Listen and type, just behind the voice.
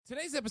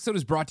Today's episode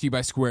is brought to you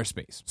by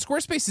Squarespace.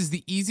 Squarespace is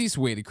the easiest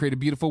way to create a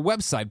beautiful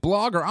website,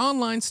 blog, or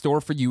online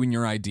store for you and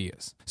your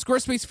ideas.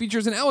 Squarespace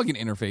features an elegant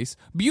interface,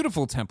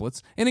 beautiful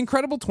templates, and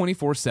incredible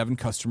 24/7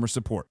 customer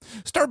support.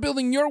 Start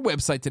building your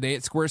website today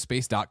at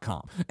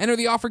squarespace.com. Enter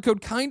the offer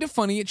code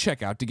KINDAFUNNY at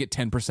checkout to get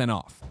 10%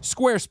 off.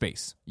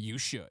 Squarespace. You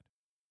should.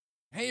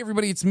 Hey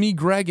everybody, it's me,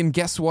 Greg, and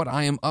guess what?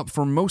 I am up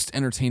for Most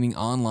Entertaining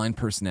Online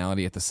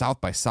Personality at the South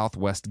by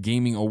Southwest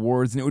Gaming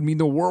Awards, and it would mean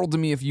the world to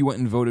me if you went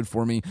and voted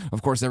for me.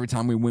 Of course, every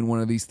time we win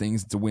one of these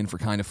things, it's a win for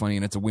Kinda Funny,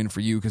 and it's a win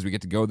for you because we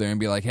get to go there and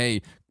be like,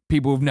 hey,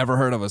 people who've never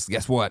heard of us,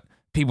 guess what?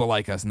 People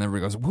like us, and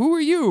everybody goes, who are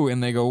you?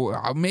 And they go,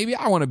 maybe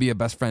I want to be a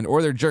best friend,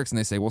 or they're jerks, and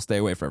they say, we'll stay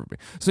away from everybody.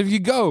 So if you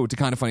go to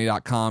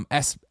kindafunny.com,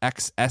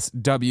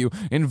 SXSW,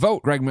 and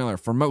vote Greg Miller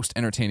for Most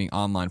Entertaining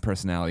Online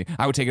Personality,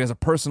 I would take it as a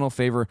personal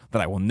favor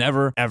that I will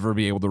never, ever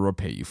be able to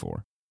repay you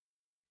for.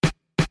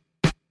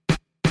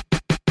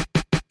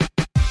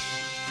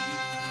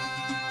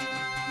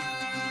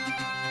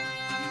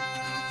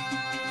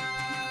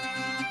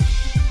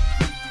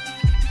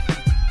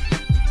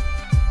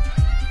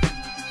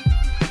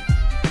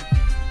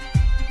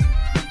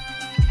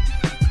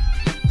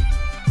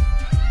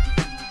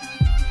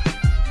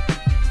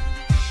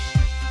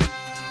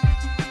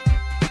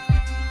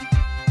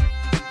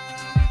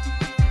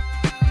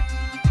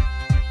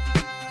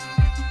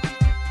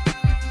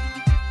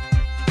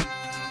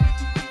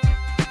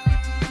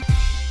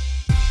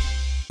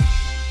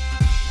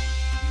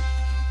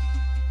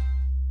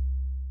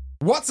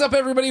 What's up,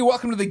 everybody?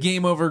 Welcome to the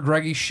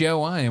GameOverGreggy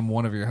show. I am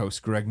one of your hosts,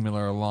 Greg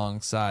Miller,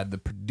 alongside the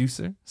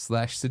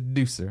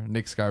producer/seducer,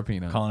 Nick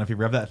Scarpino. Colin, if you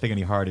rev that thing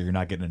any harder, you're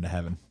not getting into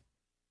heaven.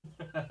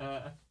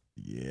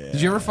 Yeah. Did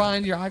you ever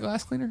find your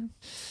eyeglass cleaner?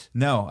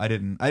 No, I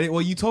didn't.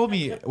 Well, you told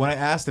me when I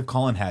asked if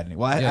Colin had any.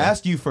 Well, I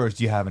asked you first,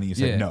 do you have any? You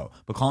said no.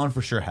 But Colin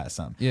for sure has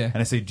some. Yeah. And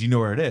I said, do you know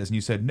where it is? And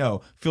you said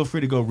no. Feel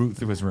free to go root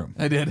through his room.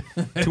 I did.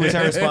 To which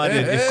I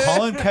responded, if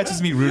Colin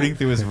catches me rooting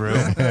through his room,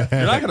 you're not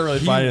going to really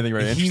find anything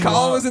very interesting.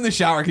 Colin was in the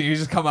shower. Can you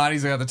just come out?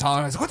 He's like at the top.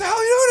 I was like, what the hell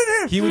are you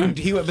doing in here?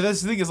 He would, but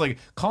that's the thing is, like,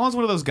 Colin's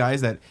one of those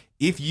guys that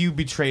if you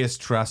betray his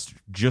trust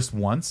just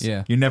once,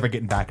 you're never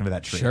getting back into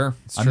that tree. Sure,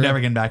 I'm never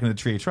getting back into the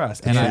tree of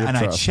trust, and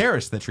I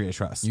cherish the tree of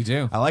trust. You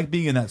do. I like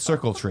being in that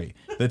circle tree.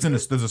 That's in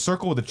this. There's a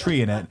circle with a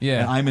tree in it,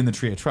 and I'm in the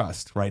tree of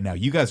trust right now.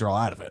 You guys are all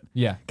out of it.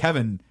 Yeah.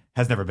 Kevin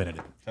has never been in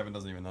it. Kevin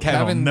doesn't even know.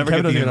 Kevin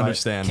doesn't even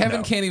understand.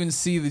 Kevin can't even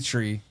see the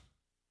tree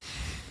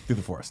through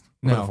the forest.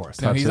 No, the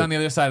forest. No, he's on the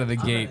other side of the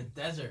gate. In a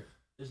desert.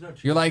 There's no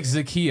tree. You're like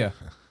Zacchaeus.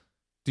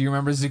 Do you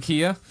remember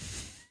Zacchaeus?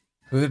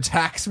 The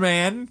tax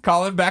man.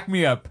 Colin, back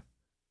me up.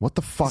 What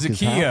the fuck is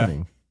Zacchaeus.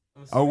 happening?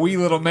 A wee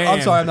little man.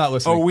 I'm sorry, I'm not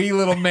listening. A wee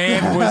little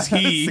man was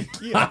he. What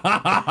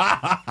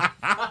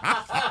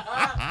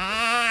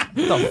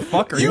the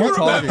fuck are you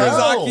talking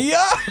about?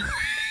 Zacchaeus?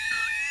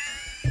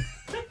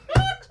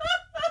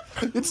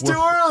 It's too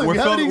early.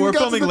 We're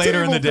filming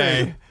later in the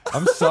day.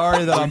 I'm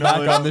sorry that I'm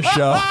back on the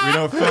show. We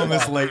don't film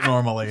this late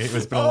normally.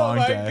 It's been a long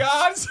day. Oh my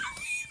God.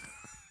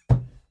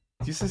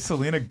 Did you say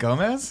Selena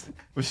Gomez?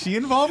 Was she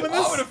involved in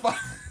this?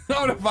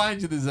 I want to find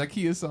you the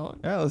Zacchaeus song.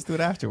 Yeah, let's do it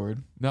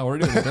afterward. No, we're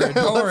doing it.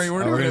 Don't worry,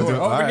 we're doing it.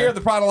 Over here at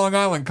the Pride of Long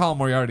Island, Colin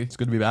Moriarty. It's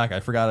good to be back.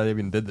 I forgot I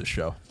even did this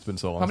show. It's been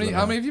so long. How many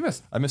have you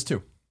missed? I missed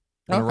 2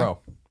 in a row.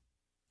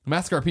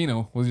 Matt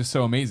Scarpino was just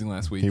so amazing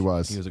last week. He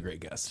was. He was a great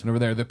guest. And over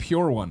there, the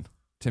pure one,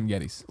 Tim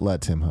Geddes.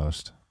 Let Tim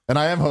host. And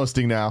I am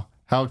hosting now.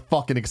 How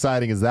fucking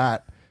exciting is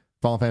that?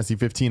 Final Fantasy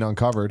 15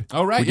 uncovered.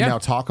 Oh, right, we can now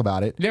talk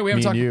about it. Yeah, we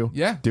haven't talked. You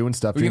doing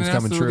stuff. We can Things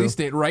announce coming the true. release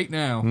date right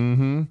now.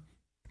 Mm-hmm.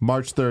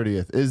 March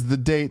 30th is the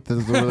date that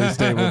the release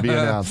date will be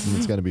announced, and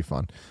it's going to be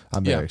fun.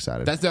 I'm very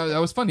excited. That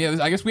was fun. Yeah,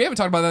 I guess we haven't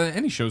talked about that in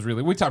any shows,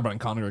 really. We talked about it in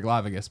Colin Greg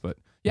Live, I guess. But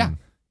yeah,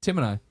 Tim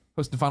and I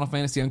hosted Final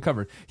Fantasy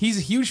Uncovered. He's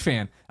a huge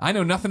fan. I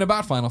know nothing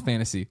about Final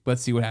Fantasy.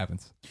 Let's see what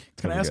happens.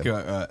 Can I ask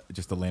you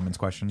just a layman's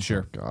question?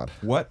 Sure. God.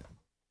 What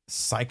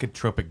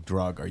psychotropic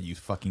drug are you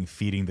fucking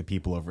feeding the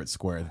people over at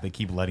Square that they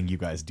keep letting you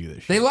guys do this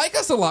shit? They like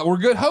us a lot. We're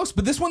good hosts.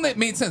 But this one that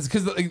made sense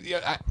because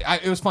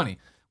it was funny.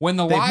 When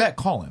the They've met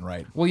Colin,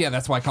 right? Well, yeah,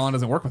 that's why Colin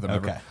doesn't work with them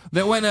Okay. ever.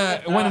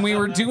 That when we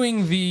were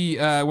doing the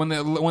when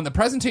the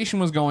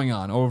presentation was going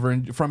on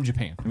from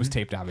Japan, it was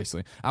taped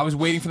obviously. I was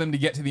waiting for them to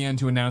get to the end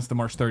to announce the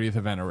March 30th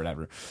event or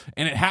whatever,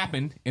 and it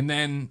happened. And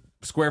then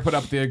Square put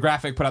up the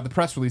graphic, put out the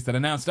press release that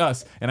announced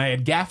us, and I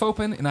had GAF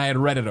open and I had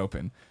Reddit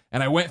open,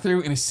 and I went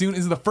through, and as soon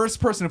as the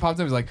first person who popped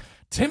up was like,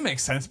 Tim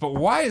makes sense, but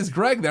why is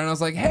Greg there? And I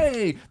was like,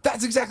 hey,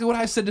 that's exactly what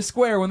I said to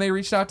Square when they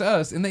reached out to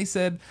us. And they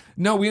said,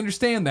 no, we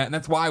understand that, and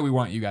that's why we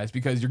want you guys,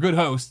 because you're good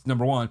hosts,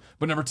 number one.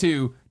 But number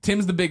two,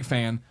 Tim's the big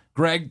fan.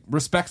 Greg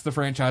respects the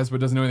franchise but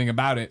doesn't know anything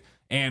about it.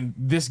 And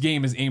this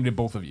game is aimed at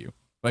both of you.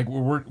 Like,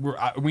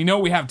 we know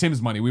we have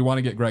Tim's money. We want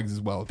to get Greg's as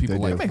well. People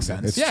like that makes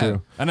sense. It's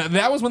true. And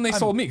that was when they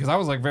sold me, because I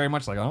was like very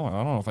much like, I don't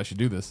know if I should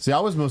do this. See,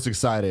 I was most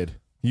excited.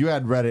 You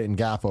had Reddit and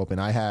GAF open.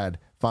 I had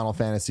Final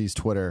Fantasy's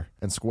Twitter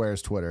and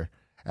Square's Twitter.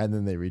 And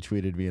then they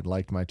retweeted me and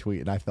liked my tweet,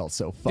 and I felt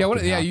so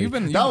fucking happy.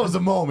 That was a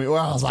moment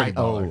where I was like,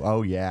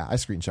 oh yeah. I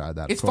screenshotted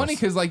that. It's funny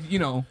because, like, you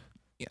know,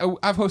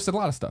 I've hosted a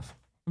lot of stuff.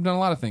 I've done a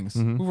lot of things.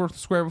 We've worked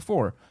with Square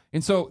before.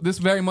 And so this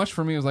very much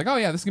for me was like, oh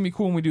yeah, this is going to be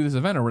cool when we do this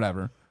event or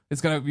whatever. It's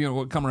going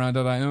to come around.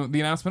 And the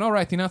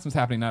announcement, the announcement's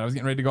happening now. I was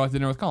getting ready to go out to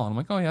dinner with Colin. I'm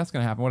like, oh yeah, that's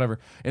going to happen, whatever.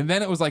 And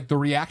then it was like the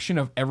reaction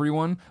of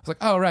everyone. I was like,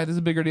 oh right, this is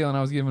a bigger deal than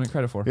I was giving it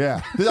credit for.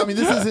 Yeah. I mean,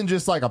 this isn't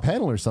just like a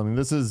panel or something.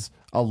 This is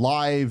a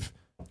live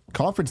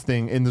conference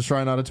thing in the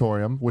Shrine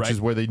Auditorium, which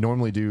is where they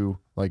normally do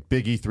like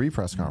big E3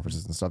 press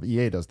conferences and stuff.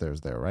 EA does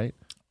theirs there, right?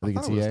 I think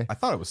it's EA. I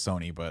thought it was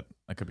Sony, but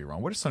I could be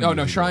wrong. What is Sony? Oh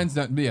no, Shrine's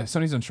done. Yeah,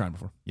 Sony's done Shrine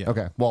before. Yeah.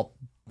 Okay. Well,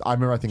 I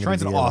remember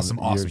Shrine's an awesome.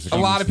 A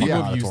lot of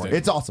people have used it.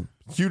 It's awesome.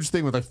 Huge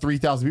thing with like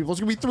 3,000 people. There's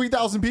going to be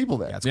 3,000 people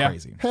there. That's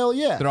crazy. Hell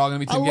yeah. They're all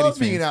going to be I Tim love Geddes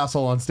being fans. an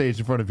asshole on stage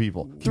in front of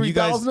people.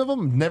 3,000 of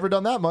them? Never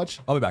done that much.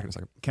 I'll be back in a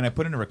second. Can I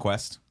put in a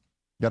request?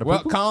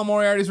 Well, Colin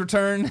Moriarty's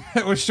return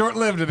was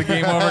short-lived at the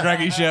Game Over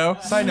Greggy show.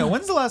 Side note,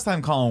 when's the last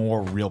time Colin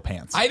wore real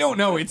pants? I don't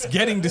know. It's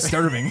getting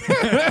disturbing.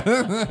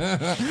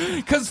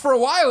 Because for a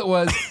while it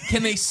was,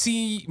 can they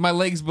see my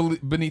legs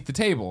beneath the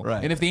table?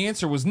 Right. And if the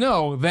answer was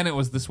no, then it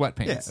was the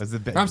sweatpants. Yeah, it was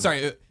the I'm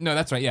sorry. No,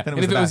 that's right. Yeah. Then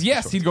And if it was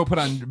yes, shorts. he'd go put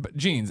on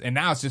jeans. And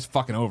now it's just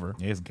fucking over.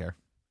 He doesn't care.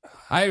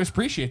 I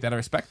appreciate that. I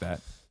respect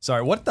that.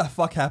 Sorry, what the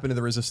fuck happened to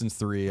the Resistance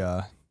 3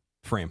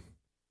 frame?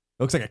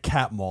 It looks like a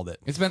cat mauled it.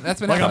 That's been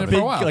Like happening a big,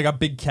 for a while. like a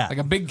big cat. Like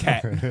a big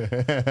cat.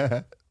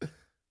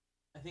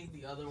 I think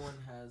the other one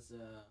has,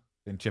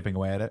 Been chipping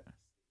away at it.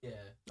 yeah.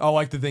 Oh,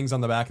 like the things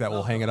on the back that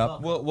will hang it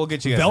up. We'll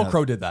get you guys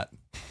Velcro did that.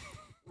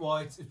 Well,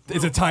 it's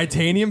Is it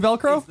titanium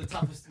Velcro? It's the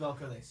toughest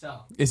Velcro they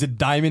sell. Is it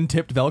diamond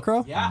tipped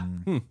Velcro? Yeah.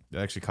 It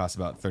actually costs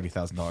about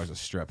 $30,000 a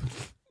strip.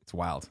 It's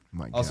wild.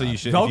 My Also, God. you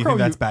should. Velcro, if you think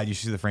that's you- bad, you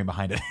should see the frame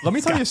behind it. Let me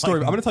It's tell you got, a story.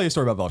 like- I'm going to tell you a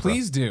story about Velcro.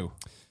 Please do.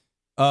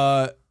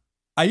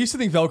 I used to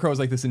think Velcro was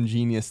like this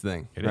ingenious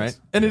thing, It right?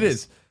 is. And it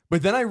is.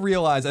 But then I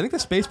realized, I think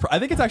I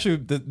think it's actually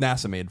the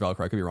NASA made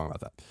Velcro. I could be wrong about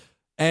that.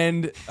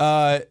 And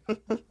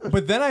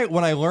but then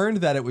when I learned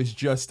that it was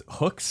just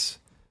hooks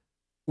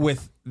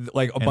with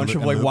like a bunch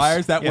of like loops.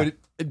 wires that Yeah.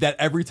 that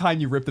every time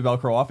you rip the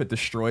Velcro off, it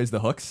destroys the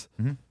hooks.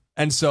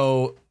 And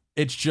so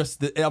it's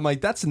just I'm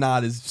like, that's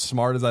not as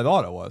smart as I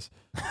thought it was.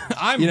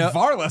 I'm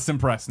far less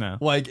impressed now.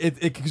 Like it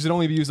because it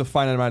only be used a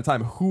finite amount of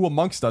time. Who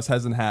amongst us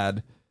hasn't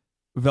had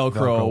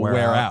Velcro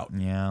wear out?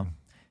 Yeah.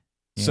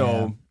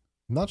 So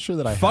I'm not sure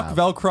that I fuck have.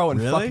 Velcro and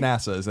Really?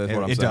 fuck NASA is what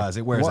I'm It saying. does.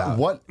 It wears out.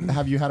 What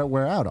have you had it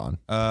wear out on?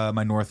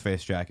 My North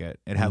Face jacket.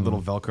 It had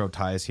little Velcro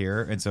ties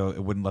here, and so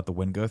it wouldn't let the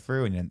wind go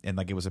through. And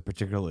like it was a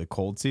particularly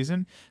cold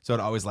season, so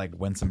it always like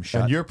went some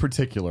shut. And you're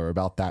particular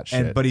about that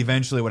shit. But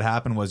eventually, what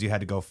happened was you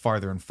had to go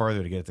farther and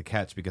farther to get it to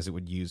catch because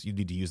you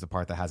need to use the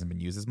part that hasn't been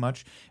used as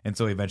much. And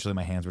so eventually,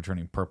 my hands were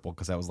turning purple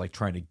because I was like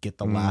trying to get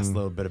the last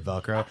little bit of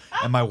Velcro.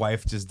 And my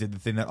wife just did the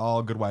thing that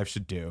all good wives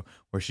should do,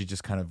 where she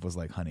just kind of was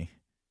like, "Honey,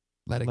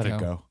 Let it let go. it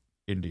go,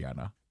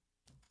 Indiana,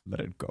 let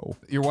it go."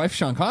 Your wife,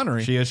 Sean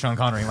Connery. She is Sean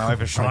Connery. My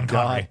wife is Sean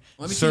Connery.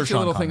 Let me Sir teach you a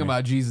little Sean thing Connery.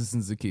 about Jesus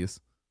and Zacchaeus.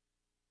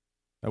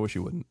 I wish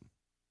you wouldn't.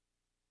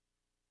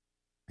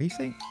 Are you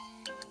saying?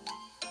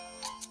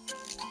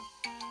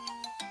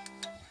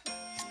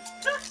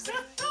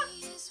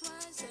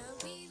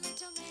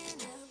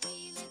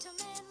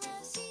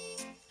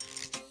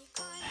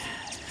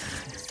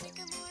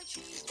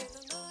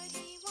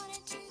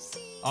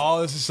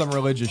 Oh, this is some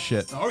religious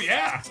shit. Oh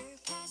yeah.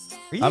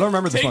 I don't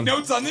remember this Take one.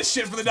 notes on this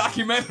shit for the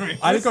documentary.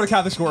 I didn't go to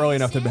Catholic school early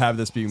enough to have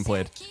this being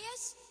played.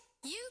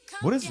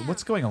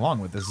 What's going along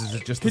with this? Is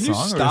it just Can the you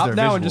song? or is stop there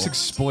now and visual? just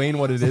explain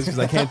what it is? Because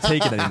I can't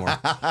take it anymore.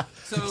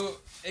 So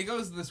it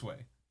goes this way.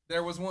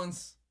 There was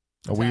once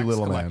A wee tax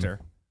little collector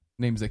man.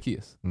 named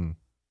Zacchaeus, Mm.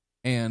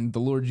 and the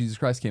Lord Jesus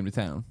Christ came to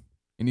town,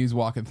 and he was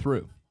walking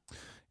through,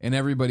 and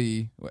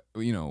everybody,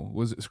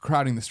 was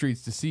crowding the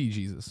streets to see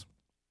Jesus,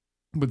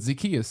 but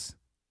Zacchaeus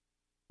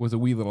was a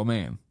wee little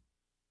man.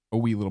 A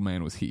wee little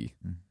man was he,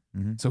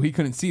 Mm-hmm. so he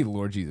couldn't see the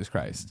Lord Jesus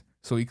Christ.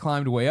 So he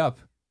climbed way up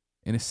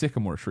in a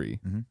sycamore tree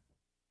Mhm.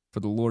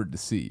 for the Lord to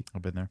see.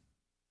 I've been there.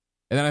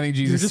 And then I think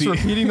You're Jesus just see-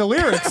 repeating the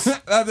lyrics.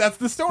 That's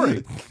the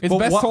story. It's But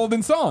best wha- told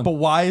in song. But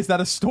why is that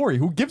a story?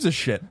 Who gives a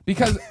shit?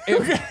 Because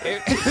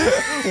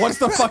What's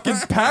the fucking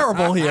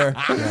parable here?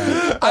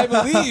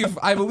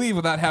 I believe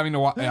without having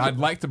to I'd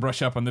like to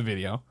brush up on the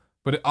video,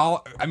 but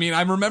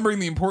I'm remembering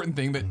the important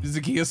thing that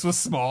Zacchaeus was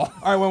small.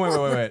 All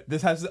right, wait.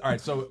 This has all right.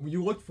 So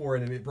you looked for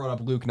it and it brought up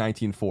Luke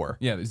 19:4.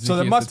 Yeah, So that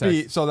Zacchaeus must the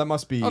be. text. So that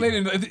must be. Oh, they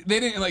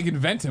didn't like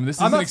invent him. This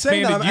is I'm an not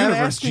saying expanded that. I'm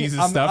universe asking, Jesus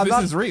I'm stuff.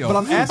 not- This is real. But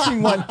I'm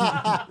asking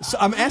what. So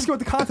I'm asking what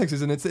the context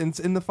is, and it's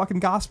in the fucking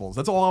Gospels.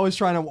 That's all I was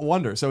trying to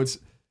wonder. So it's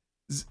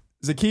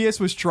Zacchaeus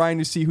was trying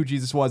to see who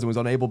Jesus was and was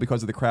unable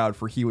because of the crowd,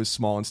 for he was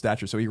small in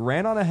stature. So he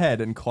ran on ahead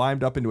and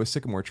climbed up into a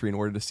sycamore tree in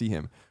order to see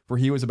him, for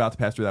he was about to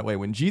pass through that way.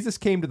 When Jesus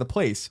came to the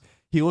place,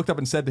 he looked up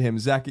and said to him,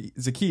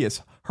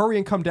 Zacchaeus, hurry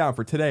and come down,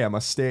 for today I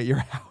must stay at your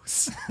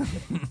house.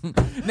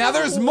 Now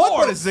there's more.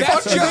 What is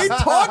That's Zacchaeus? What are you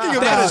talking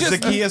about? That's Does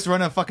just- Zacchaeus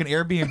run a fucking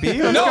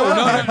Airbnb? no.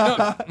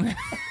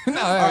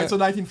 All right, so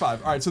 19:5.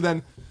 All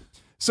right,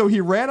 so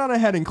he ran on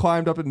ahead and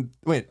climbed up and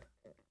wait.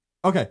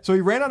 Okay, so he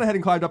ran on ahead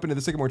and climbed up into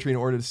the sycamore tree in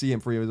order to see him,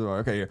 for he was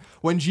okay here.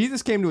 When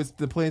Jesus came to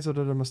the place of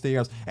the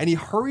house, and he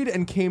hurried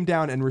and came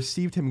down and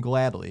received him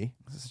gladly.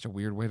 This is such a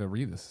weird way to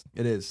read this.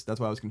 It is. That's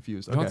why I was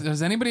confused. Okay.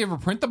 Does anybody ever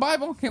print the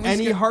Bible? And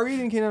he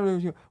hurried and came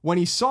down. When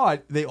he saw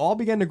it, they all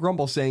began to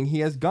grumble, saying, "He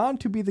has gone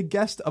to be the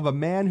guest of a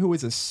man who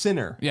is a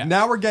sinner." Yeah.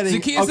 Now we're getting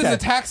Zacchaeus is okay. a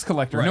tax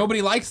collector. Right.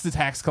 Nobody likes the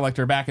tax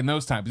collector back in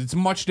those times. It's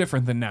much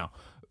different than now.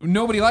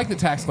 Nobody liked the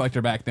tax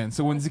collector back then.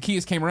 So when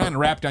Zacchaeus came around and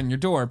rapped on your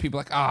door, people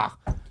were like,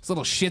 this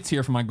little shit's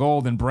here for my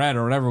gold and bread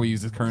or whatever we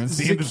use as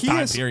currency in this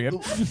time period.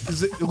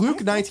 Luke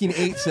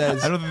 19:8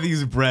 says, I don't think they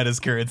use bread as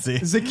currency.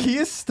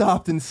 Zacchaeus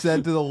stopped and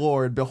said to the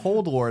Lord,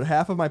 "Behold, Lord,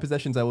 half of my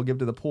possessions I will give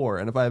to the poor,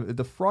 and if I have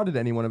defrauded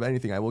anyone of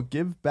anything, I will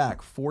give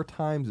back 4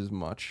 times as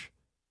much."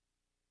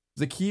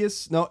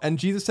 And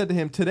Jesus said to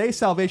him, "Today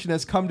salvation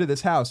has come to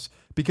this house,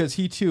 because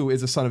he too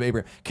is a son of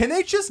Abraham." Can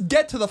they just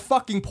get to the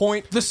fucking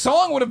point? The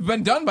song would have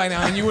been done by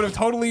now and you would have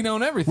totally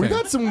known everything. We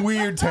got some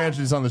weird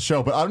tangents on the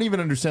show, but I don't even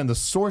understand the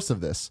source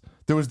of this.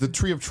 There was the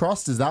Tree of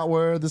Trust. Is that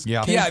where this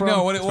came from?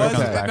 No, what it was.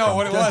 Okay. No,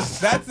 what it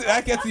was.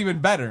 That gets even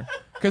better.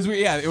 Because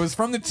it was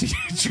from the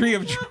Tree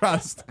of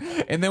Trust,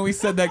 and then we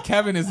said that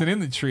Kevin isn't in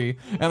the tree,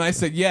 and I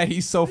said, yeah,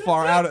 he's so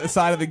far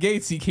outside of the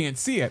gates he can't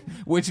see it,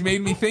 which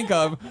made me think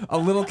of a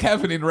little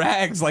Kevin in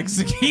rags like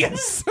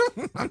Zacchaeus,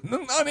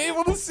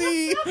 unable to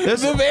see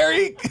the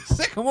very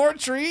sycamore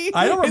tree.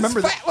 I don't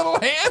remember His fat little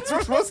hands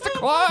were supposed to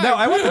climb. No,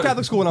 I went to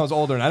Catholic school when I was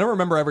older, and I don't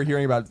remember ever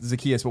hearing about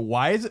Zacchaeus. But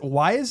why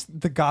is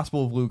the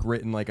Gospel of Luke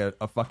written like a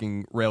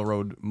fucking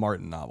Railroad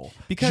Martin novel?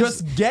 Because-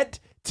 just get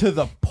to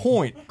the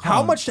point.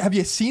 How much have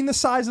you seen the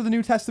size of the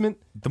New Testament?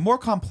 The more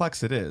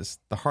complex it is,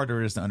 the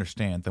harder it is to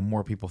understand, the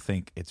more people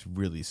think it's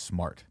really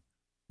smart.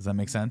 Does that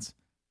make sense?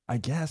 I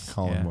guess.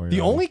 Colin Yeah. Moriarty.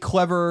 The only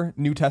clever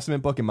New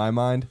Testament book in my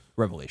mind,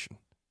 Revelation.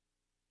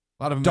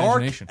 A lot of Dark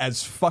imagination.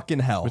 as fucking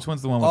hell. Which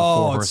one's the one with the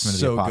Oh, 4 it's horsemen of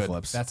so the good.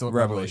 apocalypse? That's a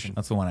Revelation.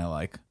 That's the one I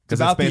like.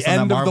 It's about the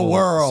end of the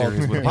world.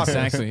 Series with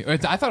Exactly.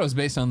 I thought it was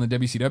based on the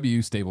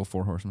WCW stable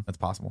 4 Horsemen. That's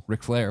possible.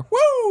 Ric Flair.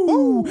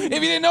 Woo! If you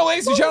didn't know,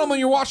 ladies and gentlemen,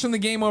 you're watching the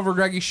Game Over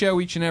Greggy show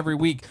each and every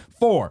week.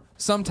 4,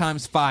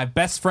 sometimes 5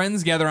 best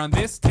friends gather on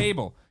this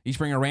table. Each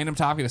bring a random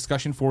topic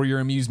discussion for your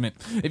amusement.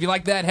 If you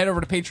like that, head over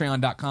to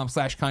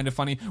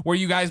patreon.com/kindafunny, where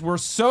you guys were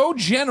so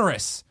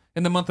generous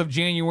in the month of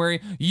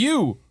January.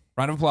 You,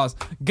 round of applause,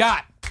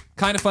 got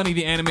Kinda Funny,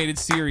 the animated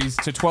series,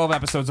 to 12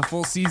 episodes, a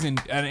full season,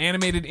 an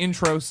animated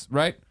intros,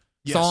 right?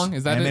 Yes. Song?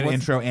 Is that animated it?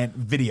 intro and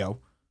video.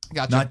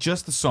 Gotcha. Not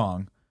just the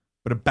song,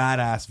 but a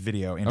badass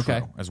video intro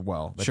Okay. as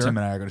well that Sure. Tim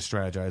and I are going to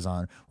strategize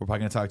on. We're probably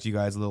going to talk to you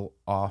guys a little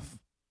off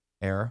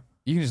air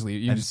You can just leave.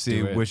 You can and just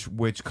see do it.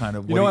 which kind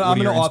of. You know what? I'm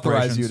going going to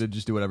authorize you to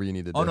just do whatever you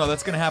need to do. Oh no,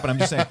 that's going to happen. I'm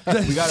just saying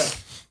we got to.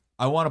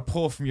 I want to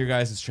pull from your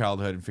guys'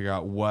 childhood and figure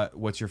out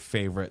what's your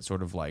favorite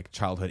sort of like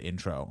childhood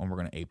intro, and we're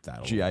going to ape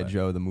that. G.I.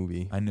 Joe, the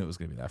movie. I knew it was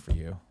going to be that for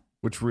you.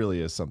 Which really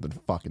is something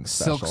fucking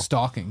special. Silk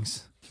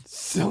stockings.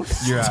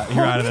 You're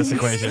out of this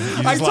equation. You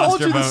just I lost told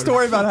your you the vote.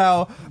 story about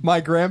how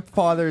my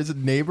grandfather's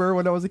neighbor,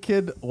 when I was a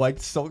kid,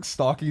 liked silk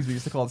stockings. We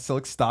used to call it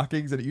silk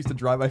stockings, and it used to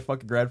drive my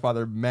fucking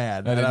grandfather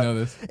mad. I didn't know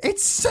this.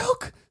 It's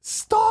silk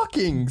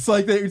stockings.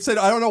 Like they said,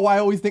 I don't know why I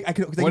always think I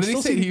could. What did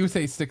he say? He would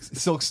say six.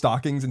 Silk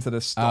stockings instead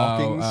of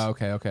stockings.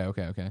 Okay.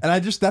 And I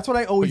just that's what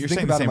I But always you're think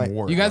saying the about. same in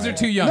my, word. You guys are right?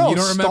 too young. No, you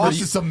don't remember. stock-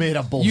 This is some made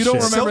up bullshit. You don't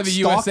remember Silk the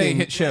USA stocking.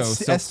 hit show.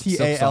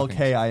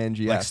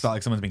 STALKINGS.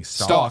 like someone's being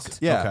stalked. Stalked.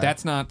 Yeah.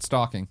 That's not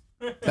stalking.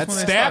 That's when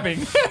they stabbing.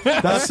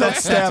 That's That's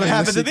stabbing. what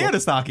happens at the sequel. end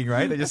of stalking,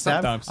 right? They just stab.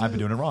 Sometimes. I've been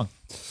doing it wrong.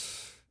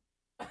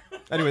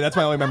 Anyway, that's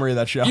my only memory of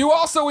that show. You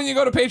also, when you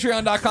go to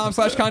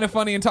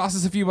patreon.com/kindafunny and toss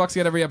us a few bucks,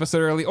 get every episode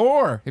early.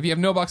 Or if you have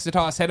no bucks to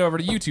toss, head over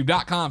to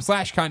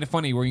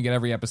youtube.com/kindafunny, where you can get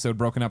every episode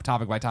broken up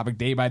topic by topic,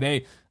 day by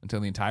day, until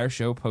the entire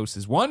show posts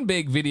as one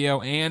big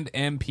video and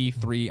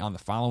MP3 on the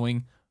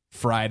following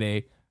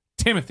Friday.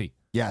 Timothy,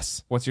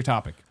 Yes. what's your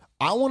topic?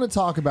 I want to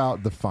talk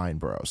about the Fine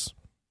Bros.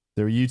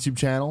 They're a YouTube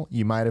channel.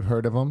 You might have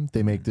heard of them.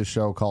 They make this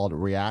show called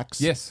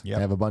Reacts. Yes. Yep.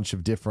 They have a bunch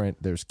of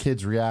different, there's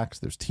kids reacts,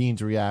 there's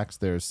teens reacts,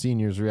 there's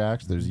seniors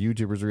reacts, there's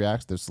YouTubers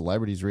reacts, there's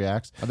celebrities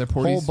reacts. Are there a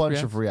whole porties bunch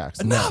reacts? of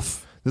reacts.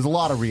 Enough. There's a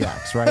lot of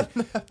reacts, right?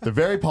 They're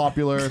very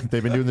popular.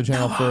 They've been doing the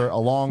channel for a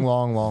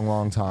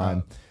long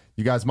time.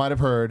 You guys might have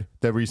heard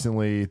that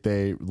recently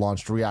they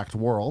launched React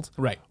World,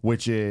 Right.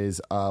 which is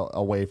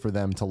a way for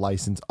them to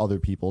license other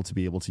people to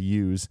be able to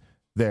use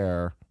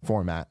their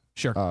format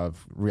Sure.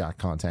 of React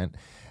content.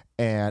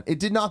 And it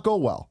did not go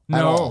well at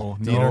No, all.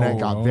 The no, internet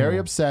got no. very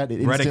upset.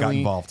 It Reddit got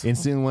involved.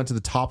 Instantly went to the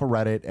top of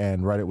Reddit,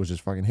 and Reddit was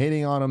just fucking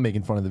hating on them,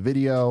 making fun of the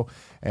video.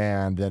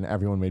 And then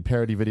everyone made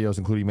parody videos,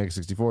 including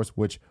Make64s,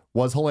 which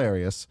was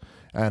hilarious.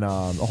 And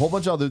a whole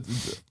bunch of other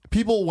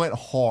people went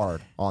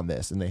hard on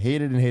this, and they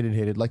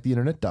hated, like the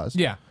internet does.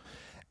 Yeah.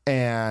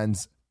 And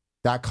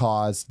that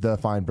caused the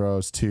Fine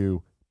Bros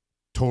to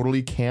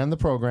totally can the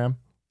program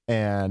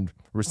and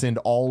rescind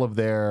all of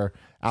their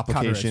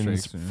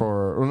applications strikes, yeah.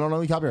 for, or not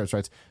only copyright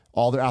strikes,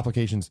 all their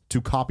applications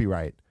to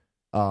copyright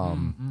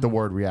the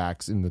word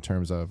reacts in the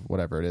terms of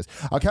whatever it is.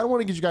 I kind of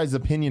want to get you guys'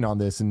 opinion on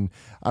this, and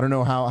I don't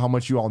know how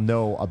much you all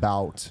know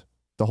about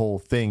the whole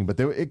thing, but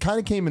it kind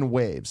of came in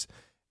waves.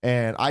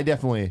 And I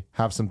definitely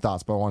have some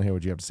thoughts, but I want to hear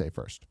what you have to say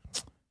first.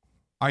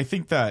 I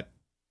think that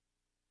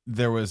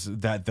there was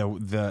that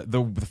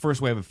the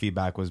first wave of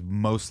feedback was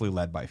mostly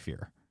led by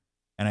fear,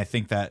 and I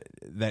think that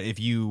if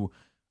you,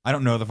 I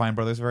don't know the Fine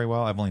Brothers very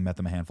well. I've only met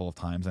them a handful of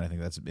times, and I think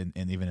that's and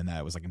even in that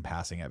it was like in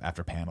passing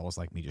after panels,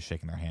 like me just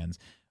shaking their hands.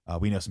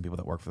 We know some people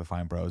that work for the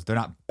Fine Bros. They're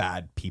not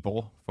bad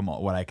people from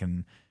what I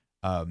can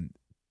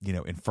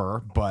infer,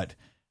 but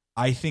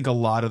I think a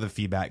lot of the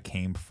feedback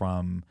came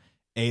from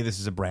A, this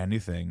is a brand new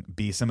thing.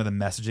 B, some of the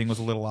messaging was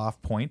a little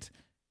off point.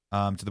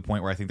 To the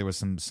point where I think there was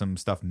some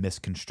stuff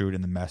misconstrued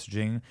in the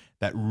messaging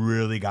that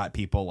really got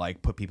people,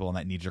 like, put people in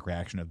that knee-jerk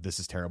reaction of this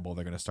is terrible.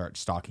 They're going to start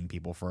stalking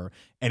people. For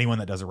anyone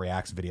that does a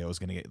reacts video is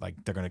going to get, like,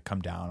 they're going to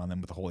come down on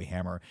them with a holy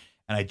hammer.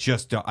 And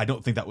I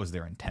don't think that was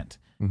their intent.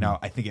 Mm-hmm. Now,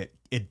 I think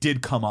it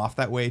did come off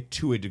that way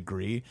to a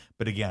degree,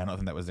 but again, I don't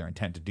think that was their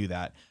intent to do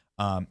that.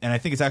 And I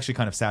think it's actually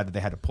kind of sad that they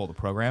had to pull the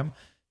program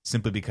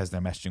simply because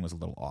their messaging was a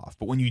little off.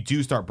 But when you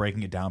do start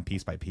breaking it down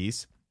piece by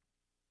piece,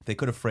 they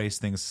could have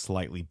phrased things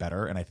slightly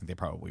better, and I think they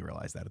probably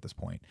realize that at this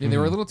point. Yeah, they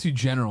were a little too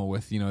general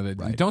with, that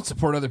Right. don't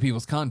support other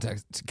people's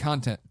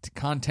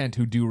content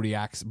who do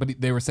reacts.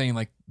 But they were saying,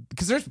 like,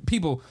 because there's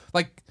people,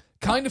 like,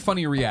 Kind of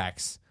Funny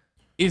Reacts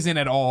isn't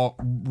at all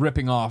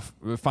ripping off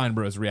Fine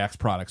Bros Reacts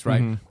products,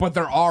 right? Mm-hmm. But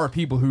there are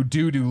people who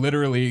do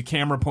literally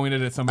camera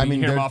pointed at somebody,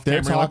 hear them off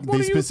camera. Like, what they do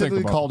you think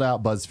specifically about called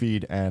out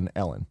BuzzFeed and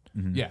Ellen.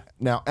 Mm-hmm. Yeah.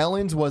 Now,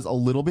 Ellen's was a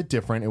little bit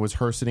different. It was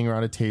her sitting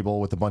around a table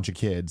with a bunch of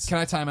kids. Can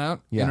I time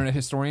out? Yeah. Internet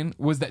historian.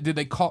 Did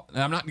they call?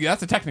 I'm not. Yeah,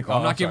 that's a technical.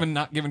 I'm not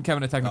giving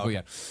Kevin a technical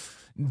yet.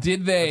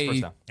 Did they?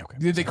 first down. Okay.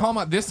 Did they call him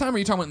out this time, or are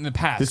you talking about in the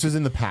past? This was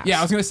in the past. Yeah,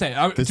 I was gonna say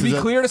to be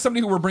clear to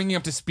somebody who we're bringing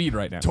up to speed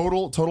right now.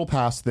 Total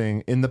past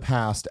thing. In the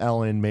past,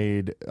 Ellen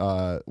made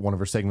one of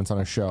her segments on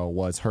her show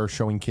was her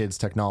showing kids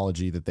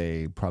technology that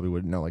they probably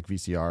wouldn't know, like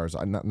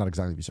VCRs, not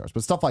exactly VCRs,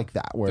 but stuff like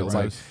that, where it was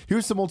like,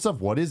 here's some old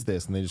stuff. What is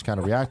this? And they just kind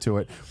of react to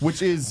it,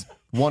 which is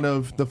one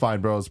of the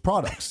Fine Bros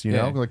products, you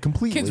know, like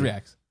completely. Kids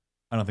reacts.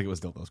 I don't think it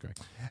was dildos, Greg.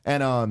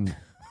 And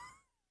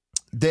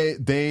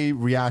they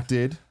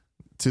reacted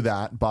to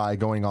that by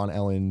going on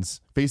Ellen's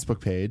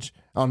Facebook page.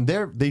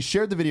 They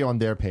shared the video on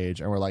their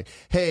page and were like,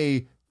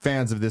 hey,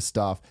 fans of this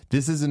stuff,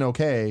 this isn't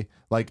okay.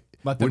 Like,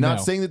 we're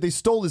not saying that they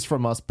stole this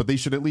from us, but they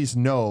should at least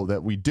know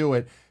that we do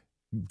it.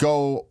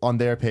 Go on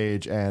their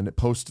page and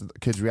post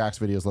kids reacts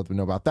videos, let them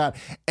know about that.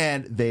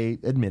 And they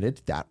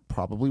admitted that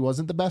probably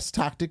wasn't the best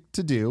tactic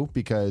to do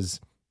because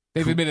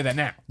They've admitted that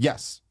now.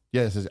 Yes.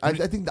 I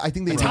think they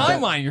The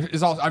timeline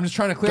is all. I'm just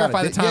trying to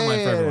clarify the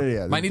timeline for everyone.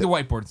 Yeah. Might need the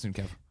whiteboard soon,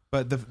 Kevin.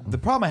 But the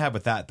problem I have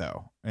with that,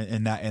 though,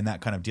 in that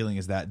kind of dealing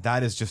is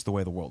that is just the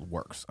way the world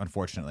works,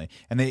 unfortunately.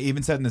 And they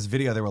even said in this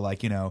video, they were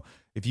like,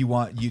 if you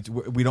want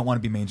we don't want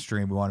to be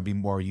mainstream, we want to be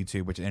more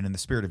YouTube, and in the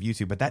spirit of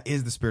YouTube. But that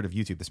is the spirit of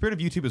YouTube. The spirit of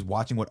YouTube is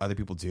watching what other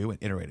people do and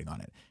iterating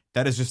on it.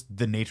 That is just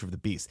the nature of the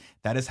beast.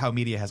 That is how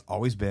media has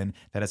always been.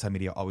 That is how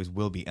media always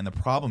will be. And the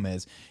problem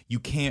is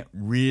you can't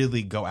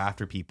really go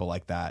after people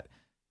like that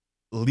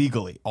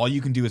legally. All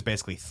you can do is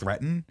basically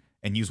threaten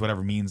and use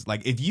whatever means.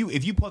 Like if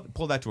you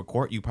pull that to a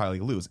court, you probably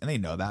lose, and they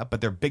know that.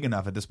 But they're big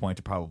enough at this point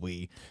to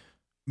probably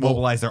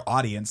mobilize their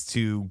audience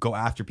to go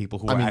after people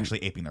who are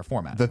actually aping their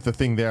format. The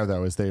thing there,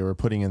 though, is they were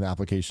putting in the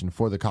application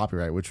for the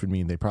copyright, which would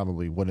mean they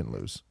probably wouldn't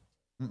lose.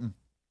 Mm-mm.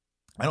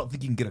 I don't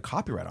think you can get a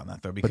copyright on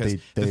that though, because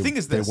the thing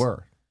is this. They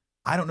were.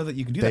 I don't know that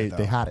you can do that though.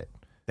 They had it.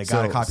 They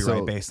got a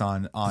copyright based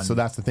on. So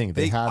that's the thing.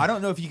 I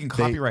don't know if you can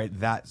copyright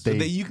that. So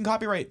you can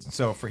copyright.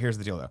 So here's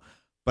the deal though.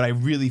 But I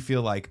really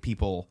feel like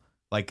people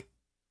like.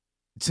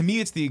 To me,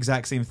 it's the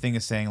exact same thing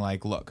as saying,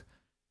 like, look,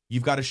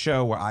 you've got a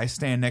show where I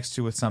stand next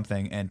to with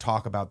something and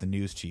talk about the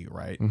news to you,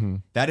 right? Mm-hmm.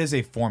 That is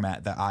a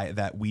format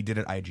that we did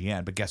at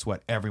IGN, but guess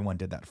what? Everyone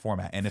did that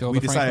format. And if we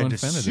decided to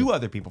sue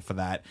other people for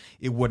that,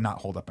 it would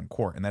not hold up in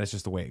court. And that is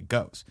just the way it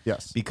goes.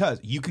 Yes. Because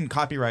you can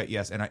copyright,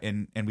 yes,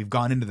 and we've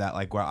gone into that,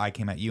 like, where I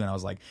came at you and I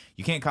was like,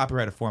 you can't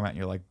copyright a format. And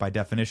you're like, by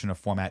definition, a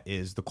format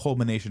is the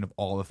culmination of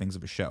all the things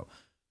of a show.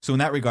 So in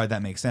that regard,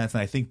 that makes sense.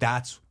 And I think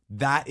that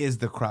is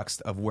the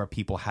crux of where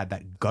people had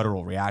that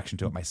guttural reaction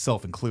to it,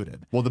 myself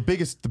included. Well, the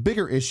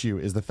bigger issue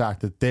is the fact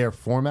that their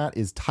format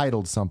is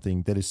titled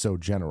something that is so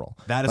general.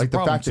 That is like a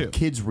problem the fact too. that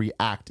kids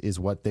react is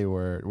what they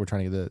were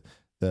trying to get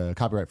the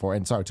copyright for.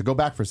 And sorry, to go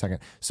back for a second,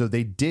 so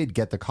they did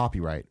get the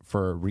copyright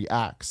for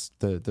reacts.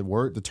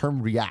 The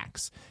term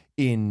reacts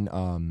in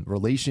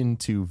relation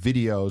to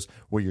videos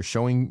where you're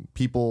showing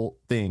people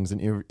things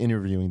and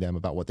interviewing them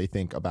about what they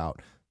think about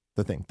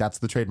the thing. That's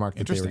the trademark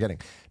that they were getting.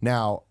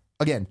 Now,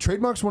 again,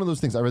 trademark's one of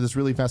those things. I read this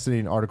really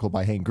fascinating article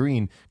by Hank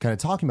Green kind of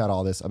talking about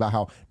all this, about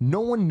how no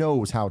one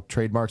knows how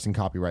trademarks and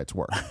copyrights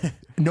work.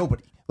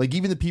 Nobody. Like,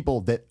 even the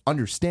people that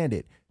understand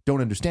it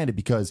don't understand it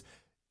because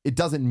it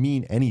doesn't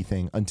mean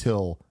anything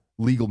until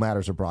legal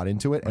matters are brought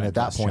into it. And at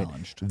that point,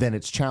 then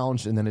it's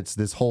challenged, and then it's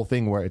this whole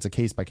thing where it's a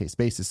case-by-case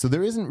basis. So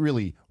there isn't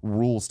really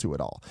rules to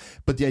it all.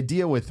 But the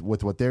idea with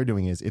what they're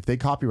doing is if they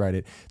copyright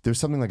it, there's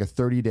something like a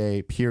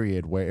 30-day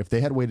period where if they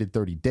had waited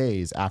 30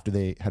 days after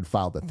they had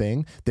filed the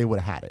thing, they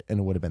would have had it and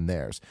it would have been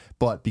theirs.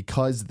 But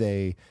because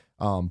they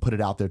put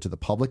it out there to the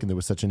public and there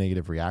was such a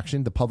negative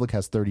reaction, the public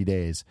has 30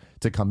 days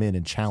to come in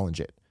and challenge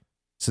it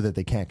so that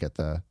they can't get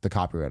the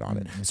copyright on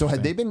it. So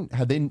had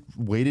they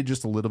waited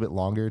just a little bit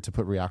longer to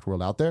put React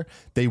World out there,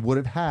 they would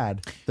have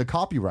had the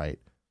copyright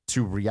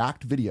to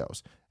React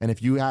videos. And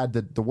if you had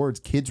the words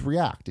kids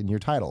react in your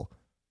title,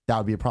 that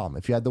would be a problem.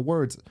 If you had the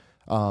words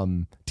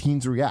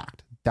teens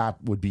react,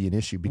 that would be an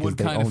issue because would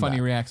they Kind of own Funny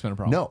that. React's been a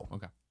problem? No.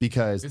 Okay.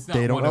 Because It's not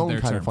they don't one of own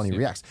their Kind of terms, Funny yeah.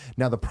 Reacts.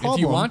 Now the problem, If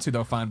you want to,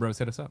 though, fine bros,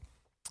 hit us up.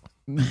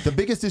 the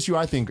biggest issue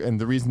I think, and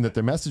the reason that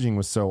their messaging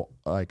was so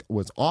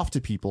was off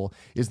to people,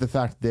 is the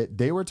fact that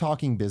they were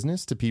talking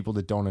business to people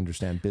that don't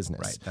understand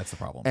business. Right, that's the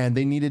problem. And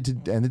they needed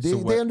to, and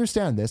they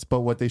understand this,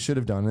 but what they should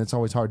have done, and it's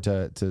always hard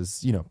to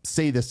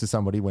say this to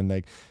somebody when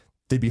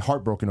they'd be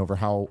heartbroken over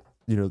how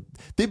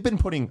they've been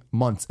putting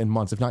months and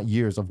months, if not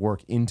years, of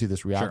work into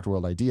this React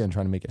World idea and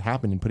trying to make it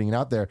happen and putting it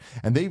out there,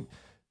 and they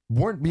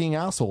weren't being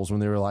assholes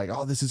when they were like,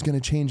 oh, this is going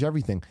to change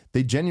everything.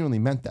 They genuinely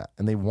meant that,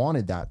 and they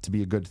wanted that to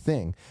be a good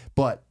thing,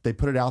 but they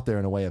put it out there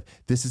in a way of,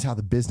 this is how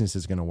the business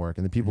is going to work,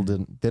 and the people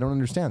they don't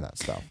understand that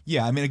stuff.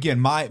 Yeah, I mean, again,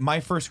 my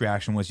first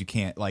reaction was you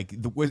can't,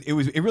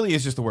 it really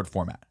is just the word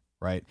format,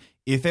 right?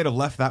 If they'd have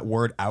left that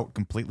word out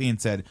completely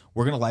and said,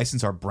 we're going to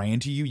license our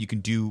brand to you, you can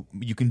do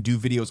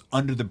videos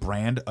under the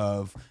brand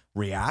of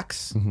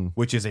Reacts,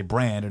 which is a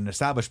brand, an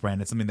established brand.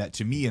 It's something that,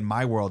 to me, in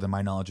my world and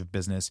my knowledge of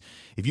business,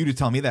 if you to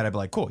tell me that, I'd be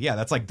like, cool, yeah,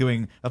 that's like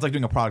doing a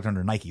product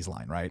under Nike's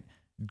line, right?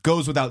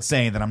 Goes without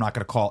saying that I'm not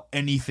going to call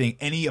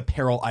any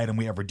apparel item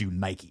we ever do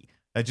Nike.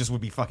 That just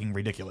would be fucking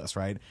ridiculous,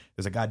 right?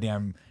 There's a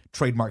goddamn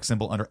trademark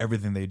symbol under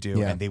everything they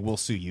do, and they will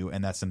sue you,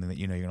 and that's something that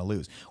you're going to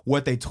lose.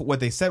 What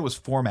they said was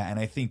format, and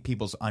I think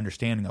people's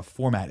understanding of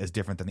format is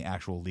different than the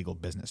actual legal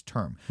business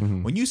term.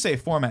 When you say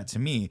format, to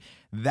me,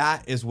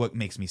 that is what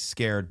makes me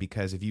scared,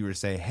 because if you were to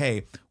say,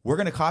 hey, we're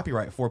going to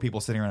copyright 4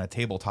 people sitting around a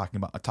table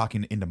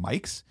talking into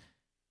mics,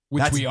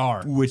 Which we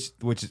are. which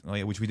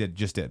we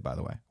did, by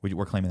the way.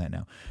 We're claiming that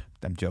now.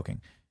 I'm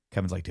joking.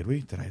 Kevin's like, did we?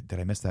 Did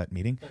I miss that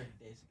meeting? 30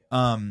 days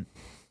ago.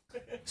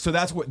 So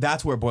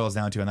that's where it boils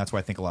down to, and that's where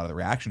I think a lot of the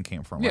reaction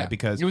came from, right?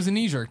 Because it was a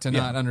knee jerk to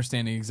not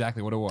understanding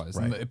exactly what it was.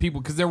 Right. And the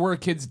people, because there were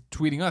kids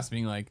tweeting us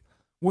being like,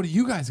 "What are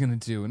you guys going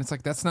to do?" And it's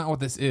like, that's not what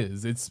this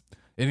is. It's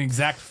an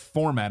exact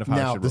format of how it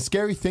Now, should the work.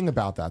 scary thing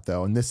about that,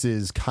 though, and this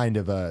is kind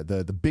of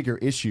the bigger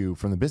issue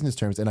from the business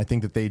terms, and I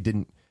think that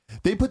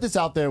they put this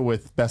out there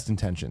with best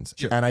intentions.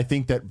 Sure. And I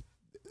think that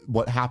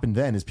what happened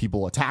then is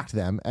people attacked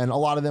them, and a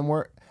lot of them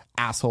were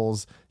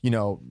assholes,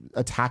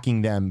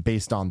 attacking them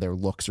based on their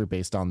looks or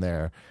based on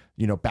their,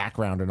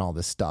 background and all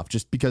this stuff,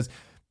 just because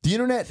the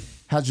internet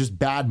has just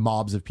bad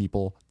mobs of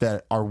people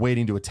that are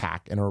waiting to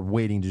attack and are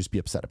waiting to just be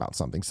upset about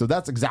something. So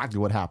that's exactly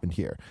what happened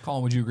here.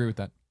 Colin, would you agree with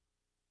that?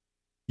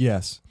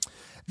 Yes.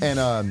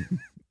 And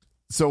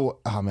so,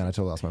 oh man, I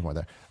totally lost my point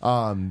there.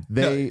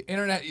 The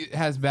internet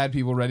has bad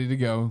people ready to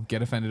go,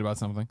 get offended about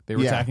something. They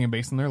were attacking them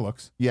based on their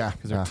looks. Yeah,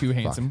 Because they're two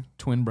handsome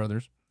twin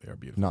brothers. they are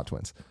beautiful. not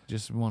twins.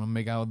 Just want to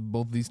make out with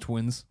both these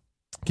twins.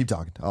 Keep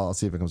talking. I'll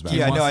see if it comes back.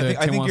 Yeah, Tim no, wants I to- think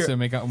I Tim think wants your to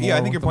make out more yeah, I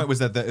think with your point was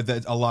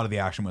that a lot of the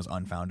action was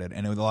unfounded,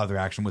 and a lot of the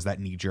reaction was that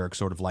knee jerk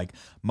sort of like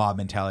mob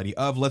mentality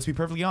of, let's be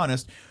perfectly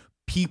honest,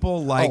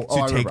 people like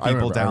I to take remember,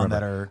 people down I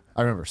that are.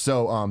 I remember.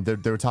 So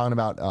they were talking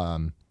about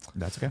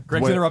That's okay.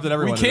 Greg's What- interrupted We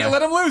everyone. can't today.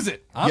 let him lose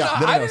it. I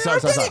didn't sorry.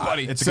 interrupt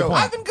anybody. It's a good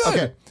point. I've been good.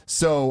 Okay,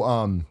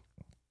 so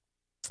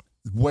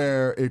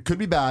where it could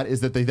be bad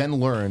is that they then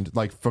learned,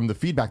 like, from the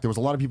feedback, there was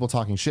a lot of people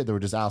talking shit that were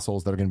just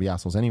assholes that are going to be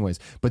assholes anyways.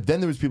 But then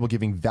there was people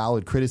giving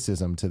valid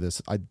criticism to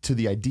this, to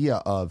the idea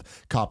of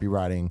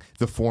copywriting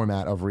the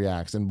format of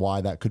Reacts and why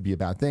that could be a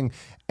bad thing.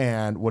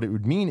 And what it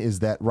would mean is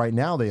that right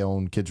now they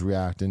own Kids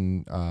React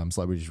and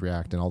Celebrities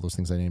React and all those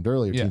things I named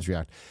earlier, Yeah. Teens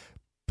React.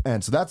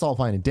 And so that's all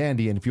fine and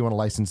dandy. And if you want to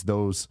license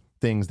those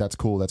things, that's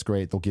cool, that's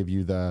great. They'll give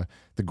you the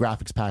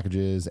graphics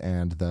packages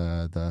and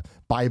the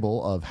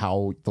Bible of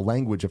how the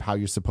language of how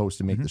you're supposed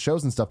to make the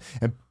shows and stuff.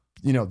 And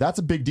that's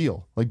a big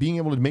deal. Like, being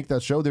able to make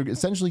that show, they're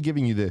essentially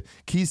giving you the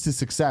keys to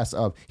success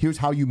of, here's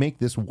how you make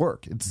this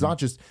work. It's not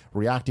just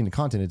reacting to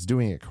content, it's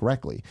doing it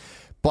correctly.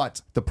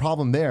 But the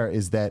problem there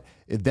is that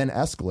it then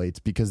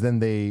escalates, because then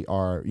they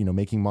are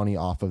making money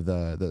off of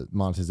the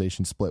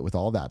monetization split with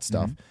all that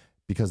stuff,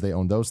 because they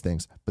own those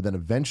things. But then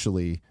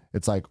eventually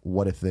it's like,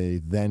 what if they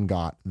then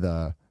got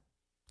the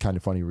Kind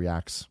of Funny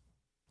Reacts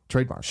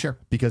trademark? Sure.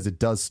 Because it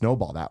does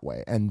snowball that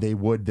way. And they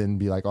would then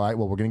be like, all right,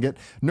 well, we're going to get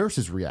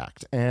nurses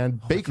react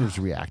and bakers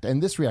react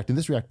and this react,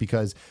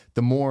 because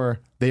the more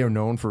they are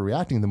known for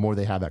reacting, the more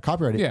they have that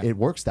copyright. It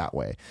works that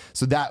way.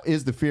 So that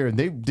is the fear. And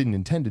they didn't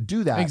intend to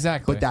do that.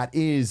 Exactly. But that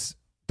is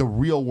the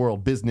real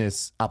world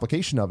business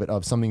application of it,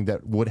 of something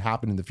that would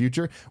happen in the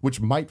future, which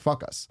might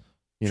fuck us.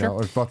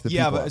 Or fuck the people.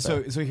 Yeah, out but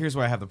there. so here's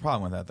where I have the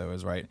problem with that, though,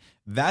 is right.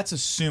 That's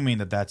assuming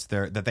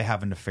that they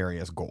have a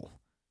nefarious goal,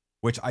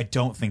 which I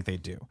don't think they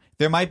do.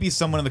 There might be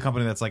someone in the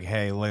company that's like,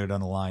 hey, later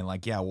down the line,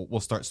 like, yeah, we'll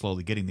start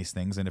slowly getting these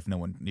things, and if no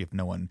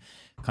one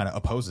kind of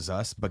opposes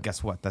us, but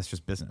guess what? That's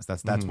just business.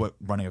 That's what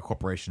running a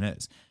corporation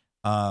is.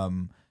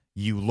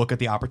 You look at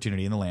the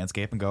opportunity in the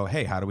landscape and go,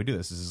 hey, how do we do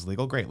this? This is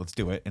legal, great, let's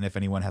do it. And if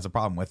anyone has a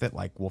problem with it,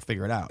 like, we'll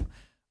figure it out.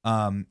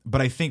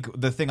 But I think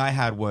the thing I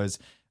had was,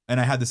 and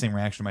I had the same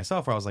reaction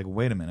myself, where I was like,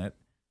 wait a minute,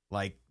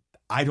 like,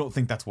 I don't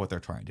think that's what they're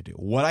trying to do.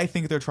 What I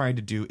think they're trying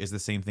to do is the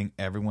same thing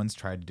everyone's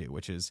tried to do,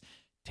 which is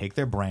take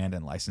their brand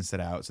and license it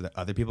out so that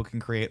other people can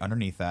create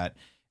underneath that.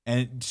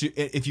 And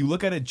if you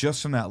look at it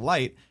just from that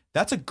light,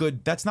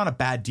 that's not a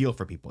bad deal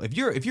for people. If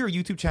you're a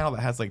YouTube channel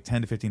that has like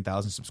 10 to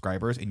 15,000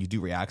 subscribers and you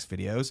do reacts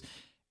videos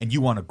and you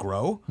want to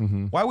grow,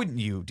 why wouldn't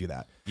you do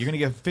that? You're going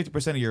to get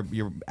 50% of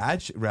your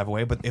ad rev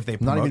away, but if they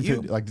promote Not even you,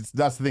 50, like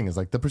that's the thing is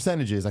like the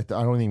percentages. I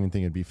don't even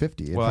think it'd be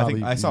 50. well, I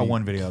think I saw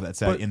one video that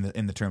said in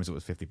the terms it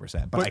was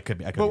 50%, but I could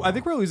be. But I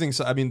think we're losing.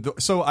 I mean,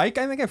 so I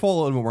think I fall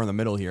a little bit more in the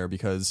middle here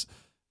because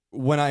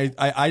when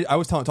I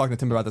was talking to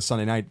Tim about this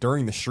Sunday night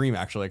during the stream,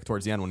 actually, like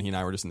towards the end when he and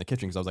I were just in the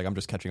kitchen, because I was like, I'm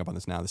just catching up on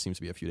this now. This seems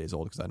to be a few days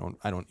old because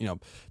I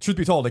don't, truth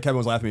be told, like Kevin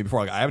was laughing at me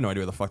before. Like, I have no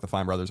idea who the fuck the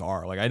Fine Brothers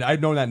are. Like,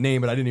 I'd known that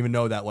name, but I didn't even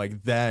know that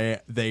like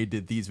they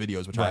did these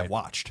videos, which I have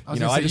watched. I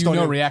just don't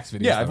know reacts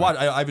videos.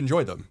 Yeah, I've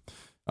enjoyed them.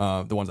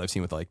 The ones I've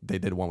seen with like they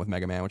did one with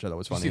Mega Man, which I thought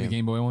was funny. You see the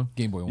Game Boy one?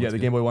 Game Boy one. Yeah, the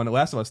Game Boy one. The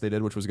Last of Us they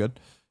did, which was good.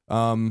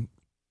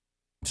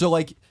 So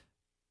like,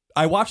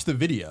 I watched the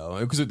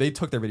video because they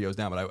took their videos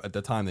down, but at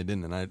the time they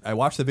didn't. And I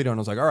watched the video and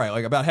I was like, all right,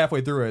 like about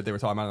halfway through it, they were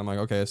talking about it. I'm like,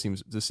 okay,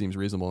 this seems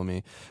reasonable to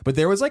me. But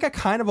there was like a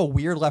kind of a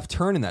weird left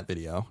turn in that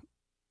video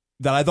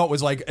that I thought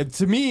was like,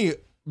 to me,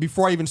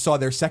 before I even saw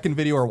their second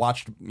video or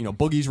watched,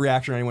 Boogie's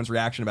reaction or anyone's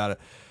reaction about it,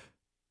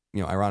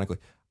 ironically,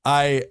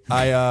 I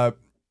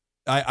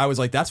was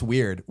like, that's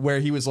weird. Where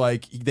he was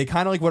like, they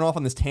kind of like went off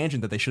on this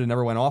tangent that they should have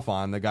never went off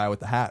on. The guy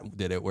with the hat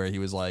did it, where he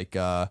was like,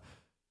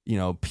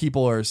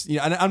 people are,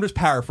 and I'm just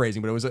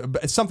paraphrasing, but it was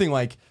something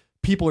like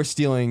people are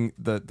stealing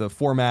the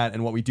format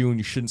and what we do, and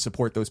you shouldn't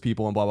support those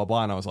people and blah blah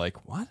blah. And I was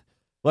like, what?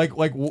 Like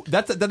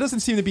that doesn't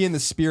seem to be in the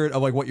spirit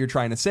of like what you're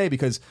trying to say,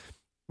 because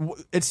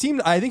it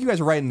seemed, I think you guys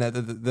are right in that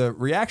the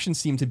reactions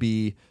seem to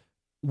be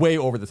way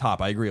over the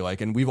top. I agree.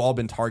 Like, and we've all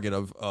been target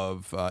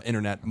of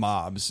internet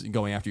mobs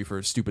going after you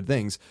for stupid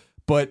things.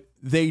 But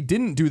they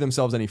didn't do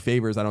themselves any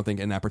favors, I don't think,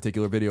 in that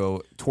particular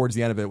video towards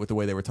the end of it with the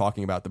way they were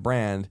talking about the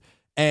brand.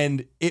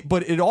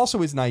 But it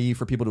also is naive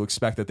for people to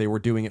expect that they were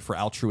doing it for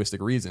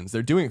altruistic reasons.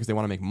 They're doing it because they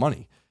want to make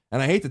money.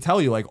 And I hate to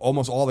tell you, like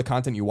almost all the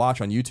content you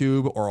watch on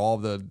YouTube or all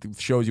the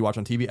shows you watch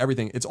on TV,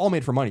 everything, it's all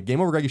made for money.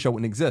 GameOverGreggy show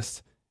wouldn't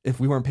exist if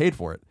we weren't paid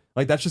for it.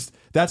 Like that's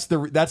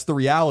the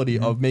reality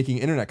of making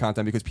internet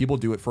content, because people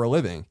do it for a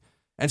living.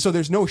 And so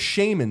there's no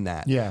shame in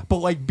that. Yeah. But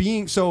like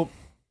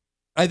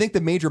I think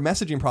the major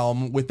messaging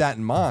problem with that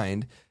in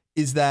mind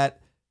is that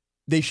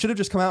they should have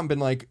just come out and been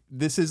like,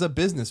 this is a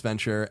business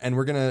venture and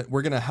we're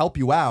gonna help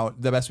you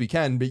out the best we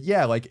can. But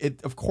yeah, like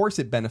of course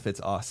it benefits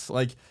us.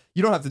 Like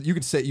you don't have to, you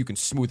can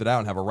smooth it out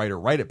and have a writer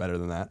write it better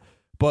than that.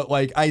 But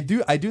like I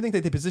do think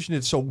that they positioned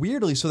it so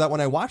weirdly so that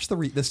when I watched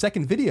the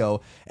second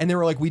video and they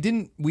were like, we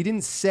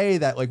didn't say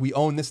that, like we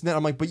own this and that.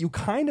 I'm like, but you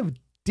kind of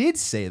did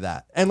say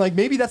that, and like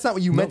maybe that's not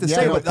what you meant to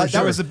say, but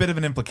there was a bit of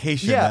an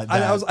implication. Yeah, that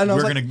I was we're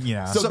like,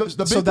 gonna, so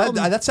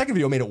that second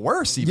video made it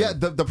worse. Even. Yeah,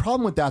 the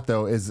problem with that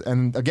though is,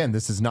 and again,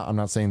 this is not, I'm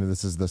not saying that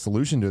this is the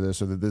solution to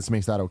this or that this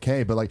makes that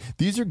okay, but like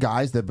these are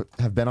guys that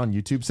have been on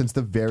YouTube since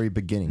the very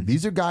beginning. Mm-hmm.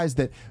 These are guys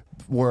that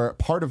were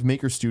part of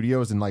Maker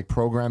Studios and like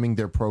programming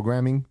their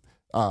programming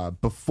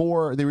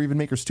before they were even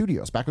Maker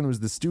Studios, back when it was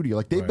the studio.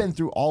 Like they've been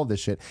through all of this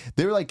shit.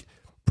 They're like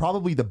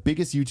probably the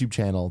biggest YouTube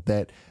channel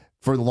that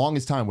for the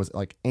longest time was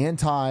like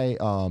anti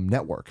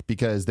network,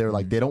 because they're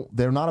like,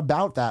 they're not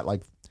about that.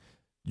 Like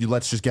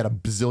let's just get a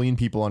bazillion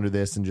people under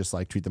this and just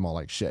like treat them all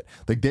like shit.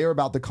 Like they're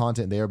about the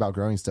content. They're about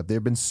growing stuff.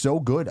 They've been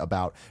so good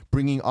about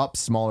bringing up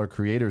smaller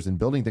creators and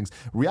building things.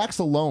 Reacts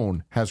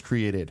alone has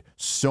created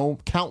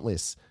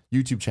countless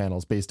YouTube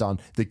channels based on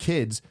the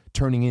kids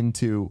turning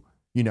into,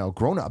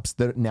 grown-ups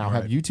that now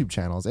have YouTube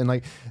channels. And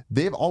like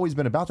they've always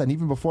been about that. And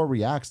even before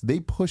Reacts, they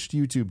pushed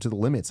YouTube to the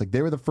limits. Like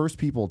they were the first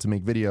people to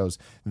make videos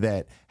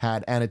that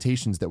had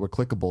annotations that were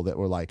clickable, that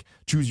were like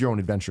choose your own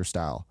adventure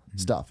style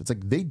stuff. It's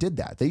like they did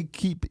that. They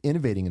keep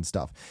innovating and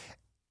stuff.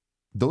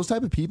 Those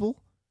type of people,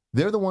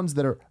 they're the ones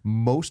that are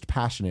most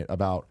passionate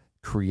about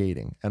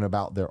creating and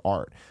about their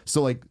art.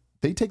 So like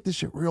they take this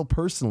shit real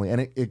personally,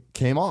 and it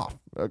came off,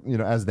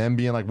 as them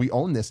being like, we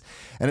own this.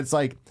 And it's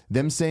like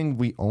them saying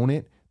we own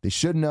it. They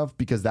shouldn't have,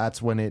 because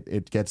that's when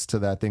it gets to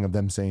that thing of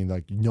them saying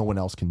like no one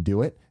else can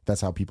do it.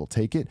 That's how people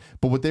take it.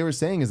 But what they were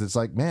saying is, it's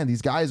like, man,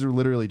 these guys are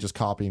literally just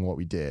copying what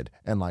we did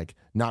and like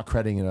not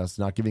crediting us,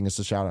 not giving us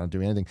a shout out, not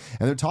doing anything.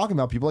 And they're talking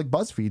about people like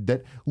BuzzFeed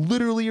that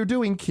literally are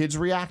doing kids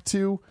react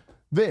to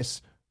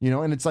this,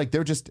 and it's like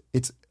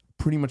it's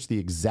pretty much the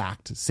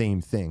exact same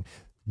thing.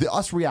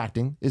 Us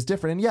reacting is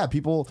different, and yeah,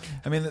 people.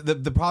 I mean,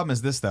 the problem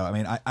is this though. I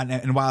mean,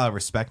 and while I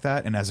respect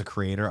that, and as a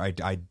creator,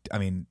 I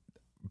mean,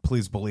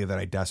 please believe that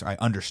I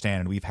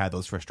understand, and we've had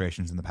those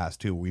frustrations in the past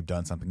too, where we've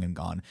done something and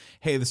gone,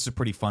 hey, this is a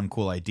pretty fun,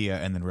 cool idea,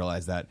 and then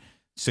realize that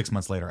 6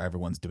 months later,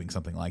 everyone's doing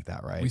something like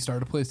that, right? We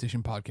started a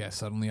PlayStation podcast.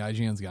 Suddenly,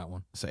 IGN's got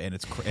one. So, and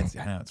it's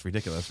I know it's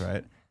ridiculous,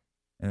 right?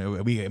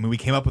 And we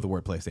came up with the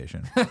word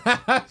PlayStation.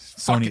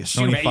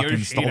 Sony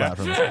fucking stole that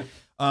from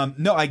us.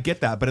 No, I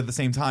get that, but at the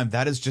same time,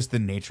 that is just the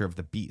nature of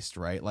the beast,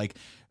 right? Like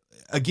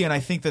again, I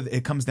think that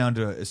it comes down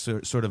to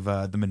sort of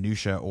the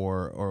minutia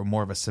or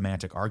more of a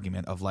semantic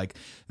argument of like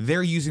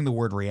they're using the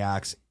word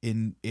reacts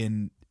in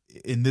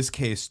this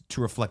case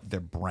to reflect their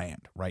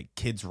brand, right?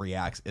 Kids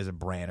Reacts is a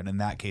brand, and in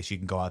that case, you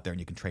can go out there and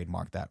you can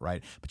trademark that,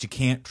 right? But you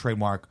can't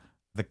trademark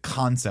the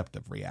concept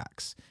of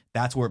Reacts.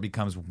 That's where it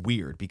becomes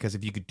weird, because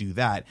if you could do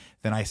that,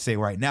 then I say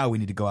right now we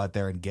need to go out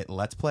there and get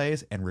Let's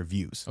Plays and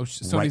reviews. Oh,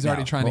 Sony's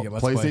already trying to get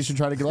Let's Plays. PlayStation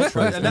trying to get Let's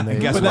Plays.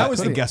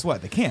 And guess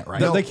what? They can't,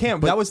 right? They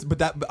can't.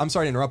 I'm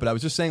sorry to interrupt, but I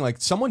was just saying, like,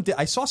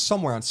 I saw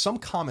somewhere on some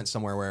comment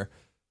somewhere where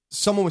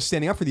someone was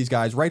standing up for these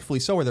guys, rightfully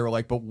so, where they were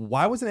like, but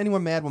why wasn't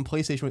anyone mad when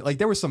PlayStation, like,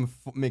 there was some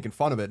making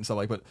fun of it and stuff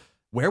like, but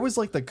where was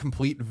like the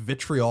complete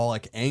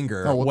vitriolic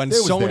anger when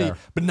Sony,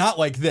 but not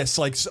like this,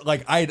 like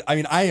I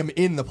mean, I am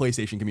in the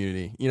PlayStation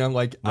community, you know,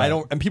 like right. I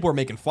don't, and people were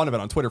making fun of it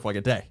on Twitter for like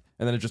a day,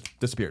 and then it just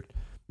disappeared,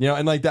 you know,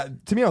 and like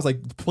that to me, I was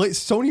like,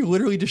 Sony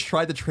literally just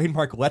tried to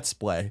trademark Let's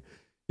Play,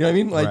 you know what I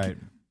mean, like. Right.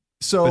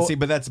 So,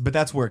 but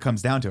that's where it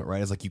comes down to it,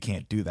 right? It's like you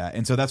can't do that,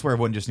 and so that's where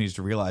everyone just needs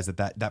to realize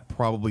that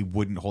probably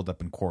wouldn't hold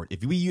up in court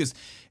if we use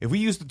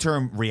the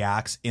term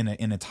reacts in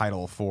a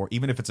title for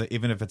even if it's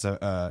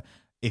a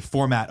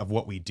format of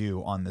what we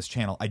do on this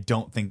channel. I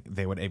don't think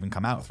they would even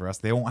come out for us.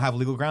 They won't have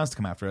legal grounds to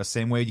come after us.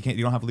 Same way you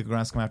don't have legal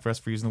grounds to come after us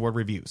for using the word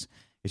reviews.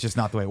 It's just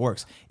not the way it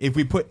works. If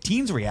we put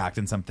teens react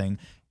in something,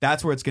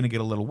 that's where it's going to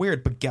get a little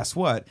weird. But guess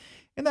what?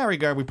 In that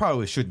regard, we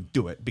probably shouldn't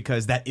do it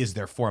because that is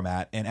their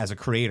format. And as a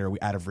creator,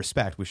 out of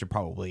respect, we should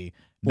probably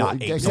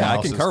not ape someone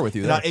else's. I concur with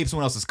you. Not ape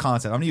someone else's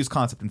concept. I'm going to use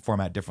concept and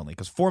format differently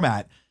because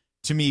format,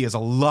 to me, is a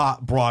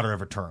lot broader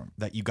of a term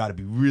that you got to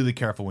be really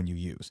careful when you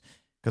use.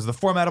 Because the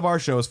format of our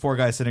show is 4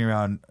 guys sitting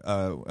around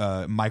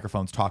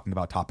microphones talking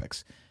about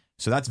topics.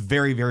 So that's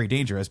very, very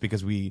dangerous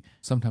because we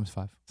sometimes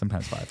 5,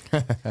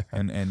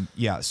 and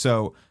yeah.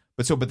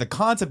 But the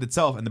concept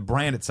itself and the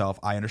brand itself,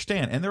 I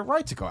understand, and they're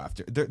right to go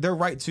after. They're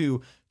right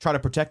to try to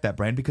protect that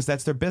brand because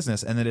that's their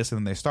business and it is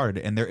something they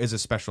started, and there is a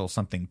special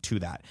something to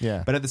that.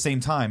 Yeah. But at the same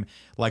time,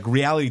 like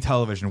reality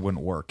television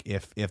wouldn't work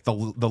if the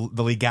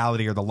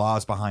legality or the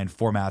laws behind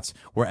formats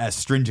were as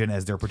stringent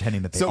as they're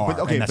pretending that they are.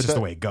 And that's just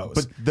the way it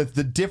goes. But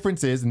the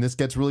difference is, and this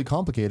gets really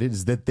complicated,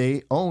 is that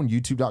they own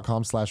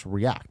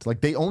youtube.com/react.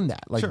 Like they own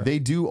that. Like they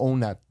do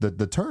own that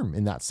the term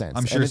in that sense.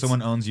 I'm sure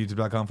someone owns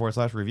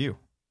youtube.com/review.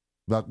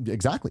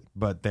 Exactly,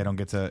 but they don't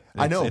get to.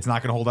 I know it's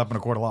not going to hold up in a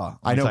court of law.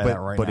 I know,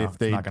 but if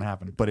they, it's not going to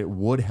happen. But it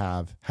would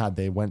have had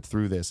they went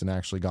through this and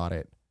actually got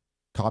it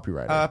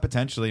copyrighted.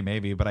 Potentially,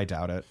 maybe, but I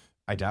doubt it.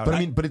 But I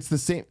mean, but it's the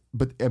same.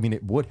 But I mean,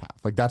 it would have.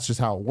 Like that's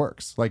just how it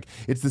works. Like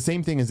it's the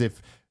same thing as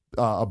if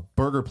a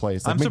burger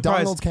place, like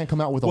McDonald's, can't come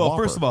out with a Whopper. Well,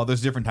 first of all,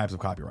 there's different types of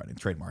copywriting,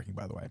 trademarking,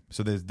 by the way.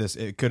 So there's this.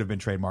 It could have been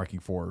trademarking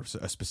for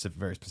a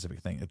very specific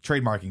thing.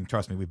 Trademarking,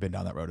 trust me, we've been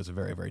down that road. Is a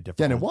very, very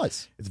difficult. Yeah, and it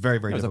was. It's very,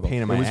 very difficult. It was a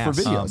pain in my ass.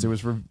 For videos.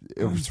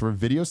 It was for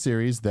video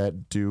series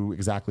that do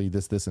exactly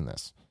this, and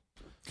this.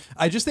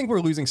 I just think we're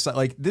losing sight.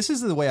 Like this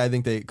is the way I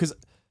think because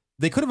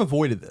they could have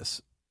avoided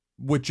this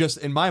with just,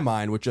 in my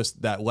mind, with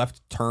just that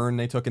left turn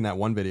they took in that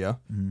one video,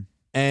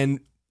 and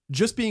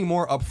just being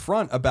more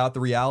upfront about the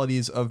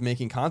realities of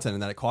making content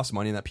and that it costs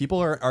money and that people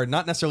are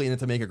not necessarily in it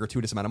to make a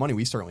gratuitous amount of money.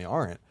 We certainly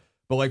aren't,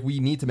 but like we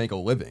need to make a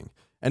living.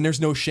 And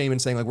there's no shame in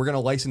saying like, we're going to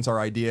license our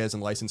ideas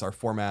and license our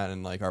format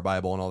and like our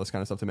Bible and all this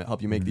kind of stuff to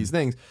help you make these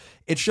things.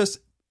 It's just,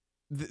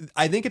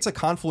 I think it's a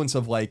confluence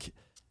of like,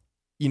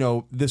 you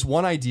know, this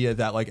one idea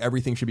that like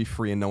everything should be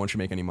free and no one should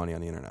make any money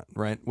on the internet.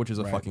 Right. Which is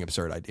a fucking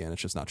absurd idea. And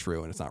it's just not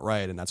true. And it's not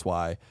right. And that's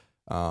why,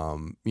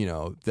 you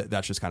know,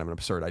 that's just kind of an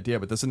absurd idea.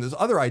 But this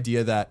other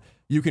idea that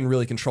you can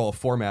really control a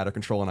format or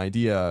control an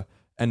idea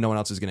and no one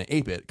else is going to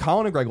ape it.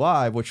 Colin and Greg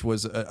Live, which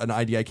was an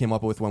idea I came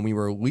up with when we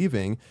were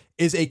leaving,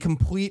 is a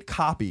complete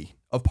copy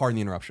of Pardon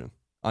the Interruption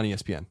on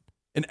ESPN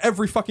in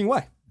every fucking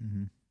way.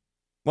 Mm-hmm.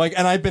 Like,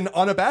 and I've been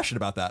unabashed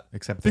about that,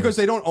 except because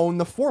they don't own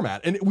the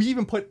format. And we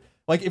even put,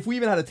 like, if we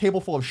even had a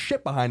table full of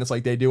shit behind us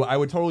like they do, I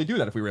would totally do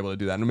that if we were able to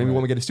do that. And maybe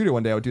when we get a studio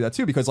one day, I would do that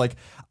too, because like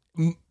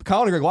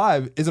Colin and Greg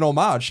Live is an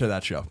homage to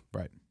that show,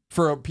 right?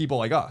 For people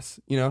like us,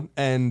 you know.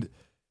 And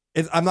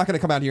I'm not going to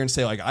come out here and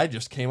say like I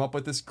just came up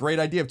with this great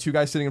idea of 2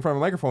 guys sitting in front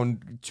of a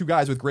microphone, 2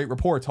 guys with great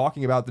rapport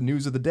talking about the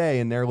news of the day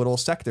in their little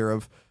sector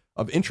of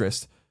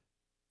interest.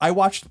 I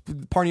watched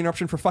Pardon the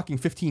Interruption for fucking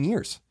 15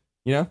 years.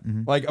 You know,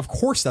 like, of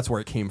course, that's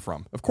where it came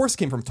from. Of course, it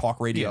came from talk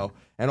radio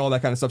and all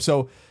that kind of stuff.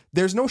 So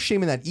there's no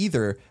shame in that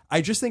either. I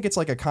just think it's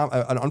like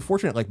an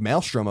unfortunate like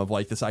maelstrom of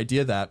like this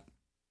idea that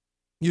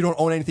you don't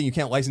own anything, you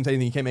can't license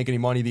anything, you can't make any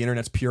money. The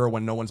internet's pure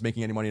when no one's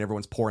making any money and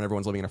everyone's poor and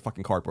everyone's living in a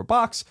fucking cardboard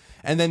box.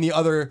 And then the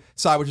other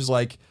side, which is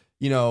like,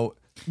 you know,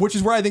 which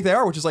is where I think they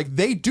are, which is like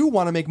they do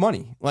want to make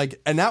money.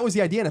 Like, and that was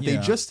the idea. And if they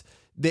just,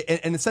 and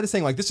instead of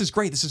saying like, this is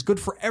great, this is good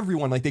for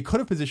everyone, like they could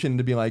have positioned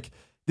to be like,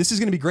 this is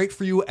going to be great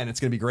for you and it's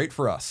going to be great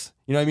for us.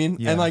 You know what I mean?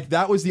 Yeah. And like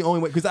that was the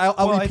only way, because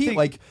I'll repeat,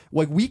 like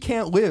we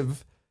can't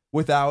live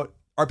without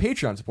our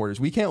Patreon supporters.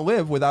 We can't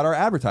live without our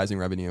advertising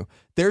revenue.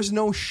 There's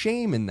no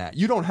shame in that.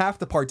 You don't have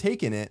to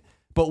partake in it,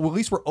 but at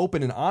least we're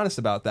open and honest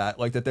about that.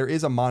 Like that there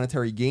is a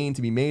monetary gain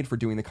to be made for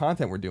doing the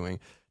content we're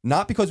doing.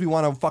 not because we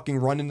want to fucking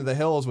run into the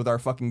hills with our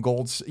fucking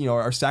gold,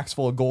 our sacks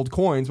full of gold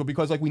coins, but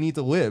because like we need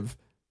to live.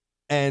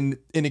 And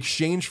in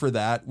exchange for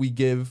that, we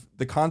give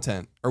the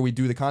content, or we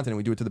do the content and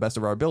we do it to the best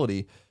of our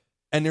ability.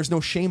 And there's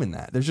no shame in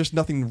that. There's just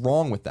nothing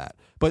wrong with that.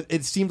 But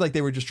it seemed like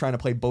they were just trying to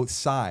play both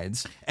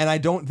sides. And I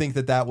don't think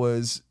that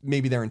was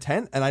maybe their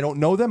intent. And I don't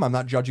know them. I'm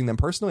not judging them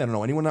personally. I don't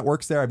know anyone that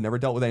works there. I've never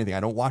dealt with anything. I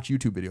don't watch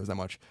YouTube videos that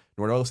much,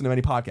 nor do I listen to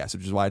many podcasts,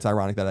 which is why it's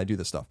ironic that I do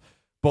this stuff.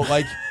 But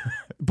like,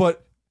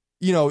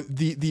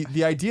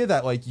 the idea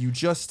that like you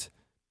just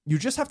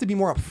have to be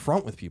more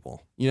upfront with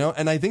people,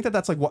 and I think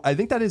that's like I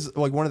think that is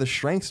like one of the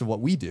strengths of what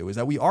we do is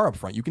that we are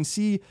upfront. You can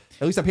see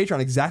at least on Patreon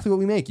exactly what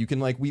we make. You can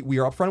like we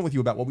are upfront with you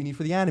about what we need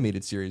for the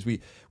animated series.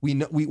 We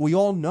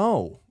all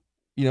know,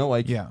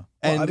 like Yeah.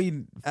 And Well, I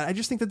mean, I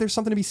just think that there's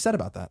something to be said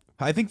about that.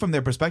 I think from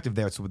their perspective,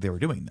 that's what they were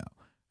doing, though.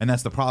 And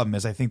that's the problem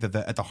is I think that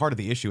at the heart of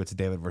the issue, it's a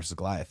David versus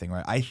Goliath thing,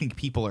 right? I think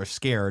people are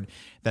scared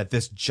that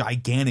this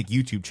gigantic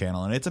YouTube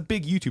channel, and it's a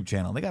big YouTube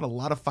channel, they got a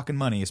lot of fucking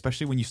money,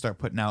 especially when you start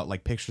putting out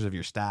like pictures of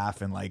your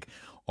staff and like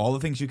all the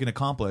things you can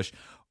accomplish,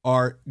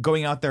 are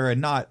going out there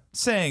and not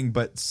saying,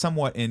 but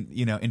somewhat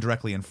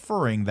indirectly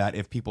inferring that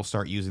if people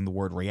start using the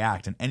word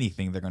react in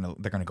anything, they're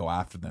gonna go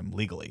after them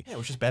legally. Yeah, it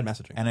was just bad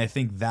messaging. And I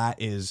think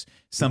that is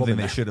something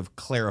they should have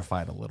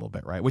clarified a little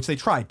bit, right? Which they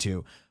tried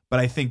to. But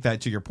I think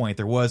that, to your point,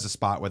 there was a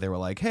spot where they were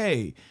like,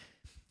 hey,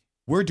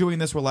 we're doing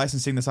this. We're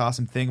licensing this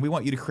awesome thing. We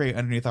want you to create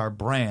underneath our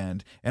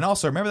brand. And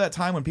also, remember that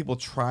time when people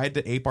tried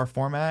to ape our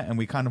format and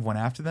we kind of went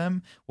after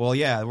them? Well,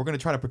 yeah, we're going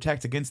to try to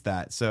protect against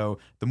that. So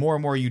the more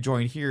and more you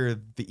join here,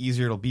 the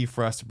easier it'll be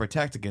for us to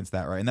protect against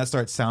that, right? And that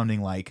starts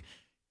sounding like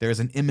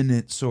there's an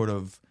imminent sort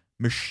of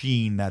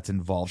machine that's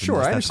involved. Sure, in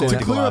this I that's understand. going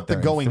To go clear out up the there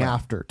and going threaten.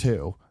 after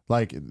too.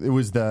 Like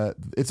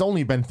it's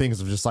only been things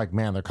of just like,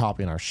 man, they're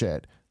copying our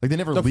shit. Like they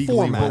never The legally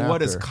format. went But what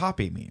does after.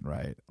 copy mean,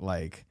 right?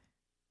 Like,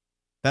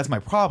 that's my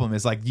problem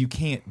is like, you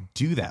can't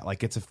do that.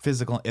 Like, it's a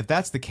physical. If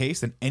that's the case,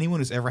 then anyone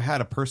who's ever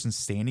had a person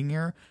standing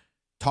here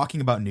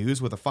talking about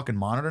news with a fucking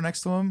monitor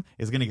next to him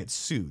is going to get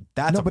sued.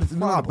 That's a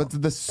problem.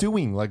 But the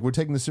suing, like we're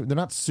taking they're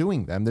not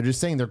suing them. They're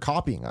just saying they're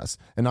copying us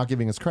and not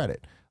giving us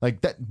credit. Like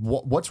that,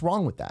 what's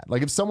wrong with that?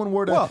 Like if someone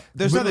were to Well,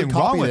 there's literally nothing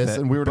wrong copy with this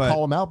it, and we were to but-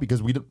 call them out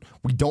because we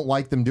don't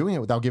like them doing it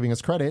without giving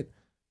us credit.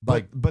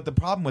 Like But the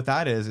problem with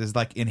that is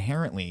like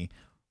inherently,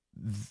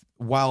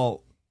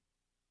 while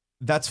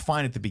that's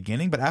fine at the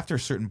beginning, but after a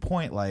certain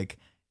point, like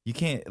you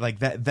can't like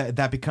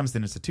that becomes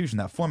an institution.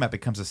 That format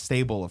becomes a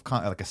stable of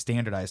like a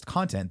standardized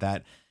content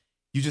that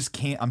you just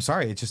can't. I'm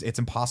sorry, it's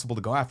impossible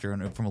to go after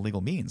from a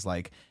legal means.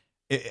 Like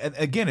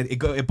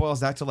it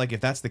boils back to like,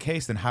 if that's the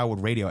case, then how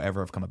would radio ever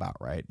have come about,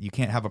 right? You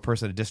can't have a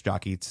person, a disc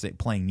jockey,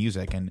 playing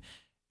music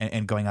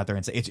and going out there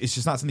and say it's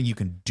just not something you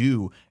can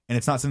do, and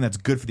it's not something that's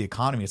good for the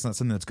economy. It's not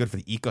something that's good for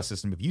the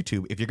ecosystem of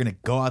YouTube. If you're going to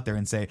go out there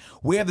and say,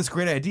 we have this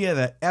great idea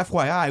that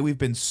FYI we've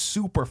been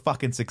super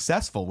fucking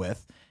successful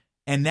with,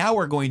 and now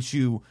we're going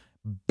to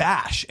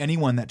bash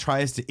anyone that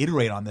tries to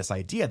iterate on this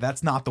idea.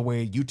 That's not the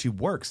way YouTube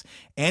works.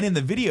 And in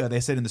the video,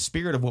 they said, in the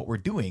spirit of what we're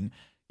doing,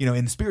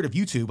 in the spirit of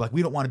YouTube, like,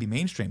 we don't want to be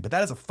mainstream, but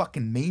that is a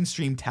fucking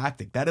mainstream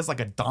tactic. That is like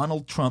a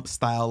Donald Trump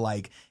style,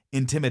 like,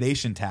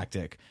 intimidation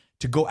tactic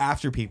to go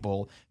after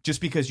people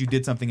just because you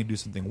did something and do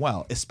something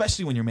well,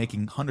 especially when you're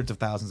making hundreds of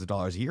thousands of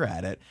dollars a year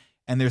at it.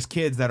 And there's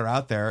kids that are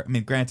out there. I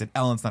mean, granted,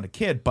 Ellen's not a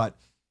kid, but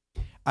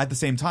at the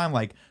same time,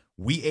 like,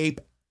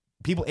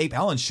 people ape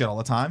Ellen's shit all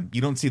the time.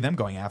 You don't see them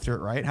going after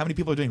it, right? How many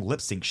people are doing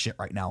lip sync shit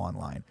right now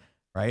online,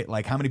 right?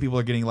 Like, how many people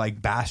are getting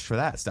like bashed for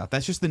that stuff?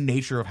 That's just the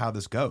nature of how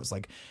this goes.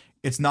 Like,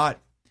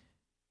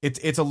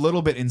 it's a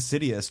little bit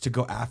insidious to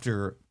go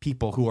after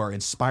people who are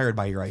inspired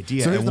by your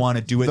idea and want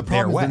to do it the their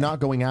problem is way. they're not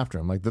going after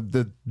them. Like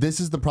this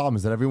is the problem,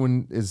 is that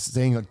everyone is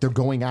saying like they're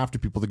going after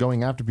people. They're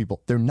going after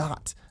people. They're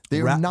not.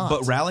 They're not.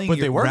 But rallying, But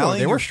they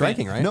rallying were your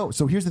striking, right? No,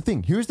 so here's the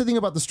thing. Here's the thing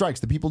about the strikes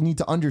that people need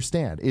to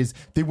understand is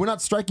they were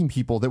not striking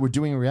people that were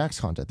doing Reacts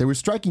content. They were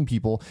striking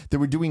people that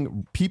were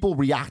doing people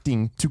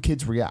reacting to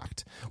kids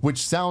react,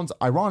 which sounds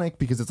ironic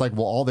because it's like,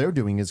 well, all they're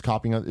doing is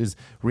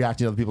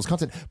reacting to other people's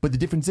content. But the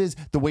difference is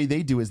the way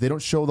they do is they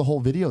don't show the whole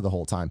video the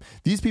whole time.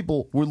 These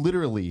people were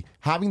literally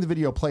having the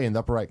video play in the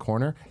upper right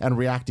corner and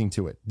reacting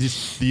to it.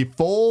 Just the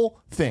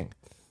full thing.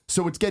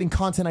 So it's getting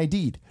content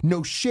ID'd.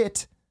 No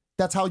shit.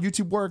 That's how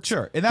YouTube works.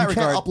 Sure, in that you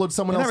regard, can't upload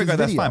someone in that else's regard,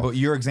 video. that's fine. But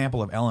your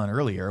example of Ellen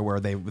earlier, where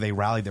they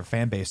rallied their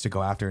fan base to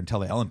go after and tell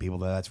the Ellen people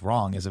that that's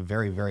wrong, is a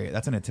very, very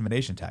that's an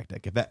intimidation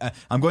tactic. If that,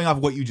 I'm going off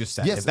what you just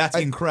said. Yes, if that's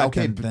incorrect,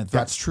 okay, then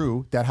that's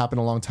true. That happened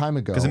a long time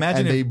ago. 'Cause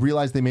imagine and if- they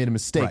realized they made a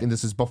mistake, Right. and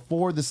this is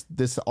before this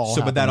all.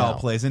 So, but happened that all now.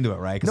 plays into it,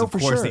 right? Because No, of for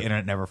course sure. the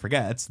internet never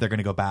forgets. They're going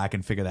to go back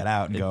and figure that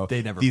out and go.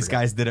 they never These forget.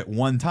 guys did it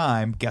one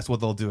time. Guess what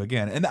they'll do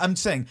again? And I'm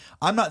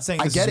not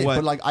saying I this get is it, what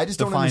but like I just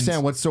don't defines-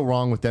 understand what's so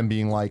wrong with them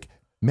being like,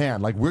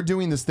 man, like we're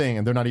doing this thing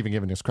and they're not even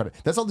giving us credit.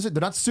 That's all they're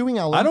not suing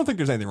Ellen. I don't think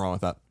there's anything wrong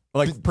with that.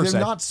 Like, per They're se.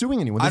 not suing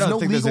anyone. I There's don't no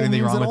think there's legal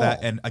anything means wrong at with that.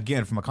 all. And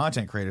again, from a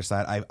content creator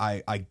side,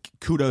 I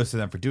kudos to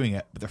them for doing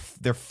it. But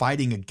they're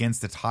fighting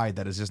against the tide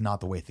that is just not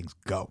the way things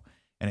go,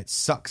 and it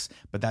sucks.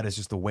 But that is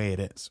just the way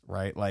it is,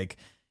 right? Like,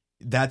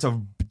 that's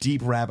a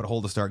deep rabbit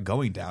hole to start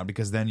going down,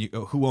 because then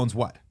who owns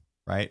what,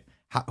 right?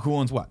 Who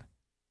owns what?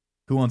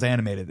 Who owns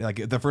animated?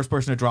 Like the first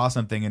person to draw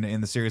something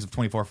in the series of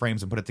 24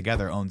 frames and put it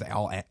together owns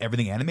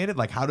everything animated.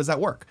 Like how does that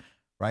work,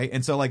 right?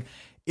 And so like,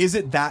 is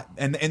it that?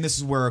 And this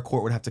is where a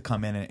court would have to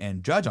come in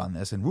and judge on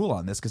this and rule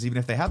on this, because even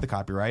if they have the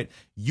copyright,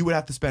 you would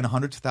have to spend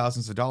hundreds of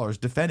thousands of dollars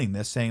defending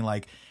this, saying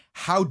like,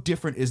 how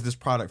different is this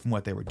product from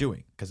what they were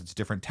doing? Because it's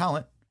different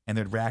talent and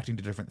they're reacting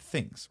to different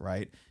things,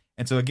 right?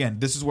 And so again,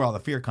 this is where all the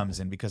fear comes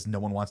in, because no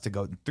one wants to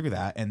go through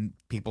that, and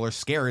people are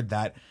scared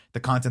that the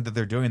content that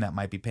they're doing that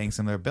might be paying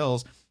some of their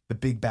bills, the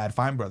big bad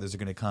fine brothers are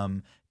going to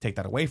come take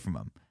that away from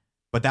them.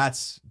 But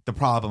that's the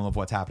problem of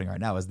what's happening right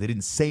now, is they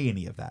didn't say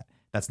any of that.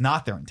 That's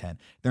not their intent.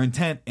 Their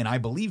intent, and I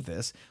believe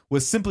this,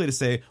 was simply to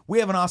say, we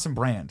have an awesome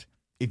brand.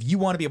 If you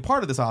want to be a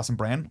part of this awesome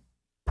brand,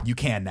 you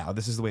can now.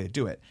 This is the way to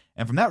do it.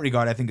 And from that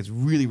regard, I think it's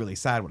really, really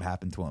sad what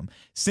happened to him,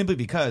 simply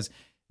because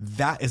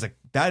that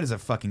is a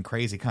fucking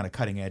crazy kind of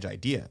cutting edge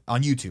idea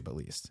on YouTube, at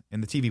least. In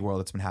the TV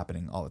world, it's been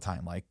happening all the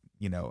time. Like,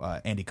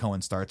 Andy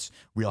Cohen starts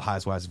Real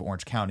Housewives of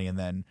Orange County, and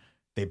then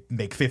they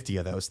make 50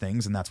 of those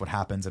things, and that's what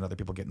happens, and other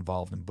people get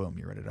involved, and boom,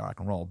 you're ready to rock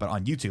and roll. But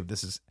on YouTube,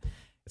 it's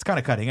kind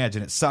of cutting edge,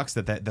 and it sucks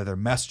that their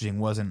messaging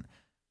wasn't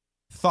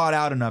thought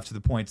out enough to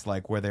the point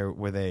like where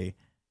they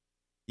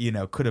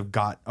could have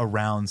got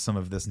around some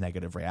of this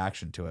negative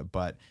reaction to it.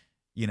 But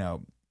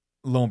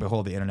lo and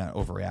behold, the internet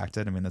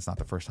overreacted. I mean, that's not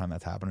the first time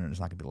that's happened, and it's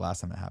not going to be the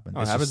last time it happened.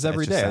 It happens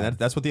every day. And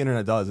that's what the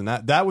internet does. And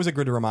that was a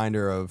good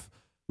reminder of,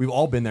 we've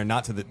all been there,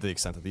 not to the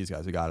extent that these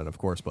guys who got it, of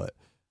course, but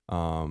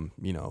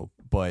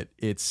but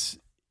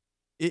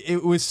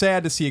it was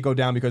sad to see it go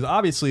down, because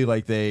obviously,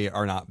 like, they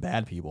are not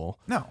bad people.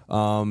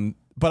 No.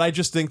 But I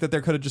just think that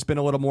there could have just been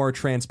a little more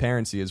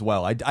transparency as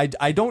well. I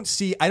don't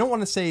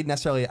want to say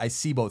necessarily I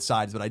see both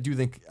sides, but I do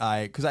think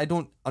because I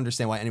don't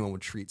understand why anyone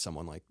would treat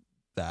someone like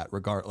that,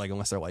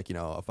 unless they're like,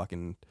 a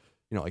fucking,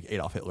 like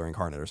Adolf Hitler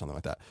incarnate or something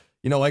like that.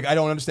 Like, I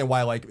don't understand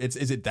why, like,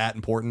 is it that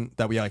important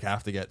that we like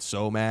have to get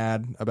so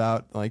mad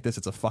about like this?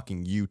 It's a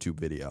fucking YouTube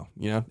video,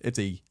 it's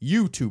a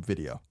YouTube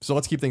video. So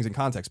let's keep things in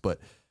context. But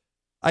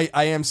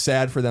I am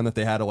sad for them that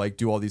they had to like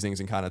do all these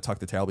things and kind of tuck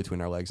the tail between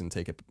our legs and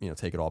take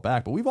it all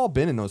back. But we've all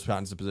been in those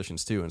kinds of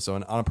positions too. And so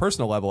on a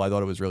personal level, I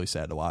thought it was really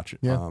sad to watch.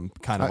 Yeah.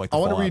 Kind of like I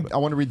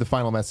want to read the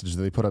final message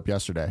that they put up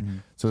yesterday. Mm-hmm.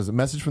 So it's a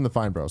message from the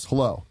Fine Bros.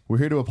 Hello, we're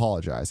here to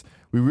apologize.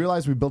 We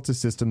realize we built a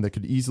system that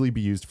could easily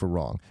be used for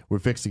wrong. We're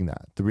fixing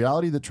that. The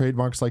reality that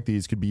trademarks like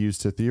these could be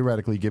used to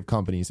theoretically give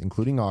companies,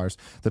 including ours,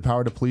 the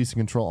power to police and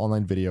control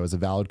online video is a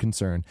valid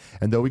concern.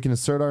 And though we can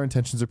assert our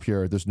intentions are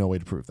pure, there's no way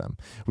to prove them.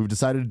 We've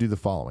decided to do the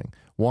following.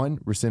 1,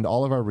 rescind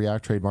all of our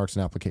React trademarks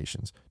and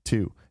applications.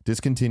 2,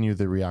 discontinue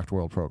the React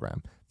World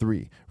program.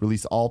 3,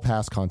 release all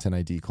past Content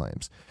ID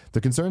claims.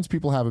 The concerns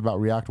people have about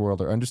React World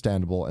are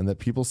understandable, and that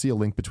people see a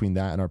link between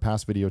that and our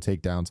past video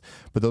takedowns,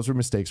 but those were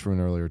mistakes from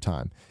an earlier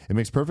time. It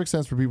makes perfect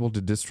sense for people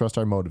to distrust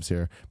our motives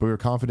here, but we are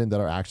confident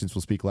that our actions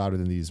will speak louder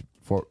than these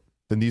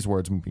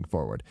words moving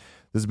forward.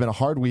 This has been a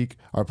hard week.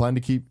 Our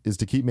plan is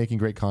to keep making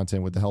great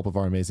content with the help of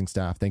our amazing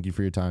staff. Thank you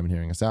for your time and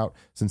hearing us out.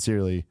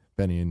 Sincerely,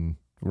 Benny and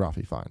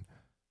Rafi Fine.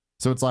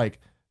 So it's like,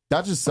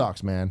 that just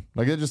sucks, man.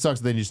 Like, it just sucks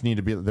that they just need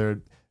to be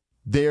there.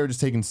 They're just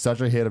taking such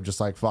a hit of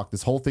just like, fuck,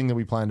 this whole thing that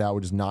we planned out,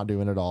 we're just not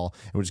doing it all.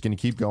 And we're just going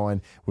to keep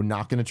going. We're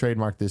not going to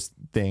trademark this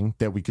thing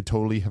that we could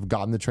totally have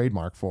gotten the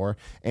trademark for.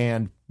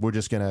 And we're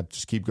just going to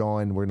just keep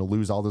going. We're going to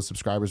lose all those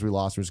subscribers we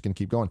lost. We're just going to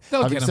keep going.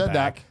 Having said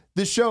that,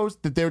 this shows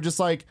that they're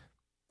just like,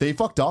 they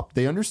fucked up,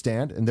 they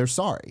understand, and they're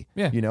sorry.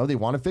 Yeah. They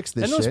want to fix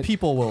this shit. And those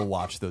people will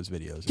watch those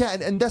videos. Yeah,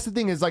 and that's the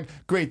thing is like,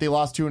 great, they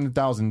lost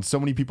 200,000. So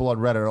many people on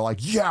Reddit are like,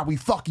 yeah, we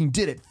fucking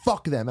did it.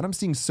 Fuck them. And I'm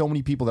seeing so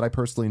many people that I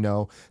personally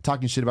know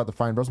talking shit about the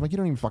Fine Bros. I'm like, you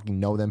don't even fucking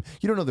know them.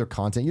 You don't know their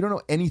content. You don't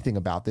know anything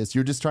about this.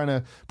 You're just trying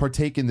to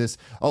partake in this,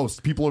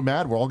 people are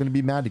mad, we're all going to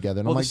be mad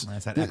together. And I'm like,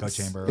 that's that echo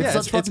chamber. It's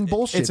such fucking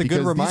bullshit. It's a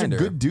good reminder.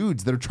 These are good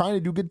dudes that are trying to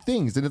do good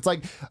things. And it's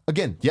like,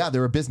 again, yeah,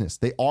 they're a business.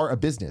 They are a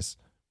business.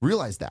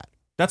 Realize that.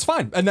 That's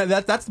fine. And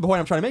that's the point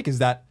I'm trying to make, is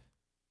that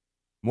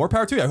more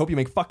power to you. I hope you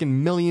make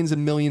fucking millions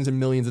and millions and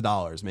millions of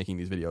dollars making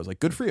these videos. Like,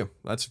 good for you.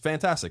 That's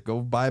fantastic.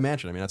 Go buy a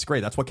mansion. I mean, that's great.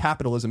 That's what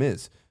capitalism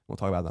is. We'll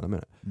talk about that in a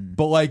minute.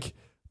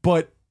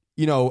 But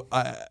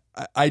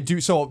I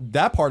do. So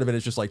that part of it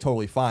is just like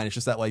totally fine. It's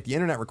just that like the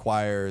internet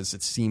requires,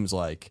 it seems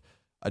like,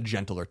 a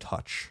gentler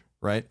touch,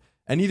 right?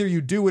 And either you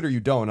do it or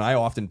you don't. And I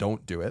often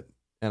don't do it.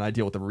 And I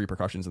deal with the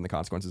repercussions and the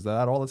consequences of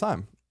that all the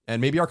time.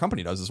 And maybe our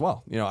company does as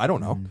well. I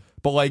don't know.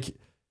 But like,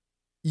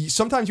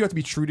 sometimes you have to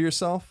be true to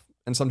yourself,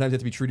 and sometimes you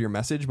have to be true to your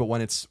message. But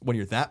when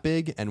you're that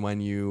big, and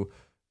when you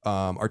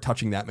are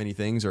touching that many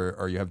things,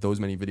 or you have those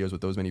many videos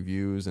with those many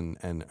views, and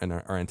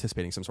are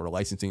anticipating some sort of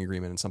licensing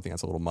agreement and something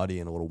that's a little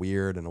muddy and a little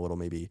weird and a little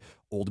maybe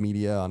old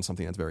media on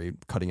something that's very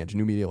cutting edge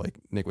new media, like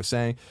Nick was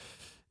saying,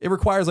 it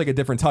requires like a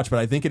different touch. But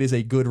I think it is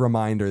a good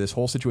reminder. This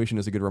whole situation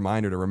is a good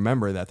reminder to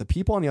remember that the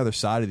people on the other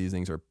side of these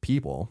things are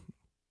people,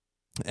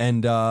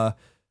 and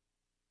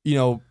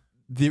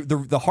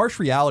the harsh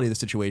reality of the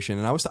situation,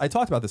 and I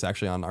talked about this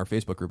actually on our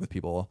Facebook group with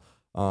people,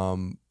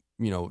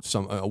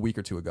 a week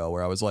or two ago,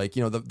 where I was like,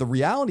 the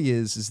reality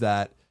is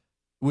that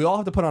we all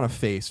have to put on a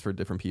face for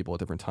different people at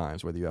different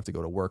times, whether you have to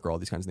go to work or all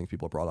these kinds of things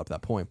people have brought up at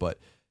that point. But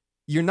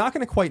you're not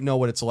going to quite know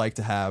what it's like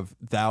to have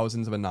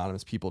thousands of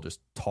anonymous people just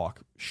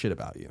talk shit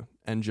about you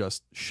and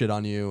just shit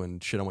on you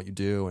and shit on what you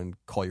do and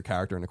call your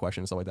character into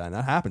question and stuff like that. And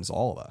that happens to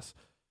all of us.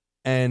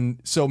 And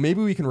so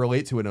maybe we can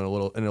relate to it in a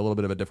little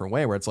bit of a different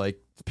way, where it's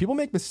like people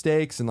make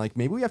mistakes and like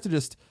maybe we have to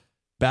just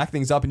back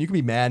things up, and you can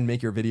be mad and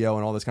make your video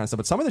and all this kind of stuff.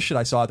 But some of the shit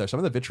I saw out there, some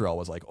of the vitriol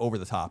was like over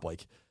the top.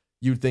 Like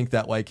you'd think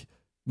that like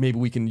maybe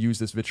we can use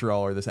this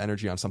vitriol or this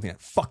energy on something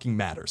that fucking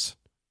matters.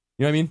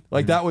 You know what I mean?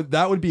 Like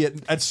that would be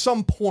at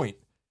some point,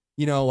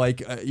 you know,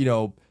 like,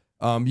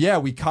 yeah,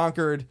 we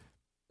conquered,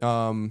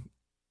 the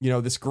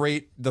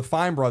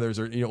Fine Brothers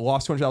or,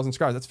 lost 200,000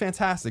 subscribers. That's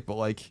fantastic. But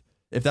like,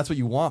 if that's what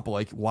you want, but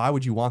like, why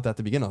would you want that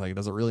to begin with? Like,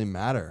 does it really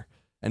matter?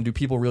 And do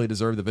people really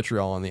deserve the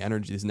vitriol and the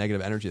energy, this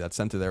negative energy that's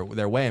sent to their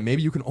way? And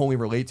maybe you can only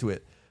relate to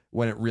it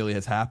when it really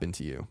has happened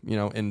to you,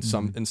 in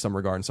some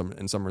regard,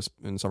 in some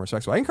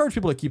respects. So I encourage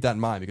people to keep that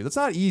in mind, because it's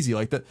not easy.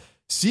 Like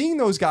seeing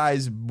those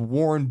guys'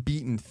 worn,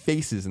 beaten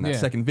faces in that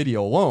second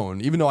video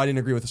alone, even though I didn't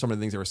agree with some of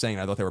the things they were saying,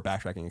 I thought they were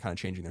backtracking and kind of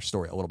changing their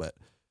story a little bit.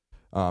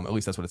 At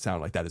least that's what it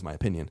sounded like. That is my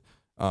opinion.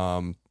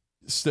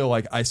 Still,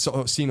 like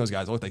seeing those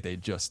guys, it looked like they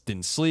just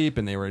didn't sleep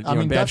and they were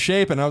in bad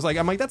shape, and I'm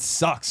like that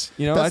sucks.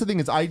 That's the thing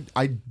is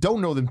I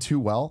don't know them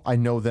too well. I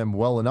know them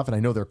well enough, and I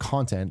know their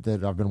content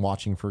that I've been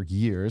watching for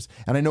years,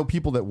 and I know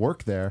people that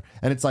work there,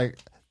 and it's like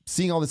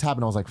seeing all this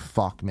happen, I was like,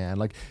 fuck, man.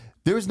 Like,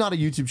 there's not a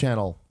YouTube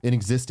channel in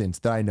existence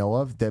that I know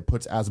of that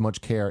puts as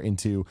much care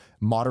into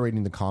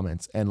moderating the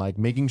comments and like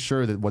making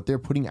sure that what they're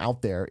putting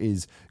out there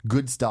is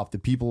good stuff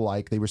that people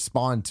like. They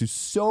respond to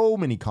so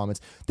many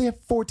comments. They have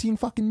 14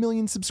 fucking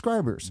million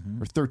subscribers,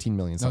 or 13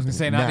 million. I was gonna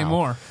say not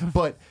anymore,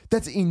 but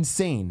that's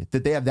insane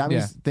that they have that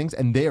many things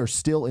and they are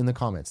still in the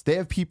comments. They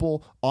have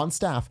people on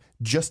staff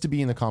just to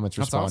be in the comments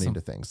responding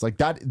to things like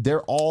that.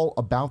 They're all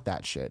about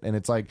that shit, and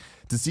it's like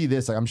to see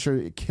this, like, I'm sure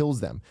it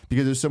kills them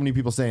because there's so many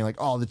people saying like,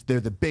 oh, they're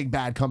the big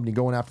bad company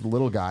going after the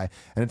little guy,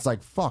 and it's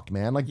like, fuck,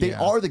 man, like they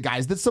are the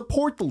guys that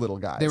support the little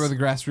guys. They were the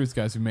grassroots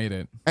guys who made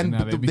it, and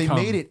now they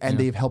made it, and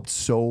they've helped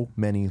so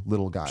many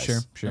little guys.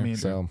 Sure. I mean,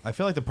 so I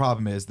feel like the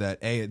problem is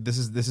that this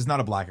is not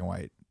a black and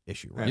white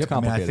issue, right? It's I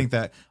mean,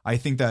 complicated. I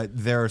think that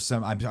there are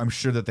some. I'm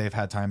sure that they've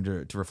had time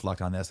to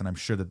reflect on this, and I'm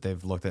sure that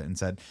they've looked at it and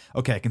said,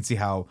 okay, I can see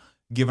how.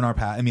 Given our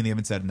past, I mean, they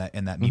even said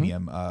in that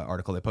Medium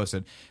article they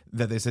posted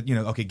that they said,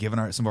 okay,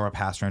 given some of our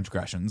past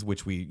transgressions,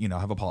 which we,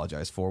 have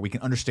apologized for, we can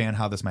understand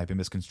how this might be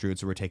misconstrued,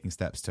 so we're taking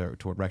steps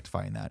toward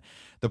rectifying that.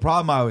 The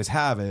problem I always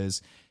have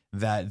is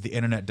that the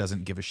internet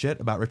doesn't give a shit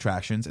about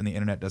retractions, and the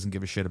internet doesn't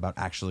give a shit about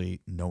actually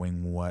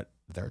knowing what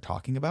they're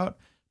talking about.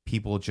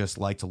 People just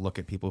like to look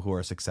at people who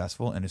are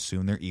successful and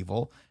assume they're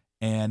evil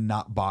and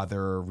not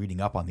bother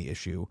reading up on the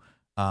issue,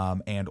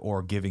 and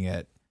or giving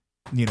it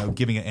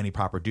any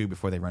proper due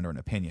before they render an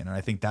opinion. And I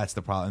think that's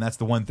the problem. And that's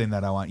the one thing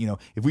that I want,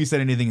 if we said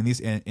anything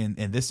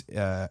in this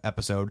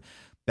episode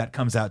that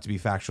comes out to be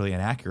factually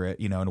inaccurate,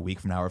 in a week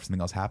from now, or if something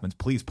else happens,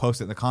 please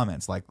post it in the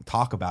comments, like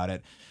talk about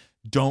it.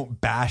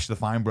 Don't bash the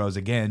Fine Bros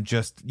again.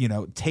 Just,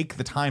 take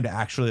the time to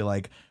actually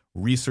like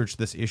research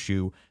this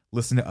issue,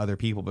 listen to other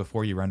people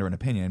before you render an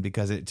opinion,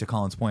 because to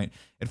Colin's point,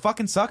 it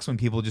fucking sucks when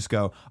people just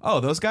go, oh,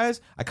 those guys,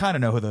 I kind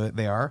of know who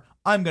they are.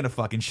 I'm going to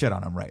fucking shit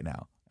on them right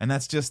now. And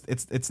that's just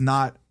it's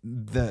not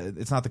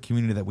the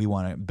community that we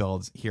want to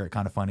build here at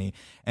Kind of Funny,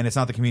 and it's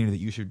not the community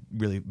that you should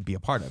really be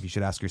a part of. You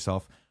should ask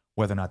yourself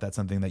whether or not that's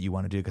something that you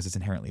want to do, because it's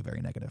inherently very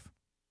negative.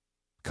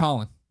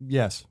 Colin,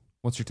 Yes.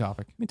 what's your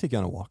topic? Let me take you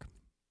on a walk.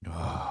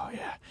 Oh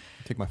yeah,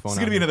 Take my phone it's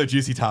out. gonna be another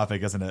juicy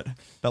topic, isn't it?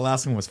 That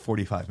last one was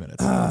 45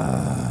 minutes.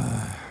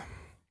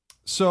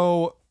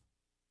 So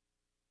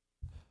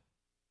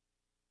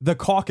the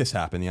caucus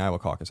happened, the Iowa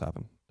caucus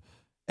happened.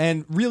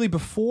 And really,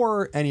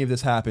 before any of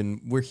this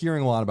happened, we're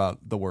hearing a lot about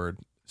the word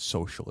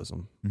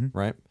socialism,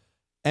 right?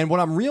 And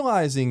what I'm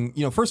realizing,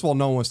 first of all,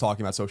 no one was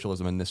talking about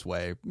socialism in this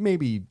way,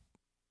 maybe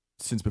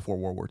since before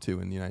World War II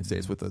in the United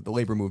States with the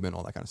labor movement,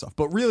 all that kind of stuff.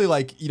 But really,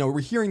 like,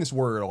 we're hearing this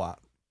word a lot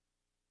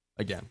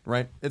again,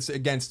 right?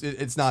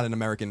 It's not an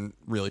American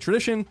really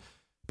tradition,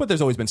 but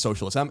there's always been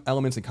socialist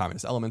elements and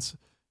communist elements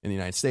in the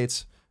United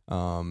States.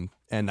 And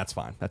that's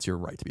fine. That's your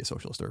right to be a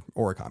socialist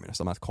or a communist.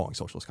 I'm not calling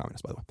socialist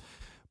communist, by the way.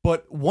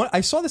 But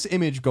I saw this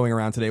image going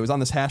around today. It was on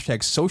this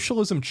hashtag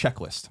socialism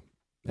checklist.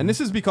 And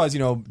this is because,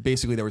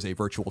 basically there was a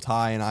virtual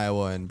tie in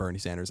Iowa, and Bernie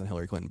Sanders and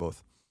Hillary Clinton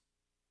both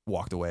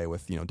walked away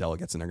with,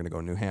 delegates, and they're going to go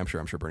to New Hampshire.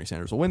 I'm sure Bernie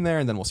Sanders will win there,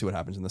 and then we'll see what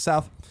happens in the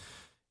South.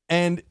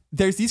 And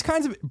there's these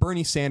kinds of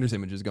Bernie Sanders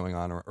images going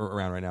on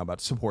around right now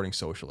about supporting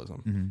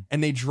socialism.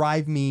 And they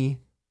drive me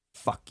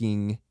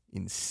fucking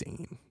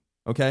insane.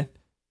 Okay?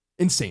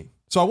 Insane.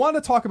 So I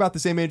wanted to talk about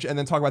this image and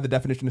then talk about the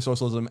definition of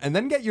socialism, and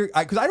then get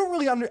because I don't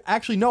really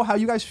actually know how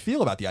you guys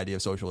feel about the idea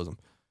of socialism.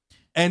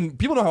 And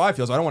people know how I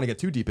feel, so I don't want to get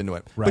too deep into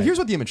it. Right. But here's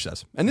what the image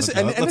says. And this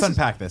let's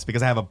unpack this,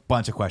 because I have a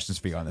bunch of questions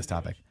for you on this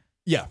topic.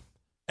 Yeah.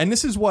 And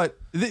this is what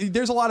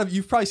there's a lot of,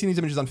 you've probably seen these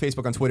images on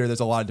Facebook, on Twitter. There's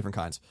a lot of different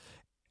kinds.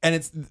 And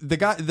it's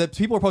the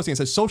people are posting, it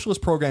says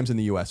socialist programs in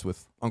the US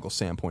with Uncle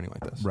Sam pointing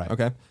like this. Right.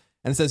 Okay.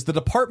 And it says the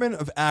Department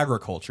of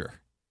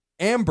Agriculture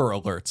Amber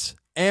Alerts,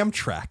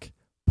 Amtrak,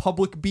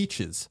 public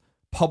beaches,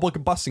 public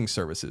busing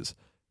services,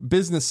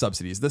 business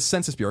subsidies, the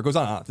Census Bureau, it goes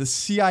on and on, the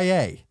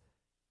CIA,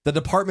 the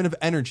Department of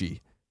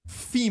Energy,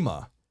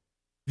 FEMA,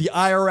 the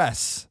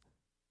IRS,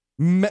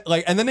 and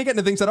then they get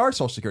into things that are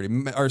Social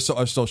Security, are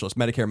socialist,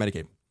 Medicare,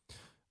 Medicaid.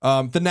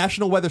 The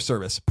National Weather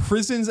Service,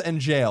 prisons and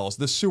jails,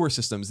 the sewer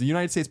systems, the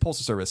United States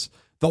Postal Service,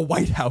 the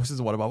White House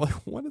is what about?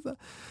 What is that?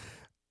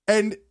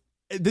 And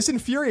this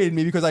infuriated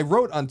me because I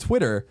wrote on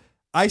Twitter,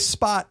 I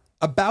spot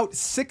about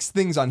 6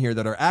 things on here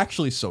that are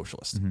actually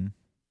socialist. Mm-hmm.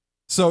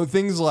 So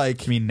things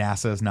like... You mean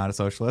NASA is not a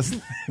socialist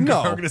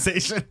No.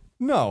 organization?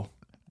 No,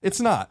 it's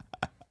not.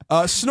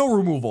 Snow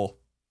removal,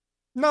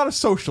 not a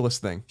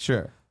socialist thing.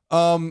 Sure.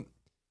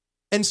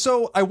 And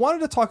so I wanted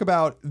to talk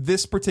about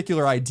this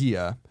particular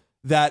idea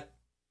that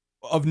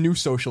of new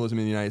socialism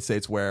in the United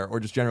States or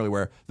just generally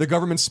where the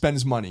government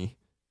spends money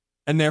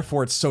and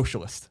therefore it's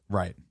socialist.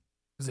 Right.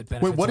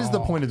 Wait, what is the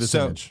point of this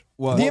image?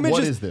 Well, The image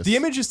what is, is this? The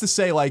image is to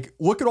say, like,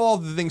 look at all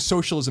the things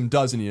socialism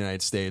does in the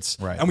United States,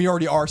 Right. and we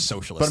already are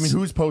socialists. But I mean,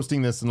 who's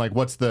posting this and like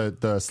what's the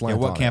slant?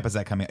 what on camp it? is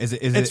that coming? Is it?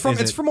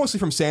 it's from mostly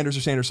from Sanders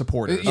or Sanders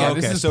supporters. Yeah,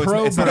 okay, this is so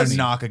it's not a pro-Bernie.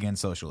 knock against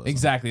socialism.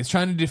 Exactly. It's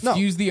trying to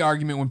diffuse the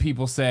argument when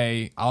people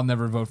say, I'll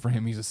never vote for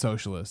him, he's a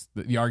socialist.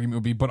 The argument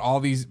would be, but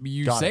all these,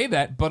 you Got say it.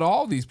 that, but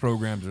all these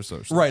programs are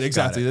socialist. Right,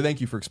 exactly. Thank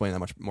you for explaining that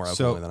much more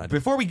eloquently So than I did.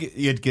 before we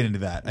get into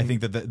that, I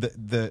think that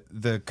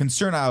the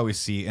concern I always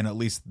see, and at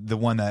least the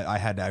one that I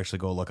had to actually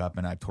go look up,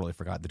 and I totally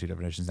forgot the two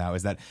definitions now,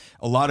 is that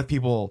a lot of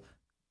people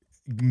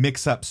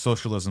mix up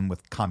socialism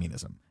with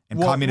communism, and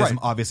Well, communism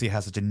right. obviously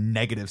has such a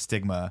negative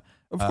stigma,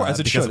 Of course, as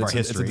it because should. of our It's a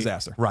history.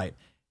 disaster. right?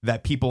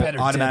 That people Better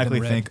dead automatically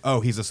than red. think,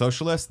 oh, he's a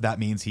socialist. That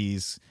means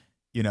he's,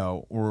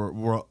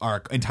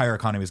 our entire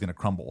economy is going to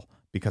crumble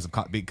because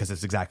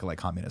it's exactly like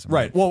communism,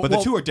 Right. Well, but the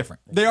two are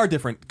different, They are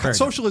different. Very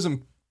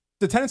Socialism,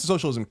 the tenets of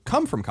socialism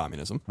come from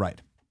communism,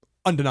 right?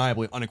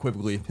 undeniably,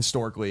 unequivocally,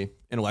 historically,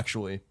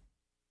 intellectually,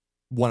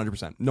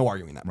 100%. No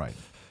arguing that. Right.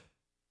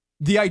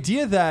 The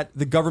idea that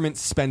the government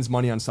spends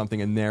money on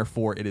something and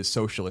therefore it is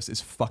socialist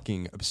is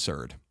fucking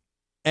absurd.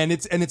 And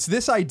it's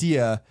this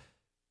idea.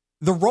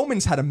 The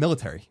Romans had a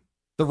military.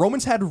 The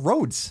Romans had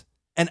roads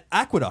and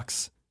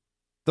aqueducts.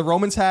 The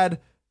Romans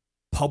had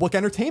public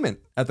entertainment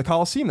at the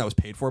Colosseum that was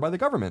paid for by the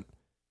government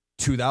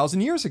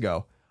 2,000 years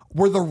ago.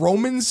 Were the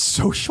Romans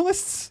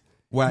socialists?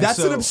 Wow, That's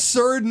so- an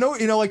absurd note.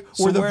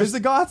 So were the where's-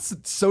 Visigoths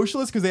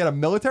socialists because they had a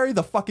military?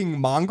 The fucking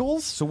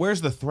Mongols? So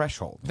where's the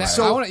threshold?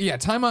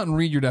 Time out and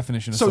read your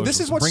definition of So socialism. this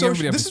is what Bring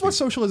everybody up to speed.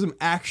 socialism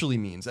actually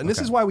means, and this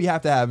Okay. is why we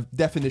have to have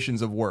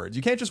definitions of words.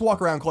 You can't just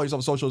walk around and call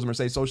yourself socialism or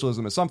say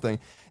socialism is something.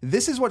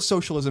 This is what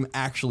socialism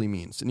actually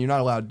means, and you're not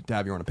allowed to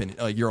have your own opinion,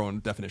 like your own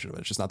definition of it.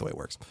 It's just not the way it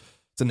works.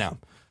 It's a noun.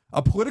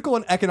 A political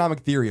and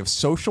economic theory of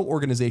social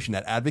organization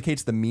that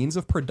advocates the means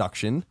of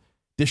production,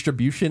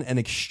 distribution, and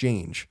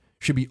exchange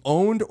should be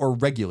owned or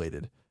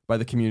regulated by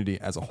the community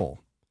as a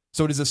whole.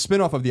 So it is a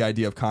spin-off of the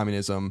idea of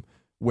communism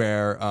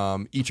where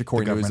each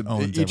according to government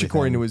owns his means,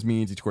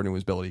 each according to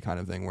his ability kind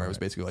of thing, where it was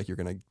basically like you're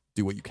going to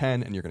do what you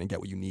can and you're going to get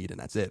what you need and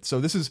that's it. So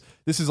this is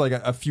like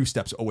a few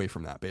steps away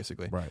from that,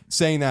 basically. Right.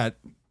 Saying that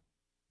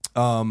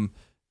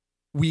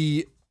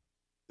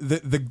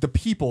the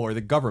people or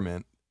the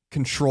government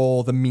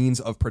control the means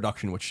of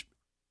production, which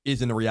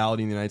isn't a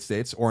reality in the United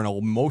States or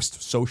in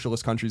most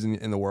socialist countries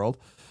in the world.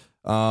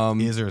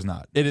 Is or is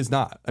not? It is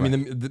not. I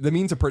mean, the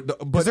means of Because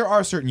but there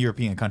are certain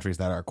European countries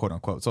that are quote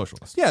unquote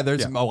socialist. yeah,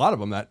 there's a lot of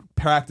them that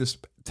practice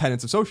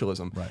tenets of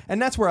socialism, Right.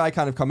 and that's where I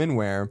kind of come in,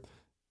 where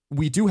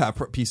we do have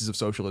pieces of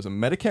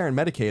socialism, Medicare and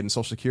Medicaid and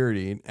Social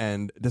Security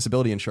and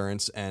disability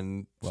insurance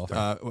and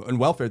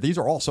welfare. These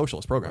are all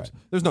socialist programs.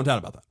 Right. There's no doubt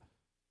about that.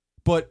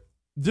 But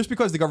just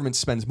because the government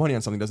spends money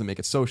on something doesn't make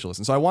it socialist.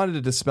 And so I wanted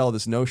to dispel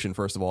this notion,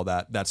 first of all,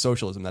 that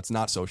socialism, that's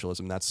not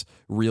socialism. That's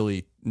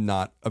really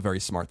not a very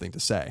smart thing to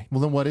say. Well,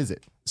 then what is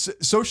it?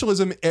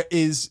 Socialism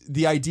is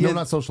the idea. No,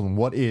 not socialism.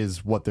 What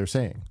is what they're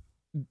saying?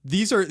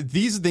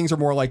 These things are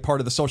more like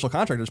part of the social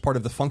contract. It's part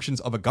of the functions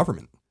of a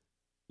government.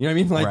 You know what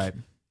I mean? Like, Right.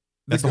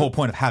 That's the whole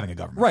point of having a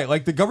government. right.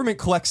 Like the government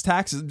collects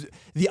taxes.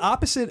 The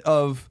opposite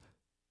of,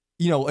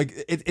 like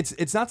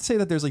it's not to say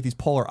that there's like these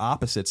polar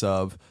opposites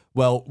of,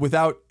 well,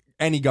 without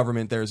any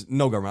government, there's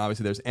no government.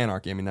 Obviously, there's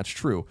anarchy. I mean, that's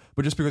true.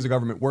 But just because a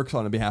government works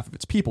on behalf of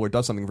its people or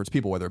does something for its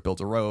people, whether it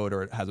builds a road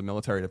or it has a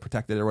military to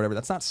protect it or whatever,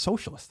 that's not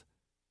socialist.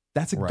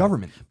 That's a Right.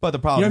 government. But the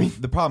problem, You know what I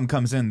mean? the problem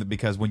comes in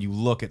because when you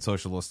look at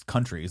socialist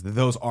countries,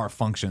 those are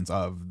functions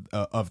of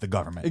the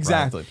government.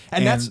 Exactly.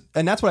 Right?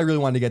 And that's what I really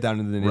wanted to get down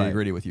into the Right. nitty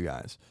gritty with you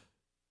guys.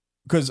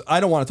 Because I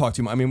don't want to talk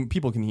too much. I mean,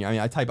 people can hear. I mean,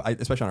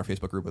 especially on our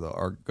Facebook group with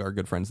our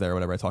good friends there, or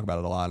whatever. I talk about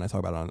it a lot, and I talk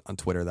about it on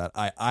Twitter. That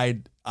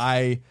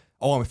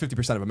along with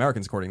 50% of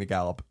Americans, according to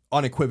Gallup,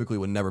 unequivocally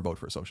would never vote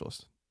for a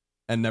socialist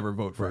and never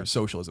vote for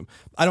socialism.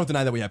 I don't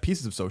deny that we have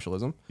pieces of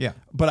socialism. Yeah.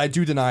 But I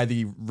do deny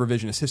the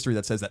revisionist history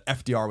that says that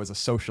FDR was a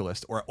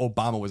socialist or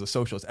Obama was a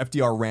socialist.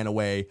 FDR ran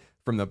away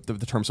from the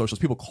term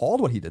socialist. People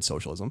called what he did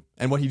socialism,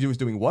 and what he was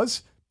doing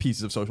was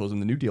pieces of socialism.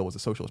 The New Deal was a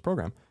socialist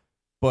program.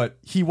 But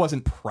he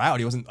wasn't proud.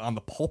 He wasn't on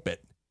the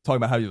pulpit talking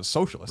about how he was a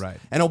socialist. Right.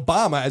 And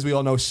Obama, as we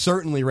all know,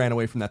 certainly ran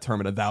away from that term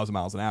at 1,000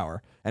 miles an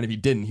hour. And if he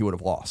didn't, he would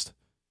have lost.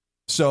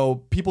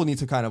 So people need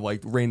to kind of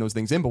like rein those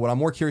things in. But what I'm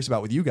more curious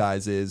about with you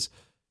guys is,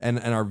 and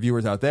our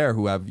viewers out there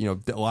who have, a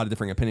lot of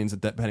different opinions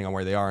depending on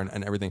where they are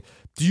and everything.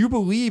 Do you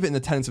believe in the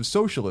tenets of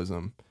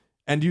socialism?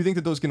 And do you think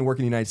that those can work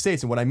in the United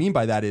States? And what I mean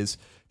by that is,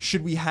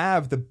 should we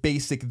have the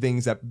basic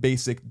things that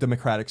basic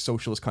democratic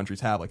socialist countries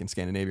have, like in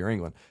Scandinavia or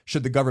England?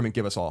 Should the government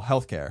give us all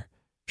health care?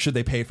 Should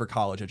they pay for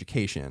college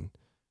education?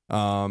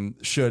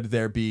 Should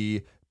there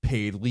be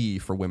paid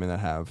leave for women that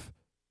have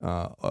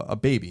a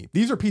baby?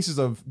 These are pieces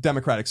of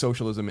democratic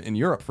socialism in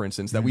Europe, for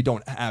instance, that we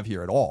don't have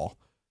here at all.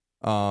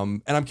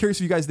 And I'm curious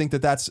if you guys think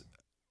that that's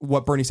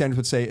what Bernie Sanders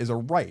would say is a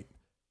right,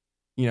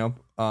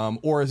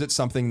 or is it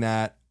something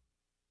that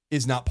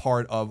is not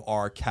part of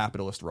our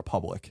capitalist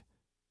republic?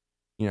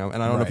 And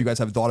I don't know if you guys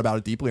have thought about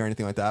it deeply or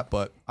anything like that,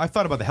 but I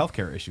thought about the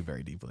healthcare issue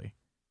very deeply.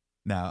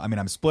 Now, I mean,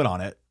 I'm split on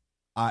it.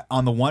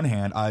 On the one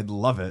hand, I'd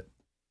love it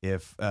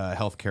if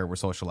healthcare were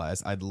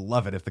socialized. I'd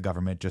love it if the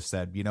government just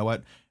said, you know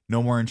what,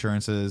 no more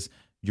insurances.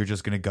 You're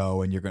just going to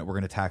go and we're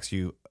going to tax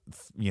you.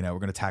 We're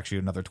going to tax you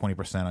another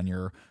 20% on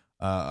your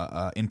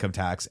income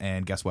tax,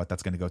 and guess what?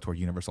 That's going to go toward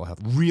universal health,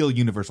 real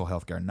universal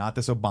healthcare, not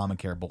this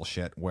Obamacare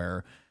bullshit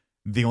where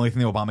the only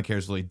thing that Obamacare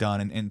has really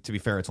done, and to be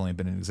fair, it's only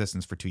been in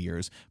existence for 2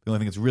 years. The only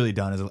thing it's really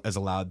done is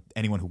allowed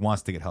anyone who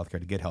wants to get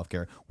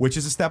healthcare, which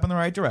is a step in the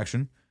right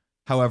direction.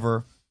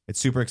 However, it's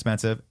super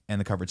expensive and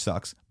the coverage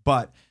sucks.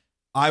 But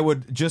I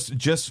would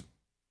just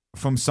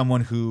from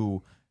someone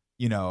who,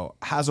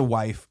 has a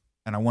wife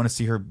and I want to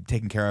see her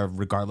taken care of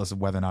regardless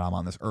of whether or not I'm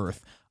on this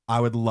earth, I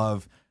would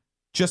love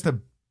just a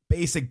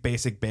basic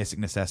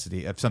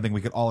necessity of something we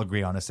could all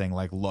agree on, is saying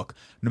like, look,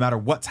 no matter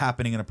what's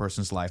happening in a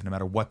person's life, no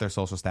matter what their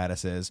social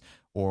status is,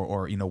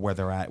 or where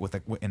they're at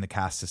in the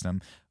caste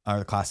system or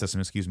the class system,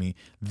 excuse me,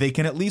 they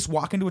can at least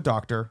walk into a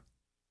doctor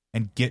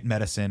and get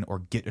medicine or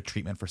get a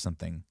treatment for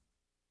something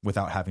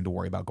without having to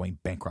worry about going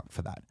bankrupt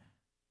for that.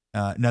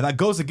 Now that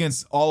goes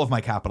against all of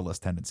my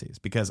capitalist tendencies,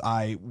 because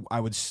I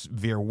would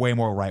veer way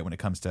more right when it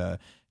comes to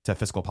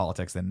fiscal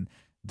politics than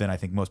I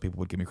think most people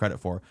would give me credit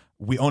for.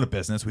 We own a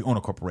business, we own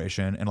a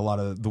corporation, and a lot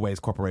of the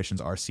ways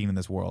corporations are seen in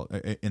this world,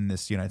 in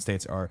this United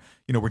States, are,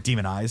 we're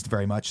demonized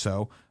very much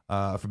so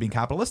for being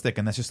capitalistic,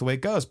 and that's just the way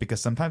it goes. Because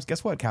sometimes,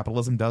 guess what,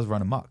 capitalism does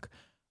run amok.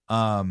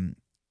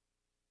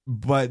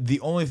 But the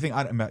only thing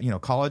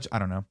college, I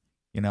don't know,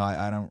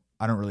 I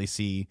don't really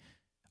see.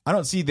 I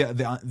don't see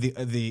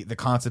the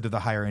concept of the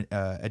higher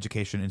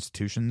education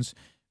institutions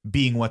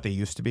being what they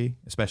used to be,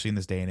 especially in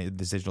this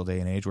digital day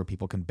and age, where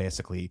people can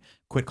basically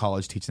quit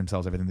college, teach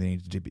themselves everything they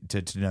need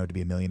to know to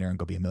be a millionaire, and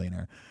go be a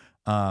millionaire.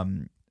 I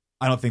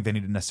don't think they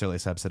need to necessarily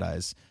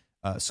subsidize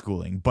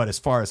schooling, but as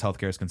far as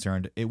healthcare is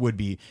concerned, it would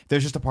be.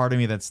 There's just a part of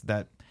me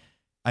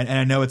and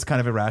I know it's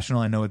kind of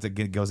irrational. I know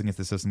it goes against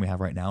the system we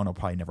have right now, and it'll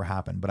probably never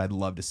happen. But I'd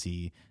love to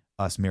see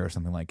us mirror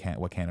something like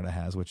what Canada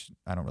has, which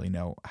I don't really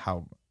know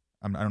how.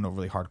 I don't know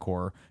really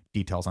hardcore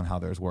details on how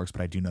theirs works, but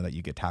I do know that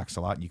you get taxed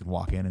a lot and you can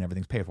walk in and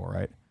everything's paid for,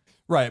 right?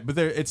 Right, but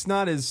it's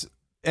not as,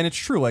 and it's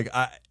true. Like,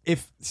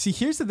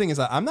 here's the thing: is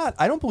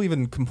I don't believe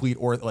in complete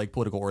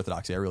political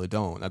orthodoxy. I really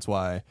don't. That's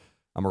why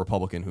I'm a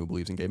Republican who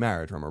believes in gay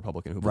marriage, or I'm a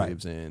Republican who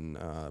believes in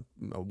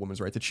a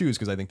woman's right to choose,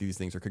 because I think these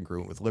things are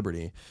congruent with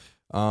liberty.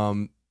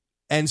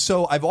 And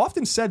so I've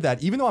often said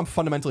that even though I'm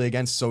fundamentally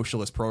against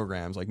socialist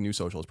programs, like new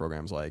socialist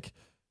programs, like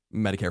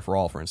Medicare for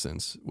all, for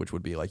instance, which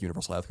would be like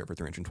universal healthcare for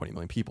 320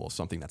 million people,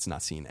 something that's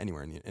not seen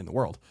anywhere in the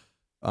world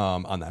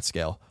on that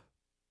scale.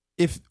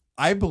 If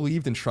I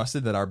believed and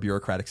trusted that our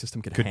bureaucratic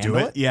system could handle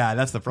it, yeah,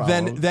 that's the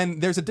problem. Then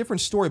there's a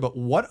different story. But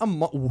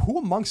who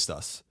amongst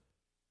us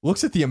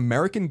looks at the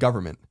American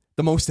government,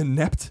 the most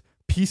inept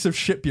piece of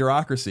shit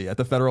bureaucracy at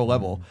the federal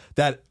level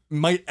that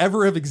might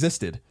ever have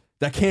existed,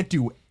 that can't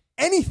do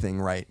anything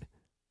right,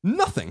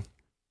 nothing,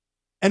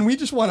 and we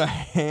just want to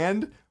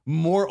hand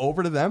more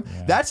over to them?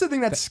 Yeah. That's the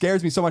thing that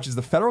scares me so much, is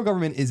the federal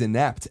government is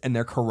inept, and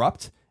they're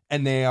corrupt,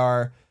 and they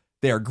are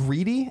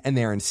greedy, and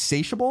they are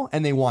insatiable,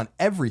 and they want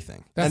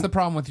everything. That's the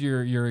problem with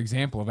your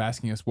example of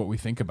asking us what we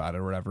think about it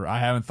or whatever. I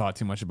haven't thought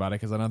too much about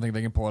it because I don't think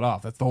they can pull it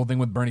off. That's the whole thing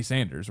with Bernie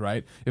Sanders,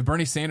 right? If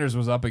Bernie Sanders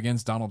was up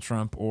against Donald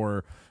Trump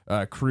or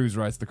Cruz,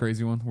 right? It's the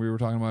crazy one we were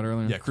talking about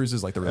earlier. Yeah, Cruz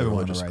is like the real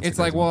religious. It's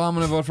like, well, I'm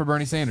going to vote for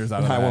Bernie Sanders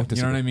out of that. I won't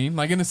disagree. You know what I mean?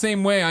 Like, in the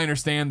same way, I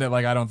understand that,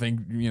 like, I don't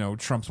think,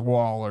 Trump's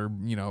wall or,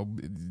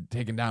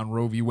 taking down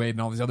Roe v. Wade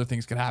and all these other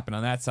things could happen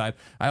on that side.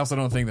 I also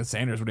don't think that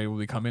Sanders would be able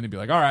to come in and be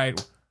like, all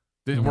right,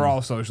 we're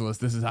all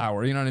socialists. This is how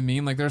we're, you know what I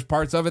mean? Like, there's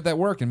parts of it that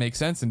work and make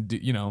sense. And,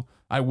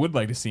 I would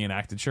like to see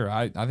enacted. Sure.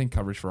 I think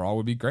coverage for all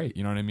would be great.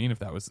 You know what I mean? If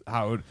that was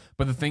how it would.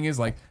 But the thing is,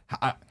 like,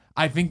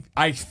 I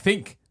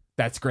think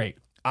that's great.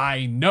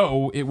 I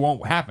know it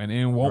won't happen and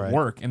it won't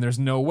work, and there's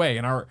no way,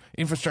 and our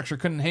infrastructure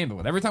couldn't handle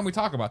it. Every time we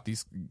talk about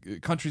these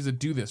countries that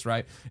do this,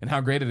 right, and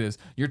how great it is,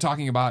 you're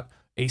talking about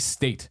a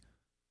state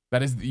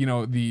That is,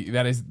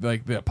 that is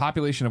like the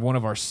population of one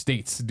of our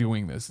states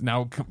doing this.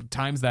 Now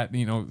times that,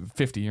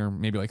 50 or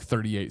maybe like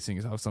 38, seeing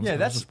as how some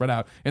that's spread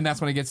out, and that's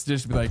when it gets to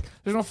just be like,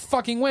 there's no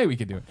fucking way we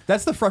could do it.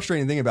 That's the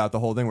frustrating thing about the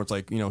whole thing, where it's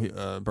like,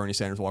 Bernie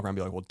Sanders walk around and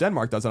be like, well,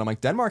 Denmark does it. I'm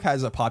like, Denmark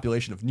has a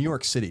population of New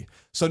York City.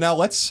 So now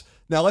let's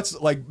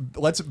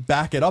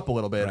back it up a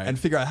little bit and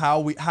figure out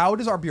how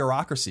does our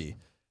bureaucracy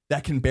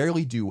that can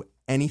barely do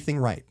anything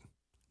right,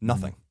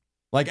 nothing,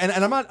 like, and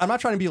I'm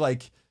not trying to be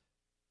like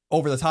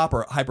over the top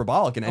or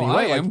hyperbolic in any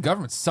way.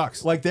 Government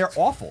sucks. Like, they're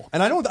awful,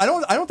 and I don't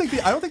think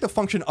the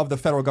function of the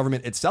federal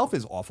government itself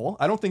is awful.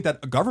 I don't think that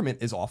a government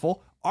is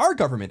awful. Our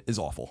government is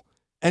awful,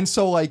 and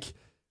so like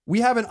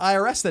we have an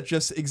IRS that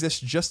just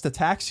exists just to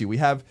tax you. We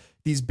have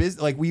these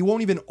we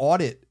won't even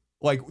audit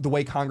like the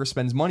way Congress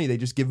spends money. They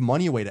just give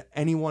money away to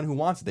anyone who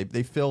wants it.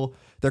 They fill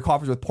their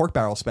coffers with pork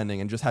barrel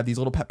spending and just have these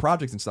little pet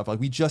projects and stuff. Like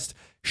we just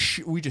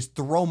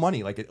throw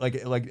money like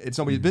it's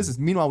nobody's business.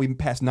 Meanwhile, we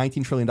passed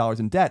 $19 trillion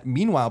in debt.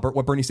 Meanwhile,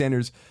 what Bernie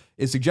Sanders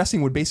is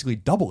suggesting would basically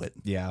double it.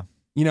 Yeah.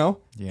 Yeah.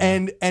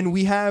 And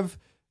we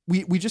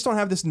just don't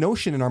have this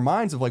notion in our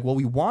minds of like, well,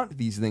 we want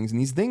these things,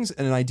 and these things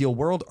in an ideal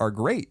world are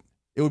great.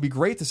 It would be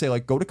great to say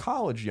like, go to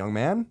college, young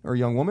man or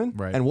young woman,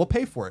 and we'll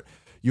pay for it.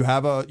 You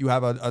have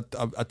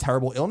a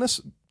terrible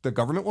illness, the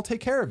government will take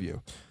care of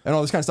you, and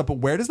all this kind of stuff. But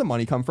where does the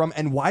money come from?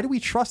 And why do we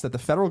trust that the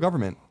federal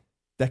government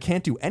that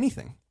can't do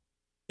anything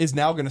is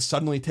now going to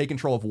suddenly take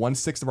control of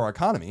 1/6 of our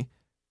economy,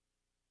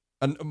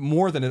 and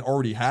more than it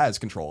already has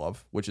control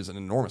of, which is an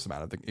enormous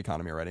amount of the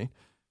economy already,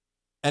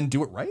 and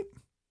do it right?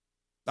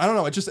 I don't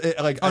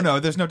know. No,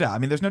 there's no doubt. I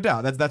mean, there's no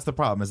doubt. That's the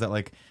problem. Is that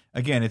like,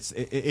 again,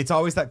 it's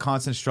always that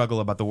constant struggle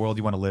about the world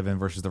you want to live in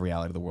versus the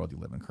reality of the world you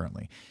live in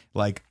currently.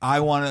 Like,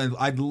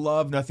 I'd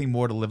love nothing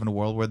more to live in a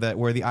world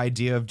where the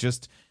idea of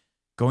just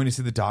going to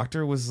see the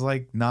doctor was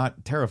like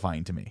not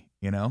terrifying to me,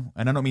 And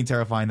I don't mean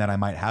terrifying that I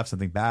might have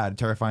something bad.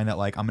 Terrifying that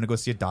like I'm gonna go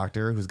see a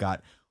doctor who's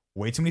got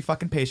way too many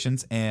fucking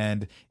patients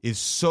and is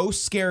so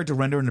scared to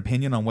render an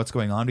opinion on what's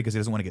going on because he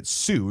doesn't want to get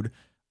sued.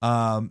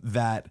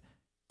 That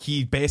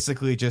he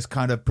basically just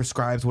kind of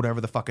prescribes whatever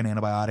the fucking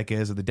antibiotic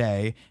is of the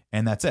day,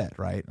 and that's it,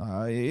 right?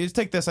 You just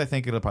take this, I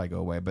think it'll probably go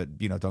away, but,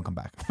 don't come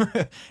back,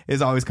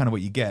 is always kind of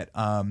what you get.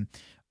 I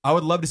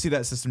would love to see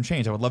that system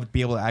change. I would love to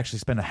be able to actually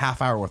spend a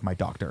half hour with my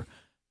doctor,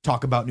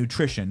 talk about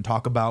nutrition,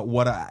 talk about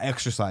what I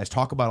exercise,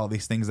 talk about all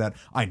these things that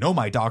I know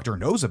my doctor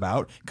knows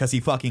about because he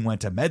fucking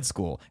went to med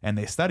school and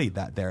they studied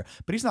that there,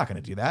 but he's not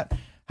going to do that.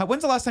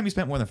 When's the last time you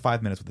spent more than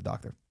 5 minutes with the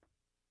doctor?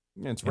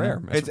 Yeah, it's rare.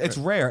 It's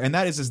rare, and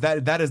that is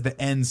the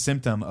end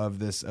symptom of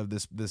this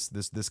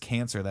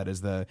cancer that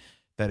is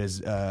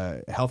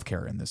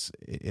healthcare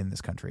in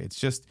this country. It's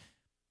just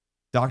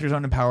doctors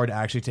aren't empowered to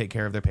actually take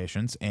care of their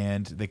patients,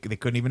 and they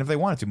couldn't even if they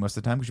wanted to most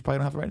of the time because you probably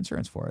don't have the right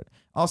insurance for it.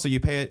 Also, you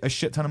pay a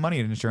shit ton of money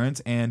in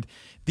insurance, and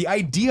the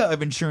idea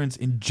of insurance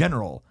in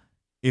general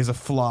is a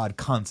flawed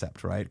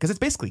concept, right? Because it's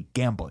basically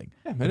gambling.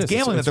 Yeah, it's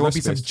gambling that there won't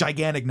be some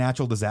gigantic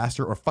natural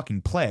disaster or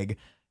fucking plague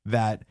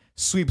that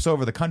sweeps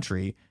over the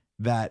country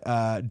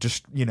that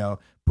just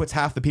puts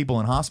half the people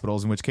in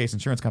hospitals, in which case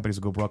insurance companies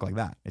will go broke like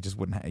that. It just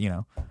wouldn't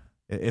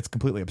it's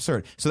completely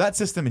absurd. So that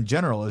system in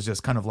general is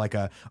just kind of like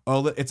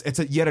it's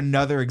yet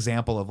another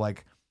example of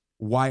like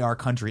why our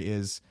country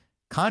is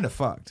kind of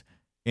fucked,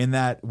 in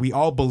that we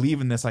all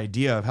believe in this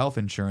idea of health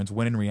insurance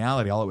when in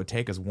reality all it would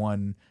take is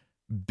one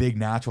big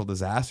natural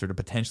disaster to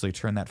potentially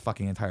turn that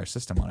fucking entire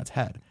system on its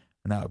head,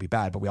 and that would be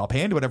bad. But we all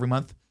pay into it every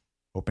month,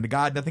 hoping to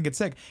God nothing gets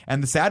sick.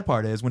 And the sad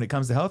part is, when it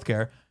comes to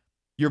healthcare,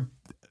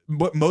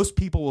 what most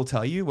people will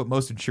tell you, what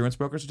most insurance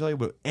brokers will tell you,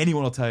 what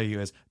anyone will tell you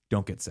is,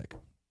 don't get sick.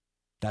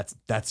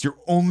 That's your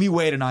only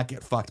way to not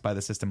get fucked by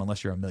the system,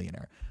 unless you're a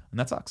millionaire, and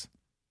that sucks.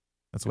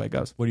 That's the way it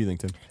goes. What do you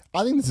think, Tim?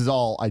 I think this is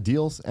all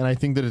ideals, and I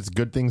think that it's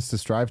good things to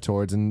strive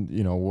towards. And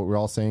what we're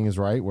all saying is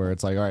right, where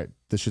it's like, all right,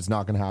 this shit's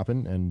not going to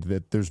happen, and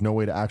that there's no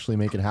way to actually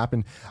make it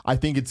happen. I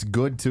think it's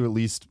good to at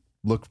least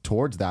look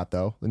towards that,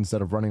 though,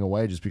 instead of running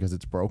away just because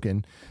it's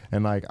broken.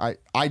 And like,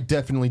 I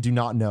definitely do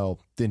not know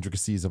the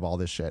intricacies of all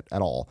this shit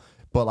at all.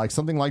 But like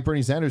something like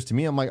Bernie Sanders, to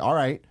me, I'm like, all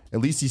right, at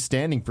least he's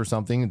standing for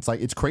something. It's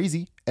like, it's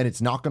crazy and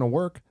it's not going to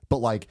work, but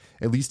like,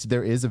 at least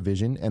there is a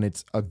vision, and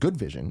it's a good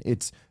vision.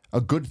 It's a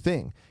good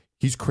thing.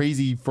 He's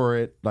crazy for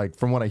it. Like,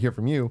 from what I hear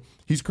from you,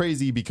 he's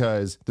crazy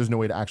because there's no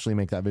way to actually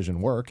make that vision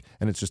work,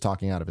 and it's just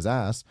talking out of his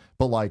ass.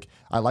 But like,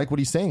 I like what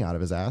he's saying out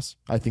of his ass.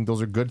 I think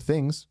those are good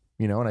things,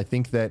 and I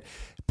think that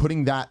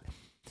putting that,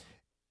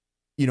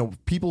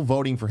 people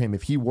voting for him,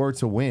 if he were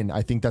to win,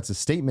 I think that's a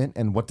statement.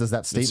 And what does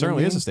that statement mean? It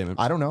certainly is a statement.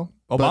 I don't know.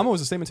 Obama was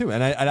a statement too.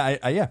 And I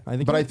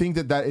think. But I think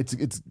that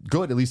it's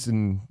good, at least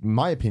in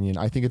my opinion.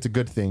 I think it's a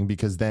good thing,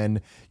 because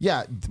then,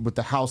 with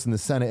the House and the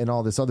Senate and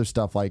all this other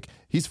stuff, like,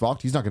 he's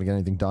fucked. He's not going to get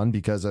anything done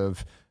because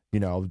of,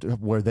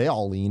 where they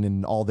all lean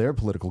and all their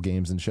political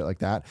games and shit like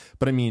that.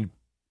 But I mean,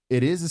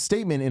 it is a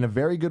statement in a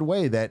very good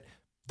way that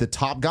the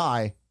top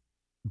guy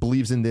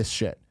believes in this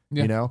shit.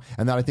 Yeah. You know,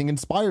 and that I think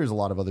inspires a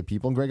lot of other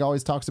people. And Greg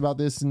always talks about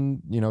this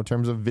in, you know,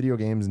 terms of video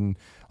games and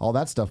all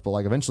that stuff. But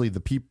like eventually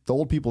the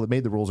old people that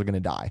made the rules are going to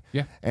die.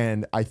 Yeah.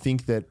 And I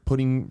think that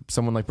putting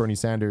someone like Bernie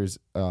Sanders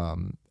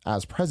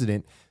as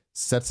president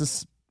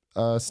sets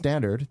a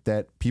standard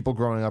that people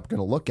growing up are going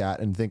to look at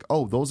and think,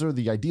 oh, those are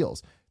the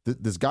ideals.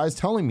 This guy's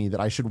telling me that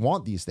I should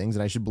want these things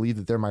and I should believe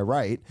that they're my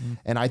right.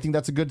 And I think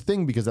that's a good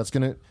thing because that's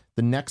going to,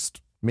 the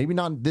next, maybe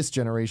not this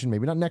generation,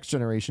 maybe not next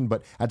generation,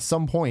 but at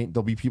some point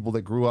there'll be people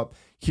that grew up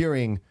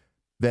hearing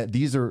that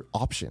these are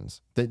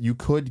options, that you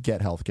could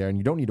get healthcare and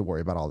you don't need to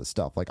worry about all this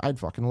stuff. Like, I'd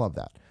fucking love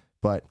that.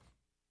 But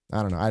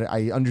I don't know.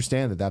 I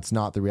understand that that's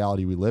not the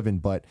reality we live in,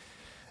 but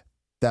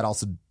that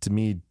also, to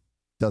me,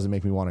 doesn't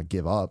make me want to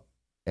give up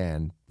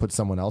and put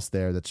someone else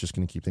there that's just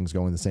going to keep things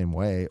going the same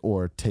way,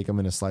 or take them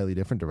in a slightly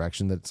different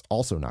direction that's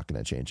also not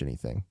going to change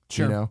anything.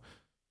 Sure. You know?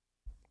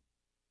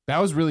 That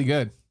was really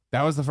good.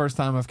 That was the first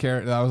time I've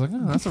cared. I was like,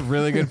 oh, that's a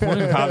really good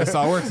point of how this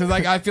all works. 'Cause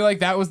like, I feel like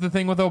that was the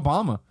thing with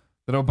Obama.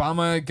 That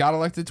Obama got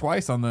elected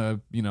twice on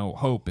the, you know,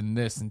 hope and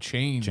this and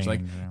change.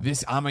 Like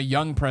this, I'm a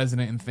young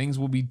president and things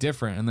will be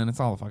different. And then it's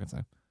all the fucking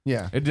same.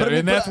 Yeah. And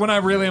that's when I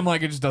really am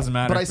like, it just doesn't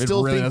matter. But I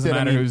still it really think doesn't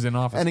that, matter who's in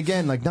office. And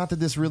again, like, not that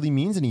this really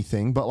means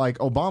anything, but like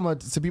Obama,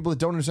 to people that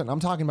don't understand, I'm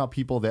talking about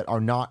people that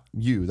are not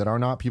you, that are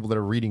not people that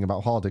are reading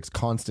about politics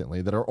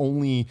constantly, that are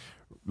only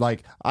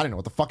like, I don't know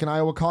what the fucking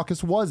Iowa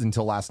caucus was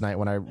until last night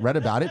when I read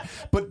about it.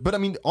 But I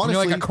mean,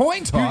 honestly, you're like a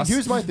coin toss.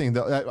 Here's my thing,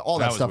 all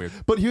that was stuff. weird.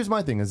 But here's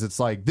my thing: is it's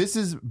like this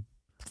is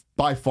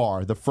by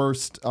far the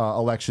first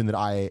election that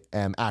I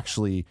am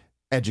actually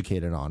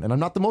educated on, and I'm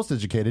not the most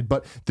educated,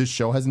 but this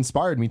show has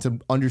inspired me to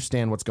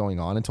understand what's going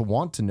on and to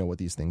want to know what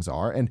these things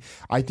are. And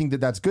I think that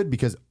that's good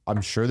because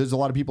I'm sure there's a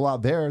lot of people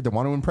out there that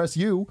want to impress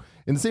you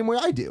in the same way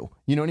I do.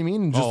 You know what I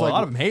mean? Just a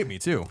lot of them hate me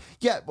too.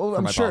 Yeah, well,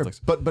 I'm my sure.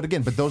 politics. But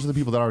again, those are the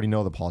people that already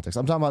know the politics.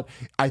 I'm talking about,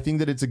 I think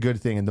that it's a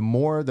good thing. And the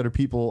more that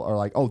people are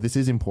like, oh, this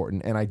is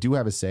important and I do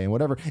have a say and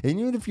whatever. And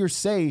even if your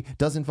say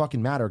doesn't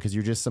fucking matter because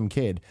you're just some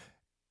kid.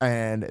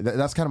 And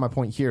that's kind of my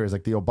point here is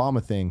like the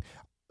Obama thing.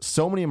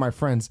 So many of my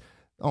friends,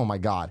 oh my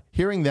God,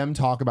 hearing them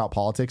talk about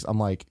politics, I'm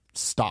like,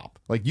 stop.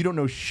 Like, you don't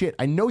know shit.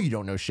 I know you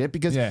don't know shit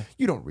because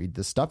you don't read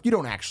this stuff. You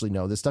don't actually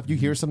know this stuff. You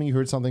hear something, you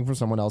heard something from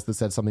someone else that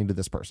said something to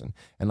this person.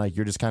 And like,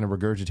 you're just kind of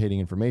regurgitating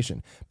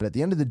information. But at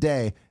the end of the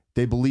day,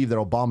 they believe that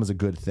Obama's a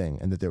good thing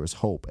and that there was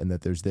hope and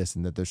that there's this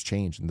and that there's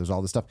change and there's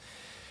all this stuff.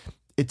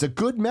 It's a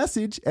good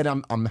message. And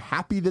I'm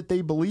happy that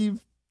they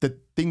believe that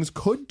things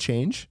could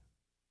change.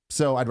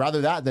 So I'd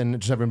rather that than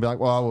just everyone be like,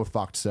 well, we're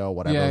fucked, so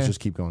whatever. Let's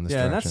just keep going this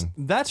direction.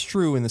 And that's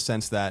true in the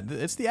sense that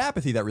it's the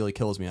apathy that really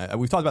kills me.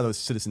 We've talked about those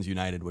Citizens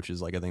United, which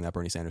is like a thing that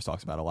Bernie Sanders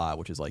talks about a lot,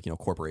 which is like, you know,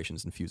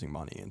 corporations infusing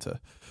money into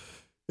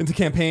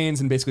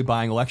campaigns and basically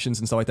buying elections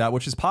and stuff like that,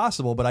 which is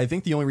possible. But I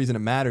think the only reason it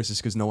matters is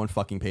because no one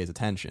fucking pays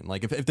attention.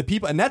 Like if the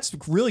people, and that's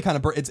really kind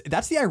of,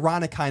 that's the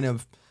ironic kind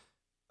of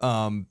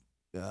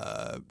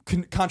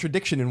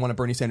contradiction in one of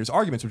Bernie Sanders'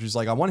 arguments, which is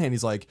like, on one hand,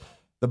 he's like,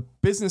 the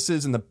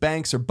businesses and the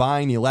banks are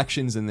buying the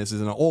elections, and this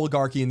is an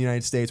oligarchy in the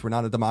United States. We're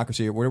not a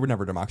democracy. We're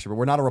never a democracy, but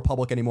we're not a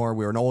republic anymore.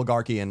 We're an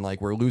oligarchy, and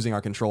like we're losing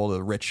our control to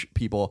the rich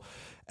people.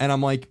 And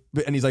I'm like,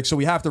 and he's like, so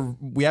we have to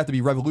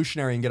be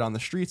revolutionary and get on the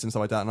streets and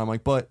stuff like that. And I'm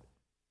like, but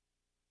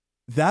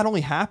that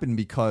only happened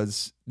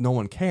because no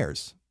one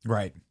cares.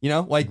 Right. You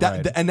know, like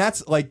that. Right. And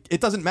that's like,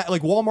 it doesn't matter.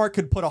 Like Walmart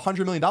could put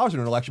 $100 million in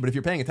an election, but if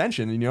you're paying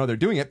attention and you know they're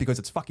doing it because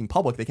it's fucking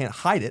public, they can't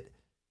hide it.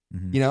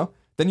 Mm-hmm. You know?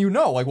 Then you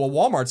know, like, well,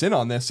 Walmart's in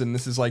on this and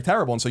this is like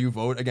terrible. And so you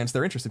vote against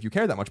their interest if you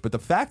care that much. But the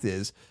fact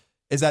is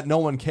that no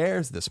one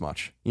cares this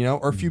much, you know,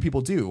 or few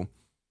people do.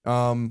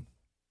 What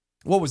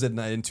was it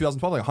in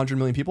 2012? Like 100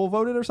 million people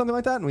voted or something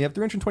like that. And we have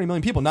 320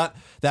 million people. Not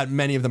that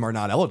many of them are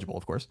not eligible,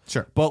 of course.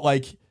 Sure. But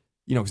like,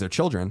 you know, because they're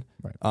children,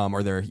 right.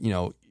 Or they're, you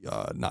know,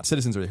 not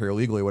citizens or they're here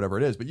illegally or whatever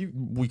it is. But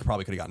we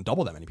probably could have gotten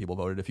double that many people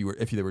voted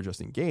if they were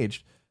just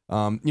engaged.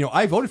 You know,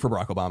 I voted for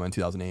Barack Obama in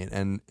 2008,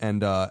 and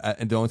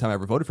the only time I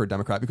ever voted for a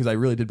Democrat because I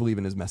really did believe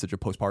in his message of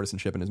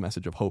post-partisanship and his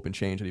message of hope and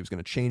change, that he was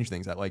going to change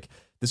things. That like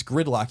this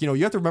gridlock, you know,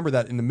 you have to remember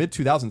that in the mid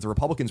 2000s, the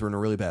Republicans were in a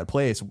really bad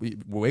place,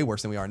 way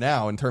worse than we are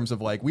now in terms of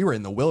like we were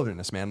in the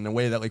wilderness, man, in a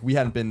way that like we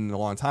hadn't been in a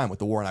long time with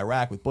the war in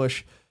Iraq, with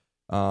Bush,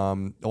 a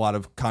lot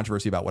of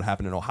controversy about what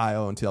happened in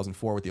Ohio in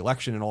 2004 with the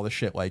election and all this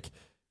shit, like.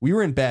 We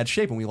were in bad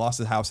shape and we lost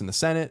the House and the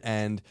Senate,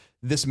 and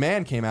this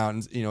man came out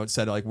and, you know, it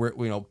said like we're,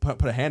 you know,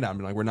 put a hand out and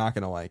be like, we're not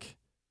going to like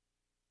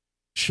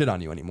shit on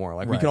you anymore.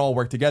 Like we can all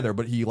work together,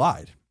 but he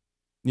lied,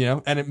 you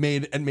know, and it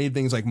made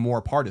things like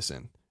more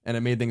partisan, and it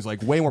made things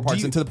like way more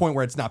partisan to the point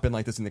where it's not been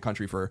like this in the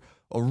country for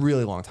a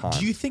really long time.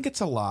 Do you think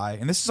it's a lie?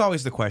 And this is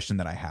always the question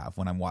that I have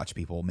when I watch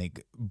people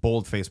make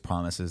bold-faced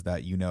promises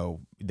that, you know,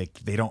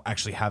 they don't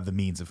actually have the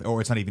means of,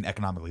 or it's not even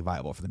economically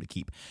viable for them to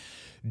keep.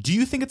 Do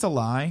you think it's a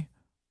lie?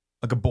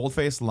 Like a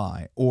bold-faced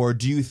lie, or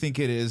do you think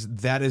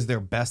that is their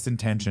best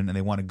intention and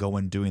they want to go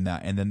in doing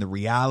that, and then the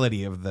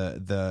reality of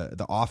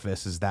the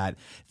office is that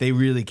they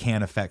really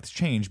can't affect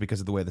change because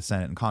of the way the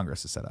Senate and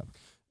Congress is set up?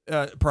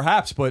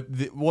 Perhaps, but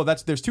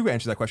there's two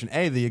answers to that question.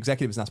 A, the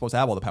executive is not supposed to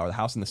have all the power. The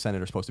House and the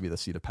Senate are supposed to be the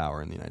seat of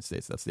power in the United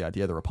States. That's the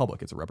idea of the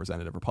republic. It's a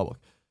representative republic.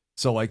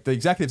 So like the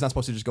executive's not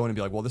supposed to just go in and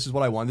be like, well, this is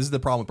what I want. This is the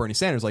problem with Bernie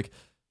Sanders. Like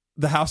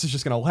the House is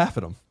just going to laugh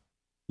at him.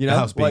 You know, The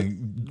House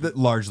being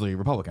largely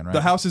Republican, right?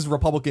 The House is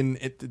Republican,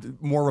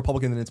 more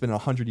Republican than it's been in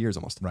 100 years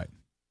almost. Right.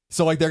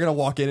 So like they're going to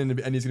walk in and he's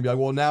going to be like,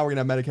 well, now we're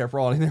going to have Medicare for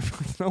all. And they're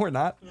like, no, we're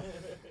not.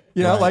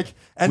 You know, Right. like,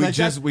 and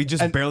we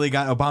just barely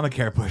got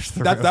Obamacare pushed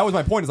through. that was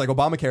my point. Is like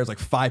Obamacare is like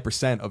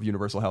 5% of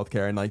universal health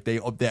care, and like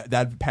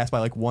that passed by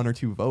like 1 or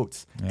 2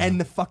 votes,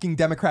 and the fucking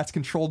Democrats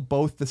controlled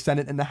both the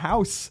Senate and the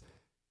House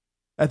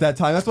at that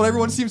time. That's what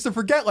everyone seems to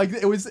forget. Like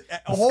it was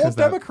a whole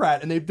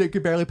Democrat, and they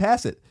could barely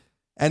pass it.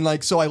 And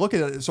like so, I look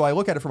at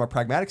it from a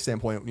pragmatic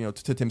standpoint. You know,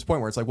 to Tim's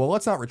point, where it's like, well,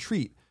 let's not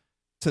retreat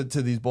to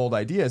these bold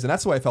ideas, and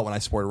that's the way I felt when I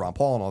supported Ron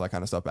Paul and all that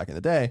kind of stuff back in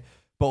the day.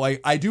 But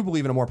like, I do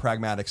believe in a more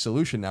pragmatic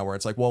solution now where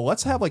it's like, well,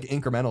 let's have like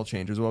incremental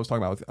changes. What I was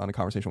talking about on a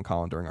conversation with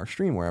Colin during our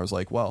stream, where I was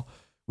like, well,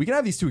 we can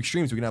have these 2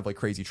 extremes. We can have like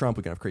crazy Trump,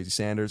 we can have crazy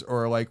Sanders,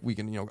 or like we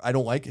can, you know, I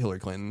don't like Hillary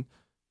Clinton,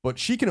 but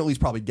she can at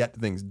least probably get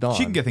things done.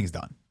 She can get things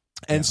done.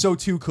 And so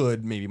too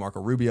could maybe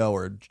Marco Rubio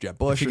or Jeb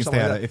Bush or something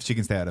like that. If she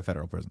can stay out of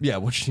federal prison. Yeah,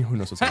 which who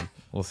knows what's going on.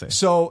 We'll see.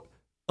 So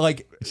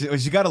like,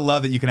 you got to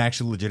love that you can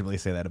actually legitimately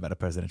say that about a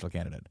presidential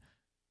candidate.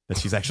 That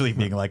she's actually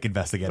being like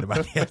investigated by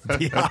the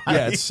FBI.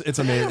 Yeah, it's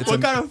amazing.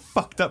 What kind of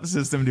fucked up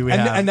system do we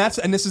have? And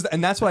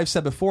that's what I've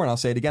said before, and I'll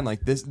say it again.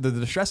 Like this, the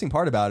distressing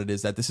part about it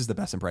is that this is the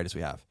best and brightest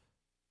we have,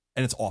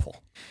 and it's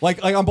awful.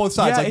 Like on both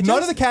sides. Yeah, like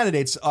none of the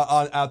candidates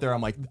out there.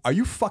 I'm like, are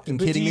you fucking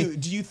kidding me?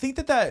 Do you think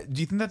that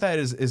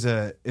is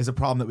a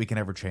problem that we can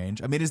ever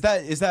change? I mean, is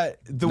that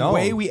the No.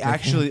 way we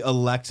actually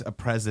elect a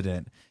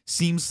president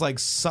seems like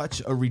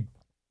such a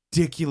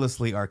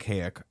ridiculously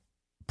archaic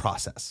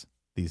process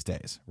these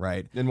days,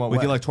 right? In what with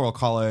way? the Electoral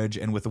College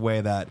and with the way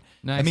that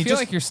Now, I feel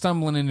like you're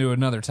stumbling into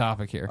another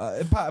topic here.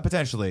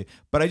 potentially,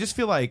 but I just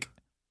feel like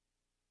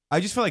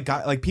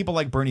people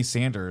like Bernie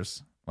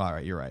Sanders. Well, all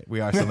right, you're right.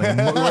 We are stumbling. You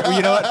know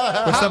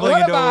what? We're stumbling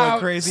What into about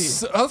a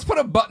crazy. let's put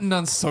a button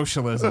on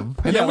socialism,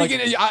 and Yeah,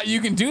 then like-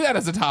 you can do that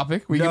as a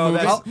topic. We No,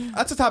 can move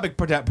that's a topic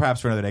perhaps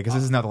for another day because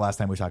this is not the last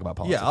time we talk about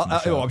politics. Yeah, on the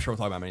show. I'm sure we'll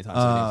talk about it many times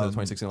in the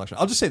 2016 election.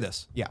 I'll just say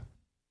this. Yeah.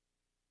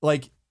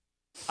 Like,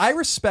 I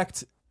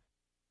respect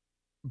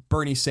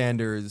Bernie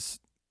Sanders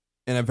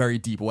in a very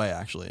deep way,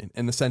 actually,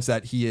 in the sense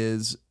that he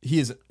is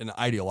an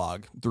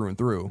ideologue through and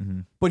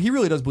through, but he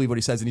really does believe what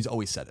he says, and he's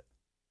always said it.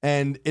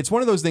 And it's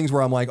one of those things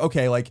where I'm like,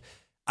 okay, like,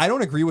 I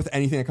don't agree with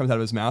anything that comes out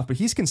of his mouth, but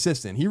he's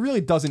consistent. He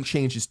really doesn't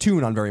change his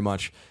tune on very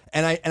much.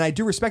 And I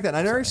do respect that.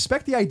 And I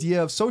respect the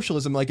idea of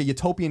socialism, like a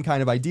utopian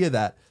kind of idea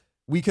that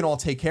we can all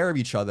take care of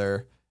each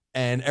other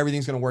and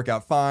everything's going to work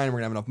out fine. We're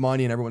going to have enough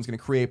money and everyone's going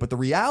to create. But the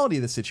reality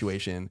of the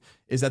situation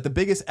is that the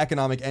biggest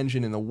economic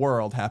engine in the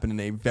world happened in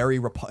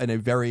a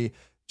very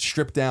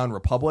stripped down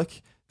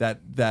republic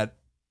that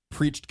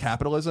preached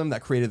capitalism,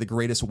 that created the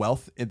greatest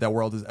wealth the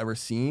world has ever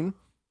seen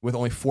with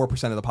only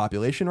 4% of the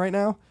population right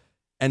now.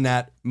 And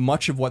that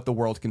much of what the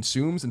world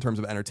consumes in terms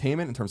of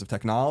entertainment, in terms of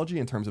technology,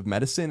 in terms of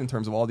medicine, in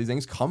terms of all these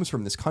things comes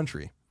from this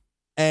country.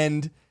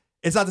 And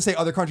it's not to say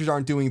other countries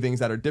aren't doing things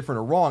that are different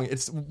or wrong.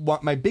 It's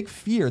what my big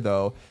fear,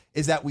 though,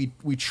 is that we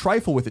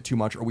trifle with it too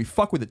much or we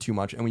fuck with it too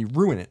much and we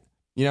ruin it,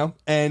 you know?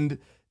 And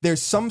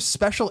there's some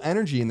special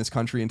energy in this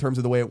country in terms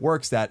of the way it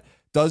works that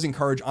does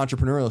encourage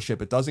entrepreneurship.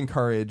 It does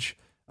encourage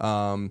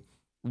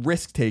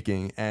risk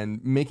taking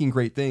and making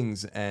great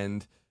things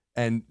and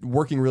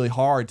working really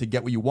hard to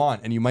get what you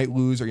want, and you might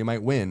lose or you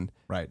might win.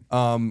 Right.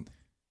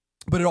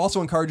 But it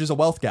also encourages a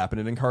wealth gap,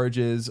 and it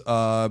encourages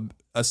a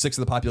sixth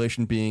of the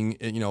population being,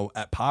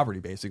 at poverty,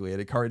 basically. It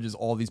encourages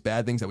all these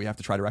bad things that we have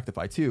to try to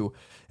rectify too.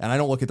 And I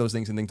don't look at those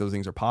things and think those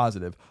things are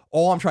positive.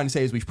 All I'm trying to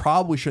say is we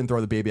probably shouldn't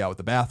throw the baby out with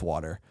the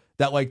bathwater.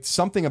 That like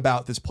something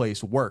about this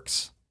place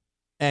works.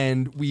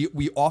 And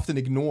we often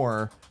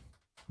ignore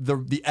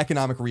the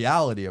economic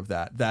reality of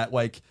that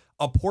like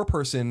a poor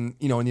person,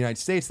 in the United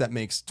States that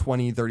makes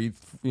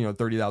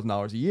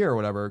 $30,000 a year or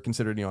whatever,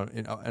 considered,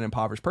 an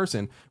impoverished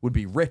person, would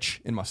be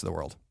rich in much of the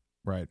world.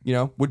 Right.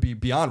 Would be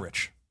beyond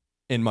rich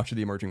in much of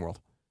the emerging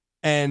world.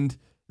 And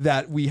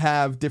that we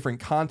have different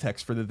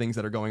contexts for the things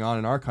that are going on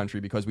in our country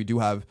because we do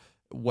have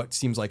what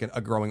seems like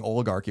a growing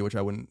oligarchy, which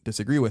I wouldn't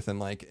disagree with,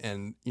 and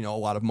a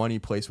lot of money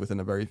placed within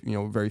a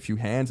very few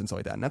hands and stuff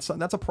like that.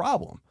 And that's a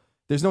problem.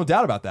 There's no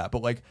doubt about that.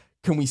 But like,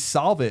 can we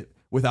solve it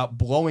without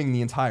blowing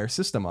the entire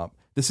system up?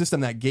 The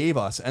system that gave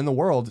us and the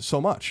world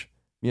so much,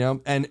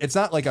 and it's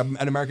not like an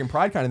American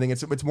pride kind of thing.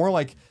 It's more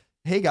like,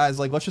 hey guys,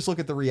 like, let's just look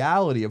at the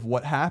reality of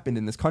what happened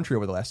in this country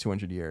over the last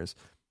 200 years,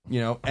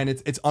 and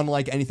it's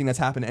unlike anything that's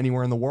happened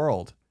anywhere in the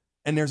world.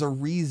 And there's a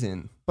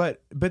reason.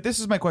 But this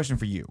is my question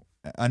for you.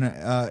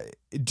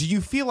 Do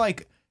you feel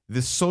like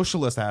the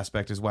socialist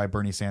aspect is why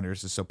Bernie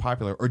Sanders is so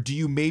popular? Or do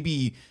you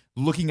maybe,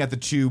 looking at the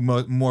two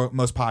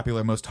most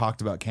popular, most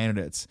talked about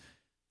candidates,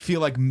 feel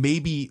like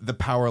maybe the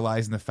power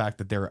lies in the fact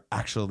that they're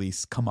actually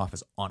come off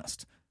as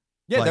honest?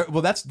 Yeah,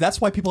 that's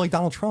why people like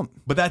Donald Trump.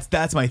 But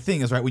that's my thing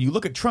is, right, when you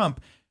look at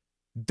Trump,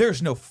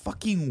 there's no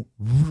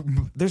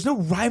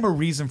rhyme or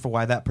reason for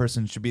why that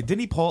person should be. Didn't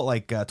he poll at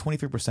like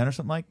 23% or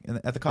something like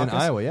at the caucus? In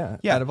Iowa, yeah,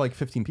 out of like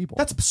 15 people.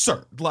 That's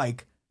absurd.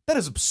 Like, that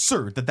is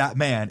absurd that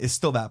man is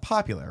still that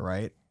popular,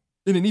 right?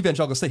 in an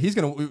evangelical state, he's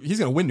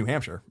gonna win New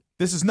Hampshire.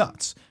 This is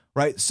nuts,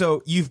 right?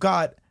 So you've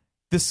got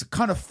this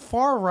kind of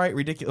far right,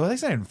 ridiculous. Well,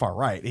 he's not even far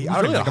right. I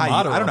don't really know like a how.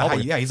 moderate I don't know how.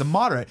 Republican. Yeah, he's a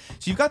moderate.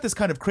 So you've got this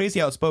kind of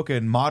crazy,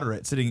 outspoken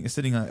moderate sitting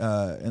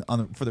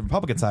for the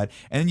Republican side,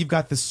 and then you've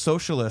got this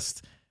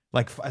socialist,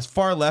 like as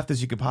far left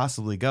as you could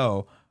possibly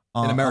go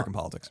In American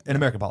politics. In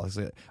American politics,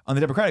 on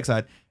the Democratic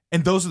side,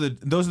 and those are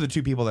the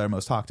two people that are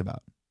most talked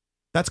about.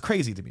 That's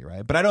crazy to me,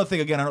 right? But I don't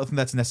think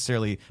that's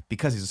necessarily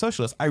because he's a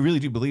socialist. I really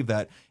do believe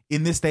that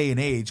in this day and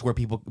age where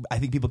I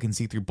think people can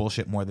see through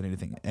bullshit more than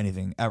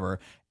anything ever.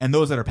 And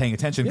those that are paying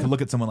attention can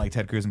look at someone like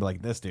Ted Cruz and be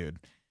like, this dude,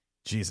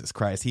 Jesus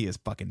Christ, he is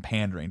fucking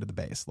pandering to the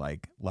base,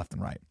 like left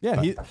and right.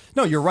 Yeah,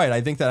 no, you're right. I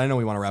think that I know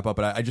we want to wrap up,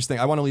 but I just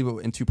think I want to leave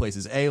it in two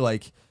places. A,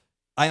 like,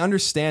 I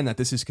understand that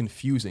this is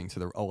confusing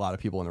to a lot of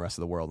people in the rest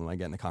of the world. And I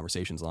get in the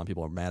conversations, a lot of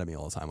people are mad at me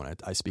all the time when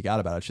I speak out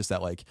about it. It's just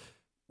that, like,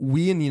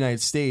 we in the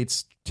United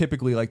States,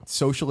 typically, like,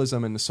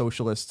 socialism and the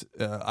socialist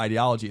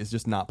ideology is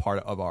just not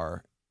part of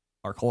our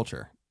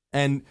culture.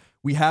 And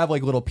we have,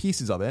 like, little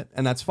pieces of it,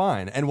 and that's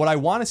fine. And what I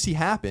want to see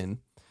happen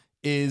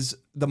is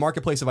the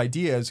marketplace of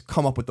ideas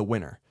come up with the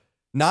winner.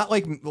 Not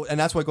like, and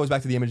that's what goes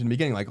back to the image in the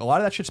beginning. Like, a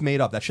lot of that shit's made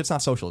up. That shit's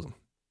not socialism.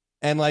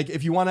 And, like,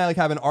 if you want to, like,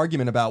 have an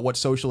argument about what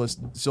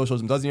socialism does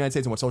in the United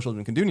States and what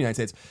socialism can do in the United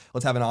States,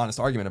 let's have an honest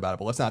argument about it.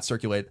 But let's not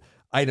circulate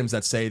items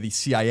that say the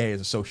CIA is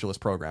a socialist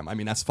program. I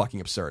mean, that's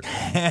fucking absurd.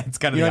 It's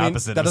kind of the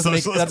opposite.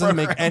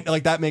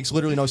 That that makes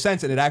literally no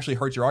sense, and it actually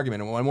hurts your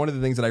argument. And one of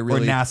the things that I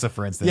really, or NASA,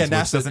 for instance, yeah, which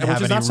NASA doesn't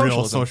have any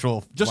real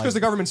social. Just because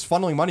the government's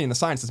funneling money into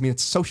science doesn't mean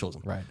it's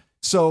socialism, right?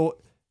 So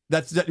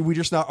we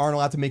just aren't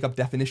allowed to make up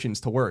definitions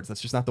to words.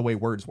 That's just not the way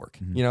words work,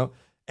 you know.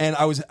 And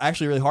I was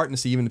actually really heartened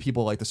to see even the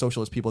people, like the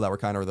socialist people that were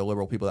kind of, or the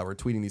liberal people that were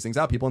tweeting these things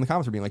out, people in the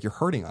comments were being like, you're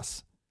hurting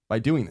us by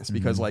doing this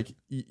because like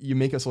you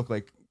make us look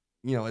like,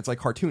 you know, it's like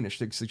cartoonish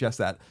to suggest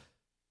that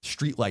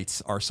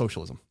streetlights are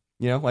socialism,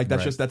 you know, like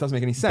that's just, that doesn't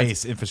make any sense.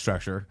 Base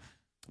infrastructure.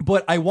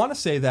 But I want to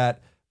say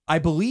that I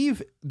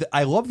believe that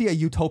I love the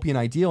utopian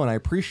ideal and I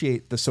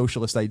appreciate the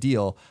socialist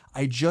ideal.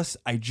 I just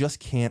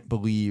can't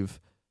believe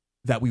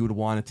that we would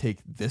want to take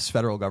this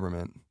federal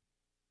government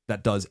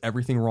that does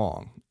everything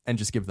wrong and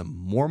just give them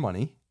more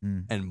money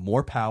and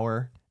more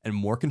power and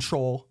more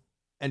control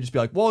and just be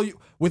like, well,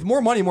 with more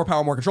money, more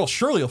power, more control,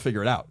 surely you'll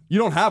figure it out. You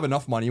don't have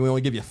enough money. We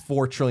only give you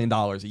 $4 trillion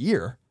a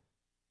year.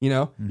 You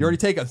know, you already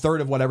take a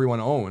third of what everyone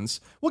owns.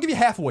 We'll give you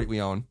half of what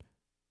we own.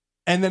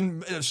 And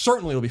then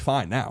certainly it'll be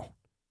fine now.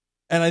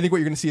 And I think what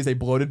you're going to see is a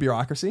bloated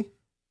bureaucracy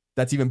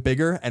that's even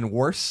bigger and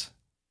worse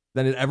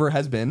than it ever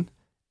has been.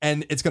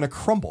 And it's going to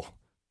crumble,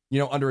 you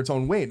know, under its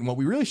own weight. And what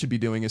we really should be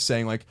doing is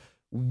saying, like,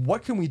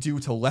 what can we do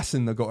to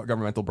lessen the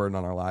governmental burden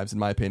on our lives, in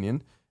my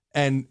opinion,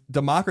 and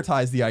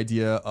democratize the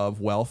idea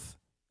of wealth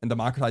and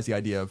democratize the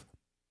idea of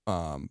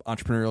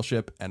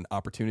entrepreneurship and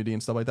opportunity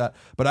and stuff like that.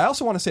 But I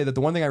also want to say that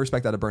the one thing I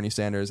respect out of Bernie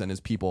Sanders and his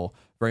people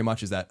very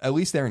much is that at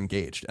least they're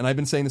engaged. And I've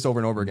been saying this over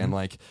and over again.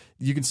 Like,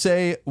 you can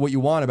say what you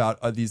want about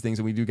these things,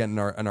 and we do get in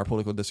our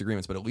political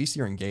disagreements, but at least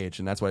you're engaged,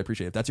 and that's what I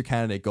appreciate. If that's your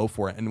candidate, go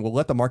for it, and we'll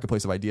let the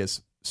marketplace of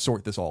ideas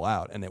sort this all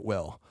out, and it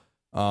will,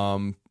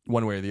 one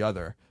way or the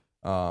other.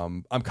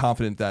 I'm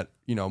confident that,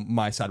 you know,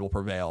 my side will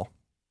prevail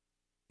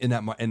in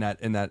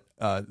that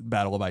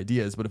battle of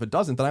ideas. But if it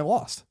doesn't, then I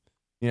lost.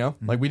 You know,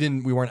 like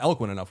we weren't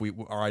eloquent enough.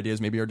 Our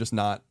ideas maybe are just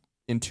not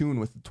in tune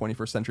with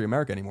 21st century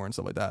America anymore and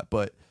stuff like that.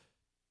 But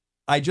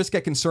I just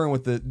get concerned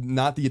with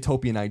not the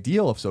utopian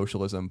ideal of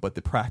socialism, but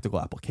the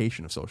practical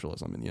application of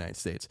socialism in the United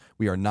States.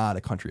 We are not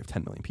a country of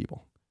 10 million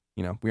people.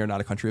 You know, we are not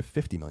a country of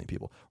 50 million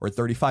people or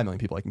 35 million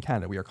people like in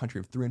Canada. We are a country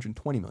of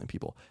 320 million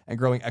people and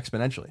growing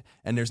exponentially.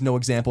 And there's no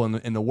example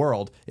in the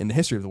world, in the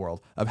history of the world,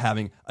 of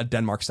having a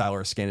Denmark style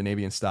or a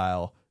Scandinavian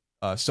style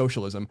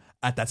socialism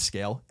at that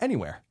scale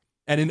anywhere.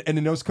 And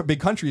in those big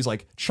countries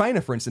like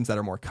China, for instance, that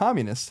are more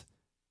communist,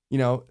 you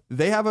know,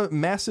 they have a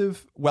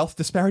massive wealth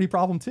disparity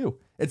problem too.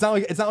 It's not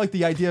like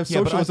the idea of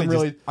socialism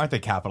aren't they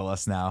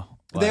capitalists now?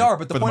 They are,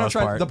 but the point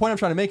I'm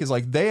trying to make is,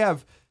 like, they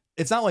have.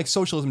 It's not like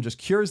socialism just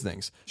cures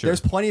things. Sure. There's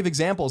plenty of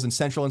examples in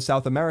Central and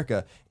South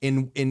America,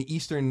 in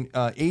Eastern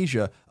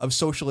Asia, of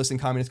socialist and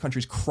communist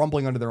countries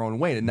crumbling under their own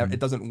weight, and it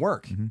doesn't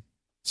work.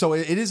 So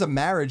it is a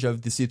marriage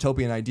of this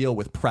utopian ideal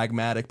with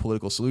pragmatic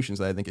political solutions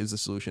that I think is the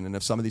solution. And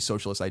if some of these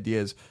socialist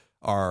ideas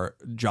are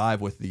jive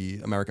with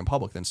the American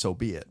public, then so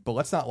be it. But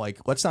let's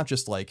not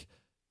just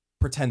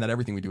pretend that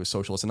everything we do is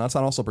socialist, and let's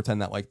not also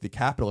pretend that, like, the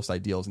capitalist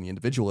ideals and the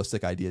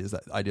individualistic ideals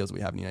that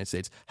we have in the United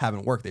States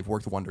haven't worked. They've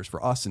worked wonders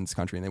for us in this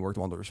country, and they worked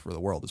wonders for the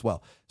world as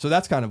well. So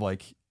that's kind of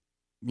like,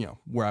 you know,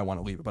 where I want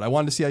to leave it. But I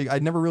wanted to see.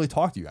 I'd never really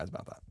talked to you guys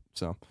about that.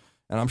 So,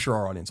 and I'm sure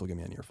our audience will give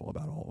me an earful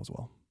about it all as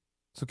well.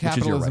 So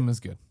capitalism is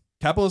good.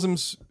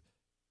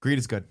 Greed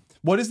is good.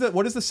 What is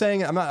the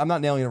saying? I'm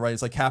not nailing it right.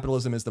 It's like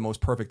capitalism is the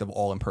most perfect of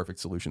all imperfect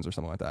solutions or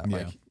something like that. Yeah.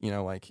 Like, you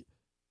know, like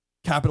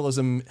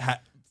capitalism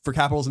for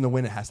capitalism to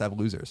win, it has to have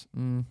losers.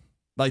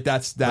 Like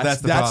that's the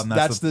problem.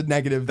 That's the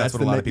negative. That's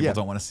what a lot of people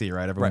don't want to see,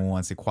 right? Everyone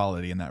wants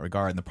equality in that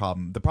regard. And the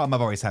problem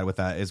I've always had with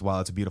that is, while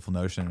it's a beautiful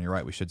notion, and you're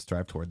right, we should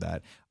strive toward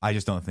that, I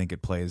just don't think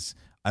it plays.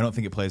 I don't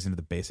think it plays into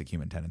the basic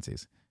human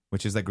tendencies.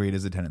 which is that greed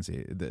is a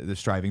tendency. The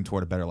striving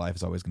toward a better life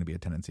is always going to be a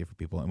tendency for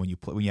people. And when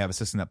you have a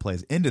system that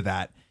plays into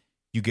that,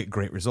 you get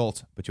great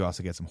results, but you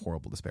also get some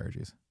horrible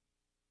disparities.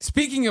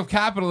 Speaking of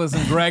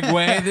capitalism, Greg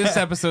Way, this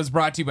episode is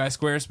brought to you by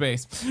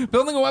Squarespace.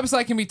 Building a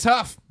website can be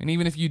tough, and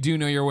even if you do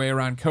know your way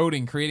around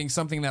coding, creating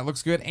something that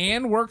looks good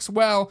and works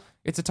well,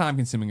 it's a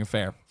time-consuming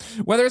affair.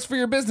 Whether it's for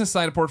your business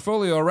site, a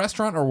portfolio, a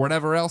restaurant, or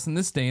whatever else in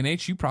this day and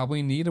age, you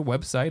probably need a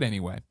website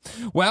anyway.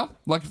 Well,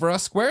 lucky for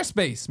us,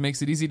 Squarespace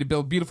makes it easy to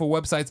build beautiful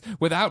websites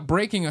without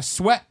breaking a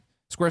sweat.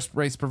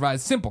 Squarespace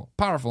provides simple,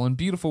 powerful, and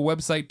beautiful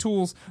website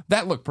tools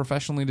that look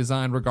professionally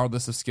designed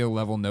regardless of skill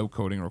level, no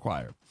coding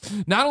required.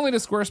 Not only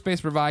does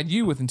Squarespace provide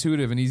you with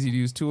intuitive and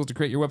easy-to-use tools to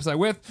create your website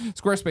with,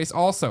 Squarespace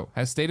also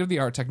has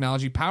state-of-the-art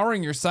technology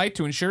powering your site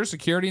to ensure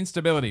security and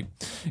stability.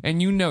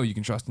 And you know you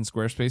can trust in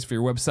Squarespace for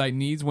your website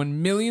needs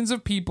when millions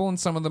of people and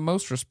some of the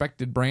most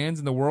respected brands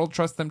in the world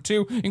trust them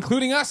too,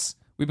 including us.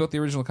 We built the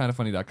original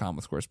kindoffunny.com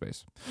with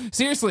Squarespace.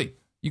 Seriously.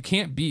 You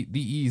can't beat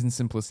the ease and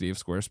simplicity of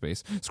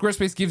Squarespace.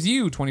 Squarespace gives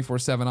you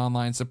 24/7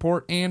 online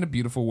support and a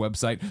beautiful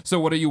website. So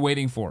what are you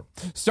waiting for?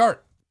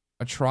 Start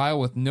a trial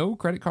with no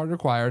credit card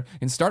required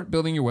and start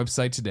building your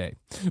website today.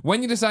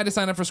 When you decide to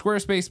sign up for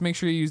Squarespace, make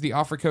sure you use the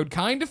offer code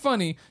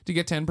KINDOFFUNNY to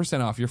get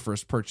 10% off your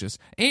first purchase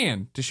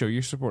and to show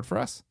your support for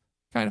us.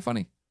 Kind of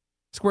funny.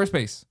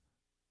 Squarespace.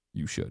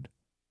 You should.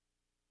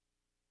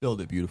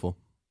 Build it beautiful.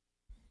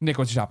 Nick,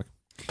 what's your topic?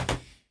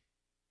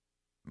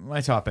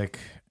 My topic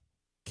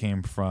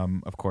came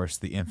from, of course,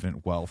 the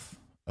infinite wealth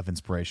of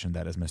inspiration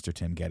that is Mr.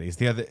 Tim Geddes.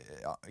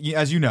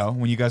 As you know,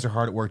 when you guys are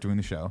hard at work doing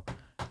the show,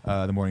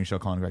 the morning show,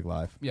 Colin Greg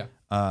Live,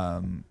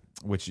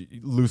 which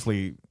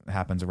loosely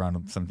happens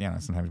around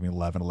sometimes between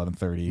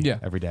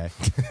 11:30 every day.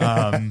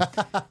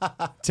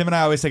 Tim and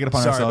I always take it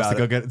upon ourselves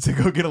to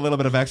go get a little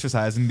bit of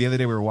exercise. And the other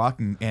day we were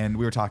walking and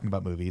we were talking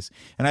about movies,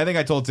 and I think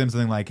I told Tim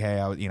something like, "Hey,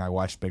 I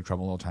watched Big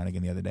Trouble in Little China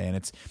again the other day, and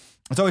it's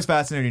always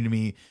fascinating to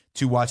me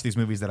to watch these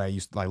movies that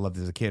I loved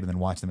as a kid and then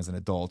watch them as an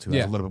adult who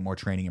has a little bit more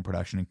training and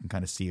production and can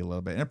kind of see a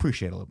little bit and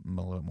appreciate a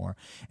little bit more."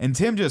 And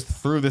Tim just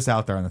threw this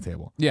out there on the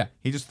table. Yeah.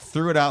 He just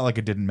threw it out like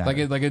it didn't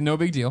matter. Like a no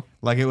big deal.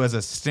 Like it was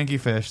a stinky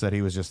fish that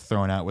he was just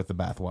throwing out with the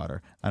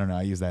bathwater. I don't know.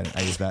 I use that.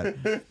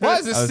 Why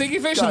is this stinky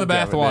fish in the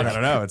bathwater? I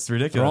don't know. It's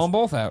ridiculous. Throw them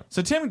both out.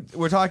 So Tim,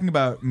 we're talking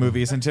about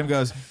movies, and Tim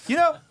goes,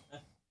 I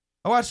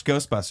watched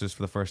Ghostbusters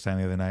for the first time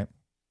the other night.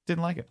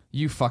 Didn't like it.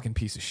 You fucking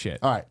piece of shit.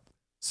 All right.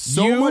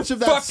 So much of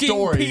that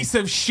story, piece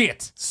of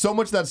shit. So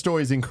much of that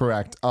story is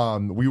incorrect.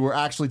 We were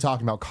actually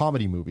talking about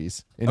comedy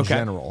movies in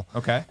general.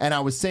 Okay. And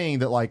I was saying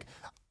that, like,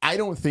 I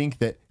don't think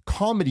that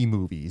comedy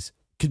movies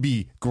could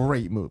be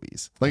great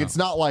movies. Like, it's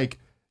not like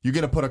you're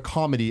going to put a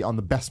comedy on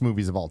the best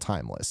movies of all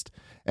time list.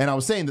 And I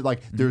was saying that,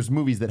 like, there's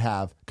movies that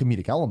have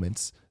comedic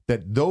elements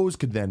that those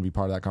could then be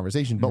part of that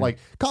conversation. But like,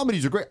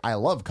 comedies are great. I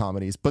love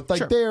comedies, but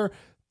like they're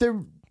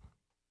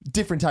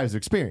different types of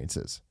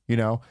experiences,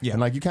 Yeah. And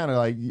like, you kind of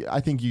like, I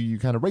think you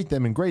kind of rate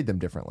them and grade them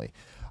differently.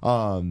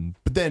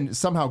 But then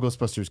somehow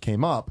Ghostbusters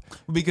came up.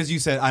 Because you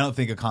said, I don't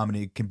think a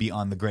comedy can be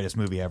on the greatest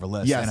movie ever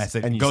list. Yes. And I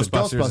said, And you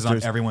Ghostbusters, said is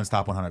on everyone's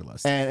top 100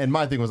 list. And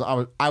my thing was,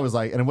 I was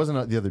like, and it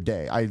wasn't the other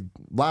day. I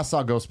last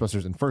saw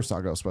Ghostbusters and first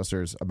saw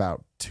Ghostbusters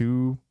about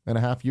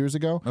 2.5 years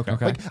ago. Okay.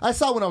 Like, I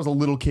saw it when I was a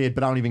little kid,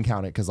 but I don't even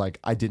count it because like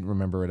I didn't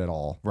remember it at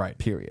all. Right.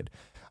 Period.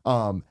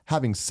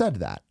 Having said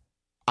that,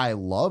 I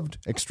loved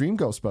Extreme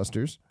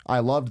Ghostbusters. I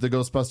loved the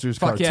Ghostbusters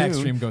cartoon. Yeah,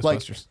 Extreme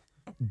Ghostbusters.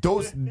 Like,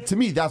 those, to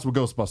me, that's what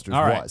Ghostbusters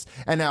was.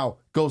 And now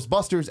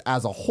Ghostbusters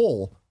as a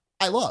whole,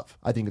 I love.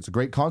 I think it's a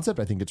great concept.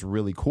 I think it's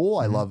really cool.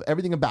 I love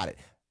everything about it.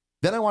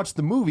 Then I watched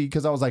the movie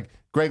because I was like,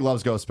 Greg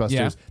loves Ghostbusters.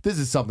 Yeah. This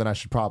is something I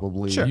should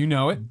probably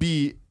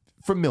be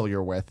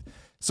familiar with.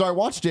 So I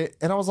watched it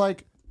and I was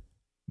like,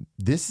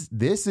 this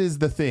is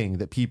the thing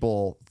that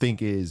people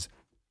think is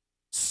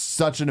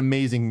such an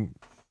amazing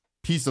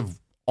piece of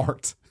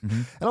art.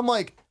 And I'm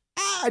like,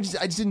 I just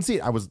didn't see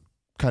it. I was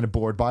kind of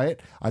bored by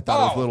it. I thought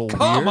it was a little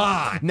weird.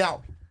 On.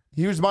 Now,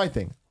 here's my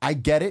thing. I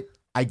get it.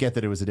 I get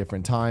that it was a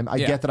different time. I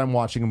get that I'm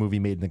watching a movie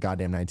made in the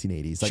goddamn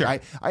 1980s.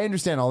 Like, I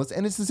understand all this.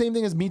 And it's the same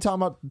thing as me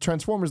talking about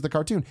Transformers, the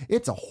cartoon.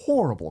 It's a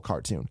horrible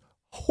cartoon.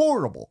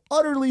 Horrible.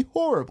 Utterly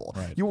horrible.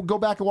 Right. You will go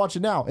back and watch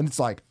it now, and it's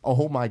like,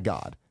 oh my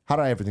God. How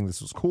did I ever think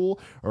this was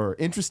cool or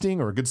interesting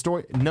or a good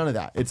story? None of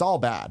that. It's all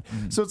bad.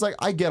 So it's like,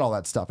 I get all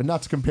that stuff. And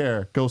not to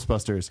compare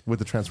Ghostbusters with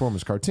the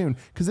Transformers cartoon,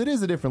 because it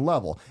is a different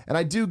level. And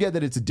I do get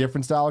that it's a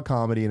different style of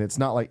comedy, and it's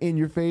not like in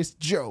your face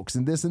jokes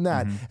and this and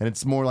that. And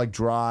it's more like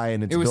dry,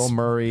 and it's Bill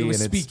Murray. It was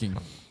and speaking.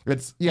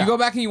 It's You go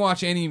back and you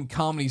watch any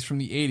comedies from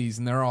the 80s,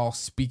 and they're all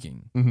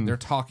speaking. They're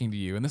talking to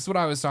you. And this is what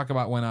I was talking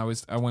about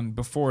when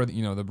before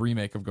the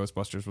remake of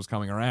Ghostbusters was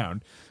coming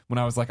around, when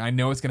I was like, I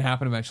know it's going to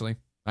happen eventually.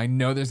 I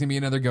know there's going to be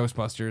another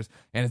Ghostbusters,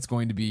 and it's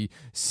going to be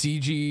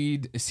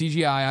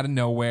CGI out of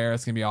nowhere.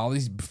 It's going to be all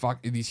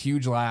these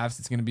huge laughs.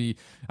 It's going to be,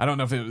 I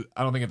don't think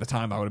at the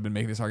time I would have been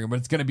making this argument, but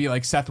it's going to be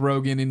like Seth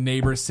Rogen in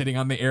Neighbors sitting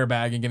on the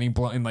airbag and getting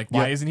blown, and like,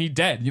 why isn't he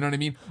dead? You know what I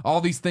mean? All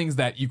these things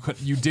that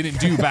you didn't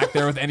do back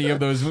there with any of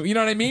those, you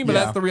know what I mean? But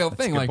that's the real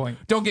thing.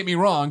 Like, don't get me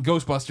wrong,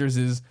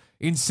 Ghostbusters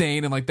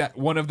insane, and like that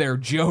one of their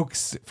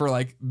jokes for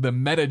like the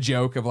meta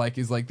joke of like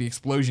is like the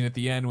explosion at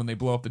the end when they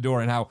blow up the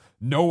door, and how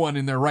no one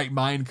in their right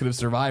mind could have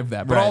survived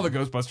that, but Right. all the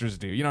Ghostbusters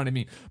do. You know what I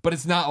mean? But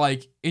it's not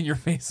like in your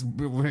face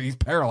where he's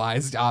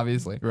paralyzed,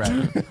 obviously.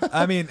 Right.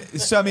 I mean,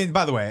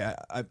 by the way,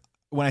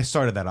 when I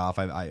started that off,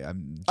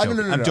 I'm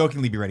no.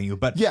 jokingly berating you,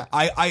 but Yeah.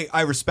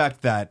 I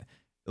respect that.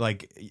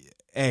 Like,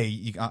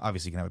 you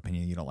obviously can have an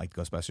opinion you don't like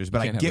Ghostbusters,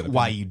 but I can't have get that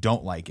why opinion. you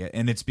don't like it,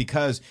 and it's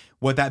because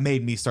what that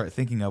made me start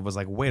thinking of was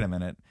like, wait a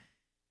minute.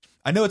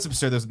 I know it's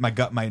absurd.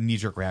 My knee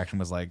jerk reaction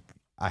was like,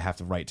 I have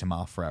to write Tim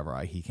off forever.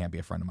 He can't be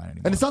a friend of mine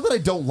anymore. And it's not that I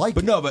don't like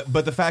But it. no,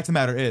 but the fact of the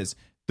matter is,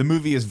 the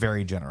movie is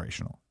very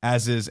generational,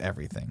 as is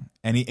everything.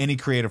 Any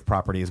creative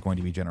property is going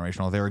to be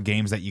generational. There are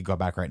games that you go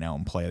back right now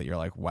and play that you're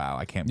like, wow,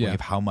 I can't believe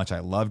how much I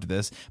loved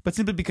this. But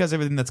simply because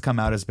everything that's come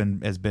out has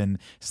been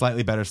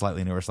slightly better,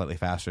 slightly newer, slightly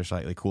faster,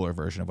 slightly cooler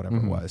version of whatever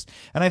it was.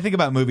 And I think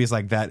about movies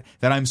like that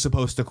I'm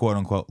supposed to quote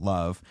unquote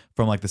love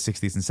from like the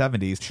 60s and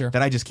 70s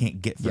that I just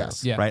can't get through.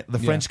 Yes. Yeah. Right? The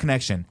French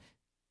Connection,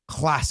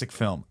 classic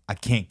film. I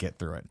can't get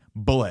through it.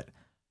 Bullet.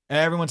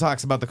 Everyone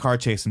talks about the car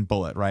chase in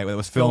Bullet, right? It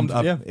was filmed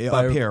up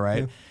here,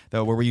 right?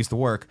 Where we used to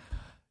work.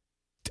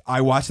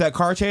 I watched that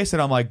car chase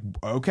and I'm like,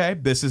 okay,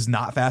 this is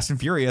not Fast and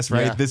Furious,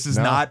 right? Yeah, This is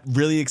no. not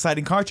really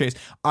exciting car chase.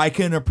 I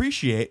can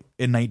appreciate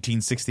in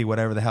 1960,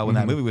 whatever the hell, when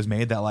that movie was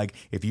made, that like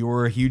if you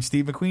were a huge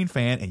Steve McQueen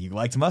fan and you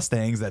liked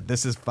Mustangs, that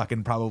this is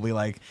fucking probably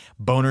like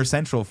boner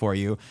central for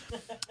you.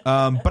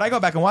 But I go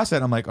back and watch that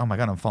and I'm like, oh my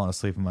God, I'm falling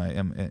asleep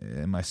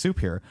in my soup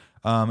here.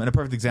 And a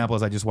perfect example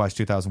is I just watched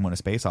 2001: A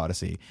Space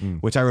Odyssey,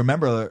 which I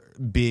remember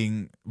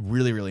being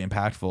really, really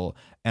impactful,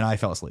 and I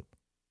fell asleep.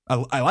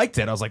 I liked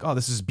it. I was like, oh,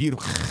 this is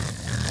beautiful.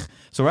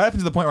 So right up to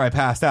the point where I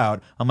passed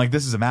out, I'm like,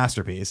 this is a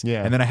masterpiece.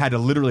 Yeah. And then I had to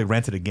literally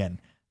rent it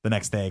again the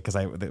next day because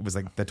it was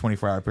like the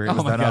 24-hour period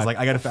was my done. I was God.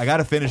 like, I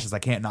gotta finish this. I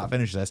can't not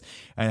finish this.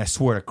 And I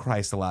swear to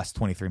Christ, the last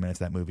 23 minutes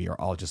of that movie are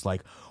all just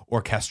like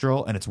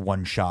orchestral, and it's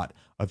one shot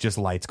of just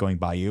lights going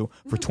by you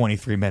for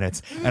 23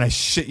 minutes. And I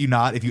shit you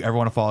not, if you ever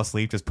want to fall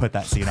asleep, just put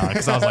that scene on.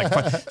 Because I was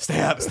like, stay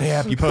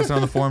up. You posted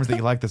on the forums that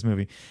you like this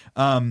movie.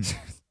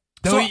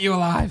 They'll eat you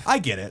alive. I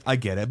get it.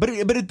 But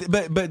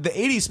the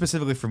 80s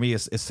specifically for me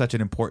is such an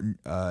important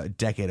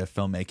decade of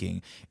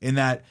filmmaking, in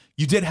that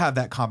you did have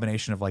that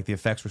combination of like the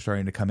effects were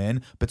starting to come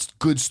in, but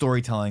good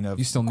storytelling of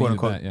You still quote needed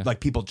unquote that, yeah. like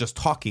people just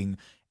talking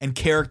and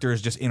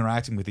characters just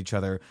interacting with each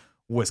other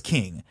was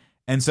king.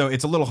 And so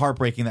it's a little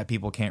heartbreaking that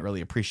people can't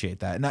really appreciate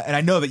that. And I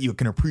know that you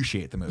can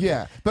appreciate the movie.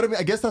 Yeah, but I mean,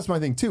 I guess that's my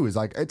thing too. Is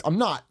like, I'm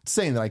not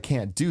saying that I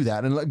can't do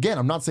that, and again,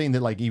 I'm not saying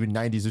that like even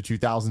 90s or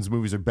 2000s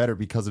movies are better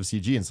because of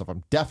CG and stuff.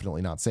 I'm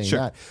definitely not saying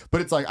that.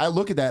 But it's like I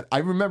look at that, I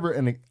remember,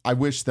 and I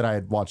wish that I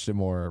had watched it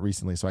more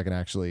recently so I can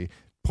actually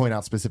point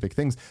out specific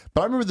things.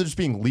 But I remember there just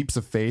being leaps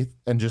of faith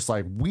and just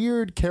like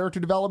weird character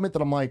development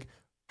that I'm like,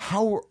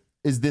 how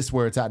is this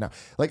where it's at now?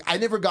 Like, I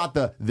never got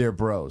the they're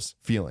bros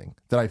feeling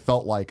that I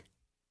felt like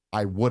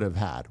I would have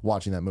had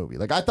watching that movie.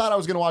 Like, I thought I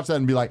was going to watch that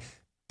and be like,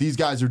 these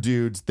guys are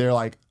dudes. They're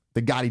like,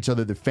 they got each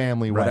other, their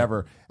family,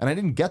 whatever. And I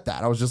didn't get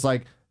that. I was just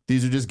like,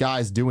 these are just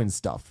guys doing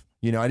stuff.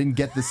 You know, I didn't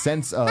get the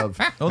sense of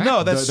Well,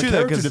 no, that's the true. though,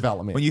 character 'cause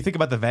development. When you think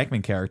about the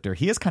Venkman character,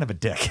 he is kind of a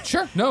dick.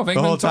 Sure. No, The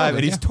whole Venkman time, totally,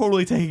 and he's yeah.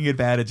 totally taking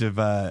advantage of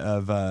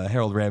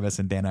Harold Ramis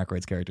and Dan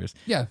Aykroyd's characters.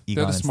 Yeah, they're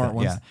Egon the and smart stuff.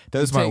 ones. Yeah,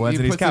 they're the smart ones,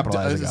 and he's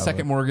capitalizing There's a off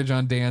second it. mortgage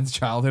on Dan's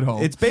childhood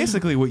home. It's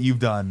basically what you've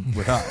done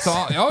with us. It's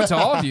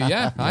all of you.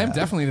 Yeah, I am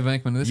definitely the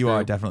Venkman of this You group.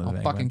 are definitely the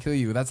I'll Venkman. fucking kill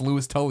you. That's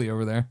Louis Tully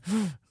over there.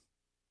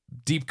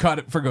 Deep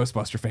cut for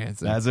Ghostbuster fans.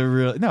 That's a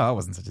real no. I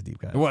wasn't such a deep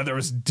cut. Well, there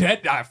was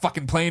dead. I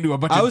fucking playing to a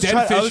bunch I of was dead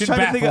trying. fish I was in trying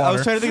to think. I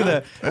was bathwater. trying to think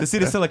of the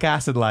acetylsilic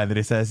acid line that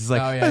he says. He's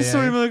like, Oh, yeah, "That's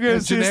 20 yeah.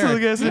 milligrams It's acetylsilic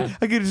generic. acid.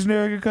 I get a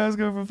generic at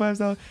Costco for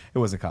 $5." It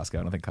wasn't Costco.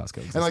 I don't think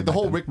Costco. and like the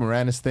whole Rick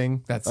Moranis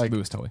thing. That's like,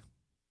 Louis Tully.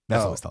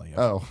 That's what I was telling you.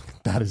 Oh,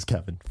 that is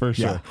Kevin for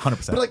sure. Yeah,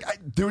 100%. But like,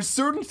 there were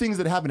certain things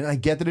that happened, and I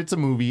get that it's a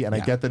movie, and I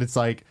get that it's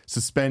like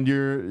suspend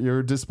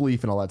your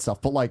disbelief and all that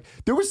stuff. But like,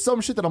 there was some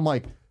shit that I'm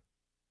like,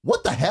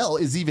 what the hell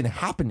is even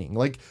happening?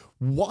 Like,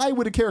 why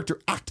would a character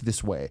act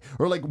this way?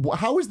 Or like,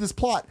 how is this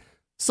plot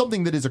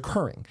something that is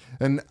occurring?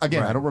 And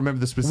again, I don't remember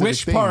the specific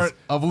Which things. part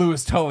of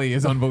Louis Tully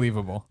is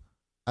unbelievable?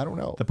 I don't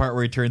know. The part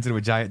where he turns into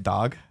a giant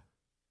dog.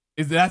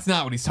 That's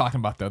not what he's talking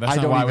about, though. That's I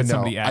not don't why even would know.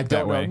 somebody I act don't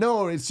that know. way.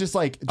 No, it's just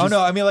like Oh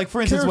no, I mean like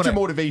for instance, character when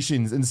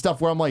motivations and stuff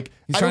where I'm like,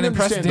 He's I trying don't to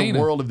impress understand the Dana.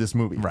 world of this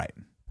movie. right.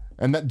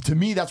 And that, to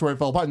me, that's where it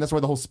fell apart. And that's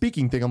why the whole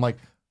speaking thing, I'm like,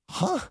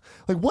 huh?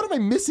 Like, what am I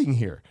missing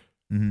here?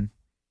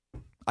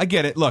 I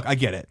get it. Look, I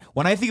get it.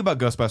 When I think about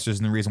Ghostbusters,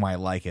 and the reason why I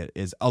like it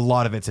is a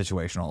lot of it's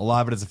situational. A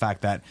lot of it is the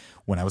fact that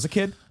when I was a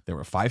kid, there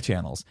were 5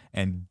 channels,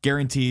 and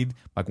guaranteed,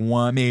 like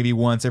maybe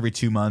once every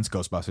 2 months,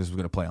 Ghostbusters was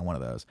going to play on one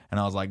of those. And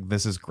I was like,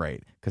 this is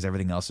great because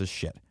everything else is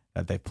shit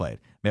that they've played.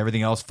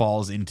 Everything else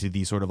falls into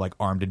the sort of like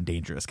Armed and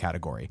Dangerous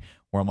category,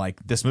 where I'm like,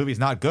 this movie's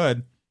not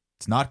good.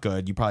 It's not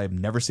good. You probably have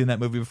never seen that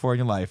movie before in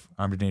your life.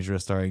 Armed and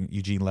Dangerous, starring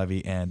Eugene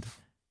Levy and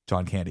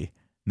John Candy.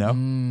 No.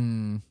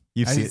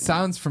 You've seen It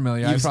sounds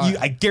familiar.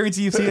 I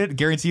guarantee you've seen it.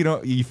 Guarantee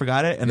you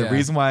forgot it. And the Yeah.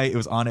 reason why it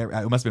was on it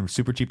must have been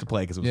super cheap to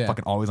play because it was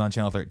fucking always on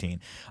Channel 13.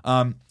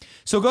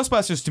 So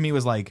Ghostbusters to me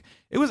was like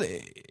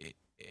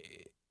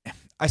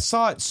I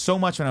saw it so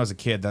much when I was a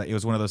kid that it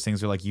was one of those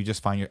things where like you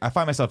just I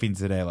find myself even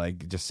today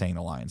like just saying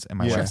the lines, and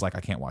my wife's like, I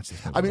can't watch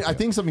this movie. I mean, I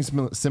think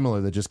something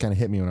similar that just kind of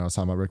hit me when I was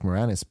talking about Rick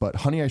Moranis, but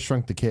Honey, I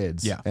Shrunk the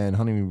Kids, and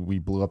Honey, We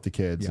Blew Up the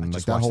Kids, and like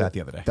just watched that the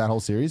other day. That whole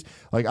series.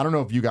 Like, I don't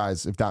know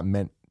if that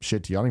meant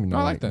shit to you. I don't even know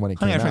I like that. when it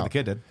Honey, came I Shrunk out. the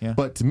Kid did. Yeah.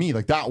 But to me,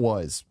 like that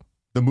was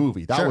the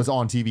movie that was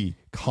on TV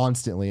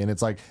constantly, and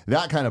it's like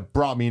that kind of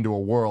brought me into a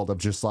world of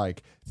just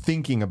like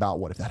thinking about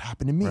what if that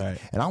happened to me,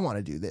 and I want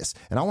to do this,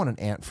 and I want an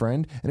ant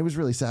friend, and it was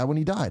really sad when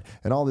he died,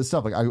 and all this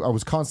stuff. Like I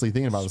was constantly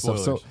thinking about this stuff.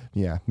 So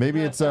yeah,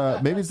 maybe it's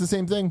the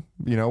same thing,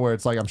 you know, where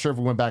it's like I'm sure if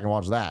we went back and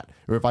watched that,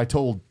 or if I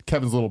told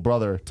Kevin's little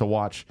brother to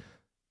watch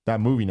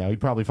that movie now,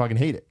 he'd probably fucking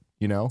hate it.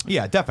 You know?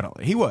 Yeah,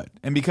 definitely. He would.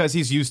 And because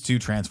he's used to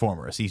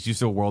Transformers, he's used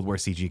to a world where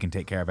CG can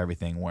take care of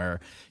everything,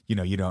 where, you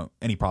know,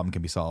 any problem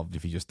can be solved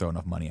if you just throw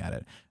enough money at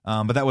it.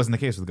 But that wasn't the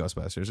case with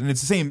Ghostbusters. And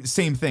it's the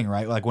same thing,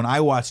 right? Like when I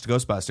watched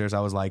Ghostbusters, I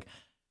was like,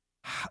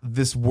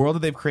 this world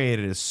that they've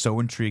created is so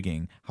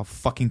intriguing. How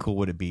fucking cool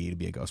would it be to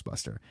be a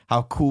Ghostbuster?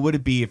 How cool would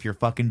it be if your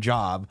fucking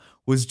job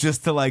was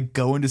just to like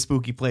go into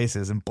spooky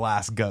places and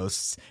blast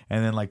ghosts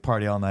and then like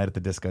party all night at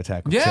the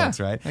discotheque with chicks,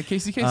 right? Like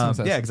Casey Kasem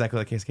says. Yeah, exactly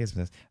like Casey Kasem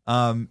says.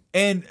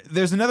 And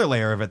there's another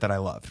layer of it that I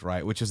loved,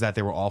 right? Which is that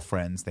they were all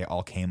friends. They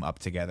all came up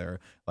together.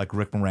 Like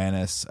Rick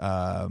Moranis,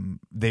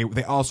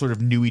 they all sort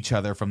of knew each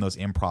other from those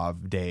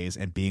improv days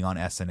and being on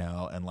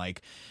SNL and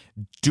like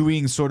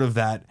doing sort of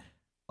that.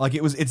 Like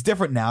it's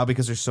different now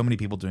because there's so many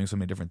people doing so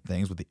many different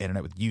things with the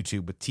internet, with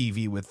YouTube, with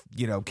TV, with,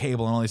 you know,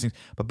 cable and all these things.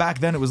 But back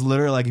then it was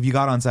literally like if you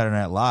got on Saturday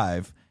Night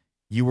Live,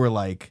 you were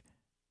like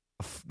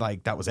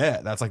that was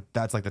it. That's like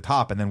the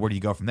top. And then where do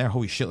you go from there?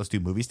 Holy shit, let's do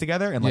movies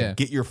together and like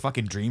get your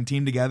fucking dream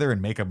team together and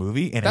make a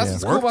movie. And that's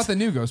what's cool about the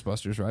new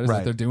Ghostbusters, right? Is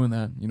that they're doing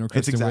that. You know,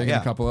 Kristen Wiig and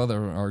a couple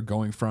other are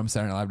going from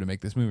Saturday Night Live to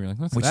make this movie. Like,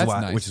 that's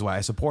nice. Which is why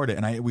I support it.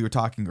 And we were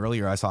talking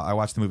earlier. I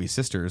watched the movie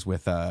Sisters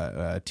with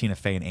Tina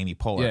Fey and Amy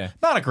Poehler. Yeah.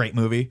 Not a great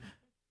movie.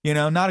 You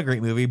know, not a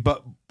great movie,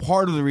 but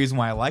part of the reason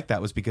why I like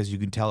that was because you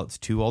can tell it's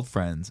two old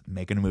friends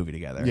making a movie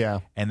together. Yeah.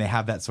 And they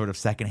have that sort of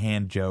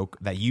secondhand joke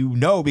that you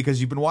know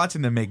because you've been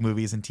watching them make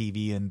movies and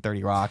TV and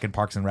 30 Rock and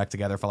Parks and Rec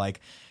together for like,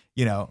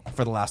 you know,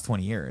 for the last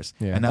 20 years.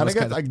 Yeah. And that was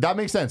I guess, like, that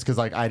makes sense because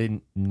like I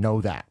didn't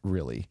know that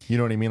really. You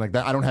know what I mean? Like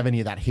that, I don't have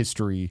any of that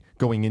history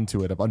going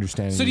into it of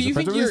understanding. So do you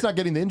think you're at least not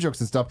getting the in jokes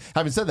and stuff?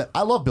 Having said that,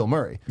 I love Bill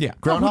Murray. Yeah.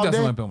 Groundhog doesn't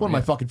Day, like Bill one of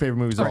Murray? my fucking favorite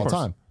movies of all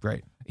time.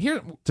 Great.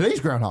 Here, Today's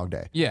Groundhog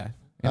Day. yeah.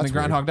 And That's the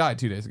groundhog died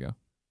 2 days ago.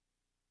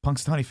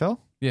 Punxsutawney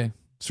Phil? Yeah.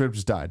 Straight up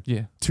just died.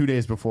 Yeah. 2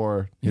 days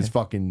before his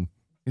fucking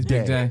His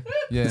big day.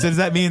 Yeah. So does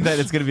that mean that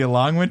it's going to be a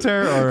long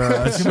winter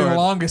or It's gonna be the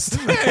longest.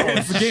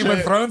 It's the Game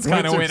of Thrones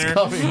kind of Winter's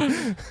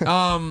winter.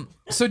 coming.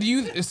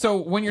 So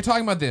when you're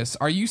talking about this,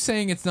 are you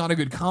saying it's not a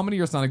good comedy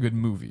or it's not a good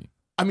movie?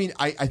 I mean,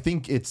 I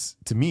think it's,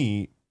 to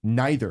me,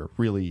 neither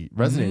really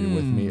resonated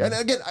with me. And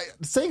again,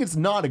 saying it's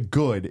not a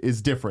good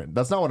is different.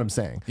 That's not what I'm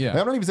saying. Yeah. Like,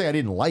 I'm not even saying I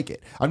didn't like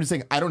it. I'm just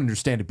saying I don't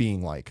understand it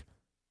being like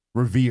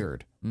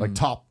revered, like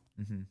top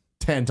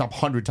 10, top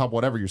 100, top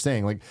whatever you're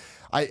saying. Like,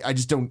 I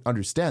just don't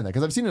understand that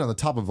because I've seen it on the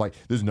top of like,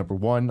 this is number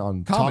one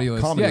on Comedy top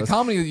list. comedy Yeah, list.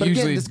 comedy But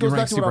usually again, this goes back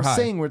ranks to what I was super high.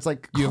 saying where it's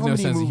like You have no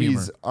comedy sense of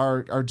movies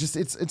humor. are just,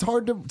 it's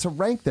hard to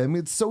rank them.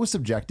 It's so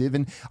subjective.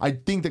 And I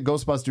think that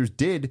Ghostbusters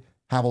did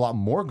have a lot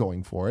more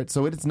going for it.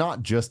 So it's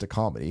not just a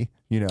comedy,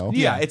 you know?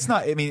 Yeah, it's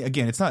not. I mean,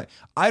 again, it's not.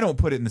 I don't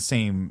put it in the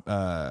same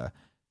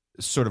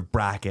sort of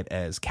bracket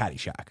as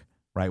Caddyshack,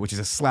 right? Which is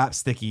a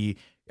slapsticky.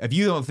 If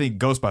you don't think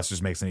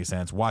Ghostbusters makes any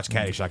sense, watch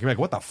Caddyshack. You're like,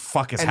 what the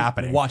fuck is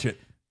happening? Watch it,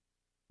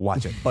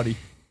 buddy.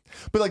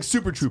 But like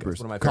Super Troopers,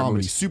 one of my favorite comedy,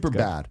 movies. super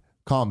bad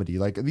comedy.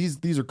 Like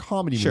these are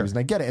comedy movies, and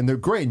I get it, and they're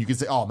great. And you can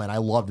say, "Oh man, I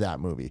love that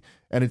movie."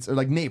 And it's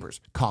like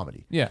Neighbors,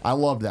 comedy. Yeah. I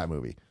love that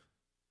movie.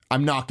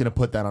 I'm not going to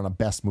put that on a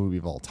best movie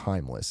of all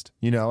time list,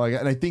 you know. Like,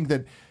 and I think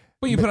that,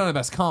 But you put it on the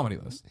best comedy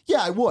list.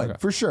 yeah, I would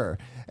for sure.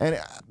 And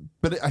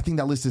but I think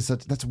that list is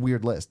that's a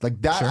weird list.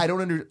 Like that, I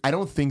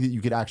don't think that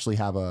you could actually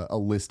have a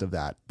list of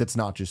that's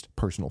not just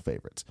personal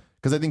favorites.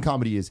 Because I think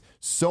comedy is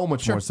so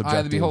much more Eye of the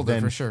subjective beholder,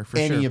 than for sure.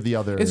 any of the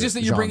other. It's just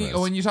that you're bringing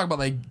genres. when you talk about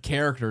like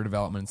character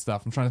development and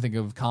stuff. I'm trying to think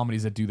of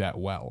comedies that do that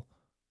well.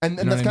 And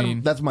You know that's what I kind mean?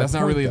 of that's my That's not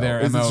point, really though, their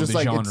is MO it's of just the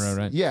like genre, it's-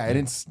 right? Yeah, and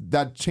it's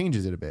that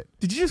changes it a bit.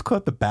 Did you just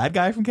quote the bad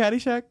guy from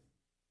Caddyshack?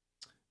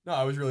 No,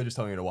 I was really just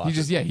telling you to watch. He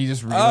just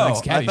really likes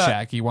I Caddyshack.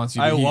 thought- he wants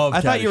you to I love.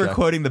 I thought you were Caddyshack.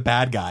 quoting the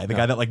bad guy, the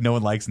guy that like no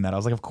one likes in that. I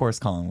was like, of course,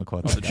 Colin would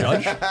quote the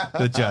judge?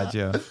 the judge.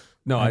 Yeah.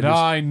 No, And I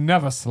just. I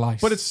never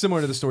slice. But it's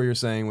similar to the story you're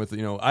saying with,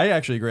 you know, I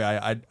actually agree. Greg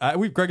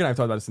and I have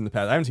talked about this in the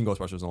past. I haven't seen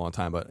Ghostbusters in a long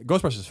time, but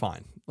Ghostbusters is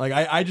fine. Like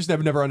I just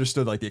have never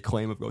understood like the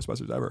acclaim of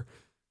Ghostbusters ever.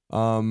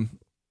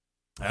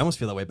 I almost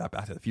feel that way about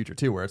Back to the Future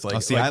too, where it's like,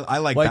 I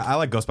like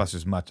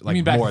Ghostbusters much. Like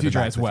mean Back to more the Future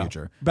than Back as to the well?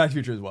 Future. Back to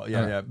the Future as well.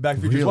 Yeah. Back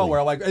to the Future as well. Where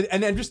I like,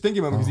 and then just thinking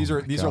about them because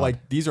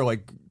these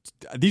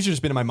are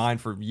just been in my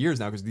mind for years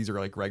now because these are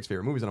like Greg's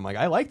favorite movies, and I'm like,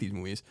 I like these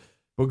movies.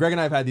 But Greg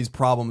and I have had these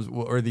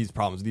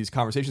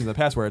conversations in the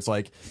past where it's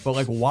like, but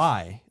like,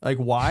 why? Like,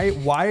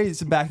 why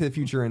is Back to the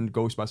Future and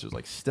Ghostbusters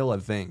like still a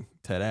thing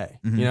today?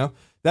 You know,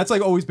 that's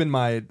like always been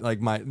my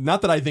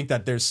not that I think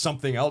that there's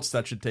something else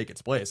that should take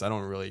its place. I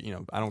don't really, you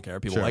know, I don't care.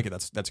 People like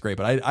it. That's great.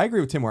 But I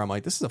agree with Tim where I'm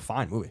like, this is a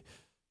fine movie.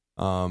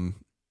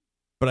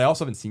 But I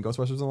also haven't seen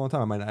Ghostbusters in a long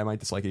time. I might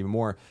dislike it even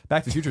more.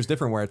 Back to the Future is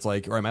different where it's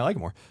like, or I might like it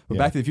more. But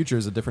Back to the Future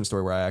is a different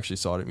story where I actually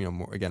saw it, you know,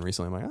 more, again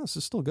recently. I'm like, oh, this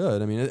is still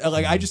good. I mean,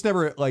 I just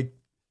never like.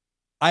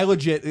 I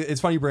legit.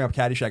 It's funny you bring up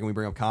Caddyshack and we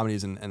bring up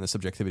comedies and the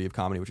subjectivity of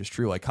comedy, which is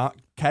true. Like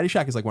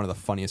Caddyshack is like one of the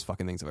funniest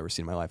fucking things I've ever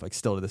seen in my life. Like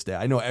still to this day,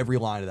 I know every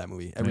line of that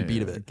movie, every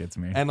beat of it. It gets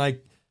me. And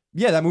like,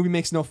 yeah, that movie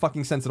makes no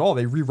fucking sense at all.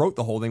 They rewrote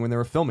the whole thing when they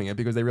were filming it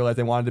because they realized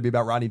they wanted it to be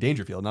about Rodney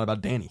Dangerfield, not about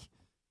Danny.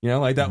 You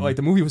know, like that. Like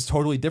the movie was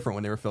totally different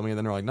when they were filming it.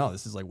 Then they're like, no,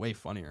 this is like way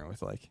funnier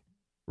with like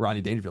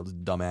Rodney Dangerfield's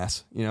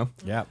dumbass. You know.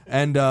 Yeah.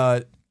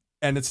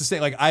 And it's the same.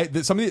 Like I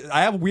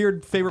have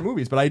weird favorite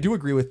movies, but I do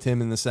agree with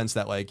Tim in the sense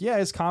that like, yeah,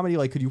 it's comedy.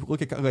 Like, could you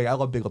look at like I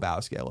love Big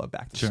Lebowski. I love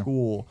Back to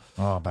School.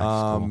 Oh, Back to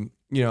School.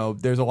 You know,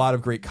 there's a lot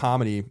of great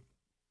comedy,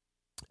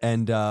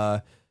 and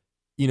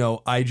you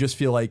know, I just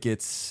feel like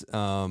it's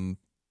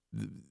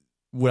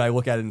would I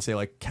look at it and say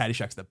like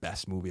Caddyshack's the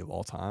best movie of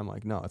all time?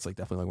 Like, no, it's like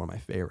definitely like one of my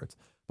favorites.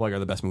 But like, are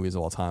the best movies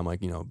of all time?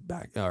 Like, you know,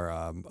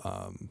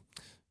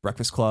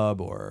 Breakfast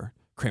Club or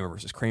Kramer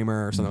versus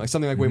Kramer or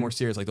something like way more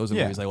serious. Like those are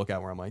the movies I look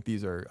at where I'm like,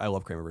 I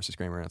love Kramer versus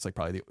Kramer, and it's like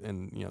probably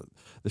and you know,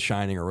 The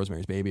Shining or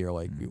Rosemary's Baby or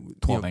like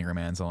 12 Angry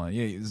Men, so on.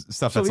 Yeah,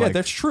 stuff. So That's yeah, like,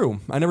 that's true.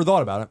 I never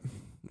thought about it.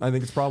 I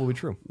think it's probably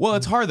true. Well,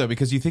 it's hard though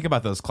because you think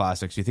about those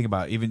classics. You think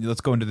about even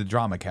let's go into the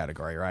drama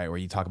category, right? Where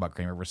you talk about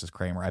Kramer versus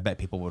Kramer. I bet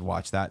people would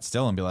watch that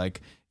still and be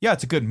like, yeah,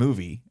 it's a good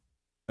movie.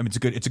 I mean,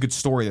 it's a good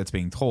story that's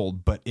being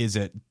told, but does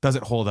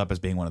it hold up as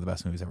being one of the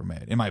best movies ever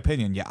made? In my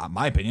opinion,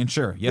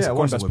 sure. Yes, of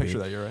course, best it would picture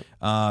be. that you're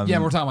right. Yeah,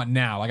 we're talking about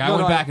now. Like I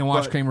went back and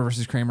watched Kramer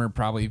versus Kramer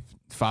probably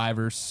 5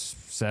 or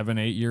 7,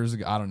 8 years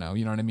ago. I don't know.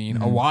 You know what I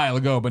mean? A while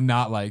ago, but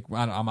not like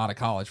I'm out of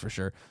college for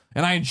sure.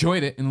 And I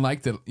enjoyed it and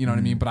liked it. You know what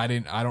I mean? But I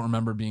don't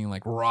remember being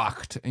like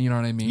rocked. You know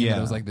what I mean? Yeah. But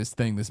it was like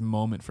this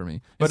moment for me.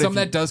 But And something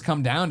that does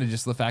come down to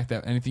just the fact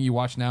that anything you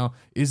watch now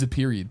is a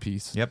period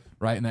piece. Yep.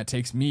 Right? And that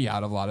takes me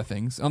out of a lot of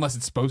things, unless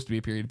it's supposed to be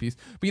a period piece.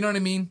 But you know what I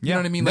mean? You Yeah.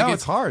 know what I mean? No, Like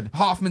it's hard.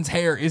 Hoffman's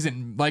hair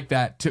isn't like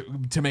that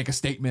to make a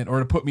statement or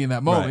to put me in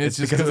that moment. Right. It's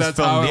just Because because it was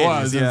that's how it filmed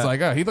in was. the 80s, And it's yeah.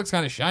 like, oh, he looks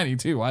kind of shiny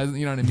too. Why isn't,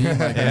 you know what I mean?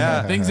 Like,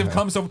 Yeah. things have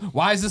come so.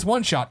 Why is this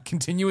one shot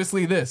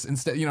continuously this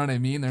instead? You know what I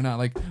mean? They're not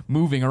like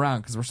moving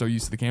around because we're so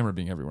used to the camera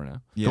being everywhere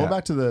now. Yeah. Going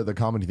back to the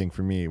comedy thing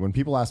for me, when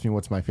people ask me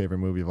what's my favorite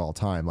movie of all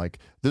time, like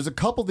there's a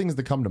couple things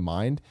that come to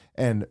mind,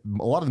 and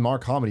a lot of them are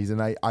comedies,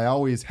 and I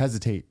always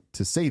hesitate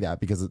to say that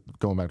because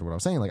going back to what I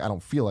was saying, like I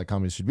don't feel like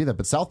comedies should be that.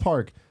 But South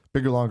Park,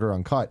 Bigger, Longer,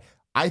 Uncut,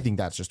 I think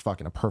that's just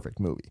fucking a perfect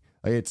movie.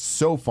 Like, it's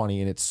so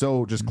funny and it's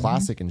so just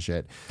classic and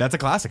shit. That's a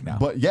classic now.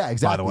 But yeah,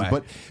 exactly. By the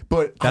way.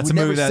 But That's I would a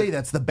movie never that- say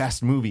that's the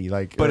best movie.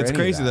 Like, But or it's any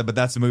of crazy that. but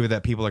that's the movie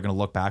that people are going to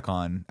look back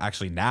on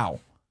actually now.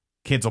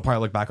 Kids will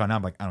probably look back on now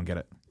and be like, I don't get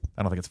it.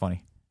 I don't think it's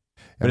funny.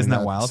 But isn't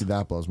that wild? See,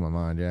 that blows my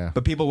mind. Yeah.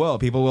 But people will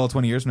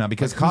 20 years from now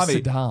because Like,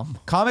 who's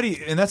Saddam?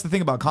 comedy, and that's the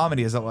thing about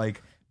comedy is that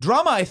like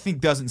drama, I think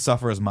doesn't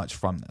suffer as much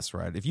from this,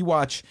 right? If you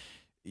watch,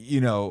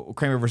 you know,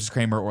 Kramer versus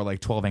Kramer or like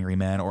 12 Angry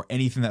Men or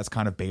anything that's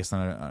kind of based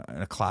on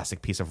a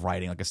classic piece of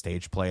writing, like a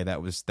stage play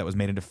that was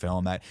made into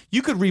film, that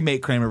you could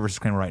remake Kramer versus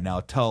Kramer right now,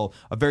 tell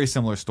a very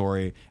similar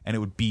story, and it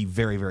would be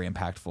very, very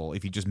impactful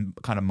if you just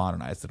kind of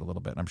modernized it a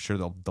little bit. I'm sure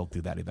they'll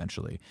do that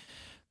eventually.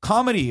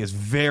 Comedy is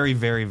very,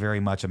 very, very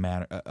much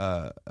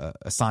a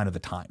sign of the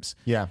times.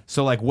 Yeah.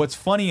 So like, what's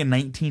funny in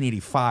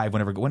 1985?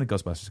 When did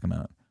Ghostbusters come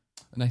out?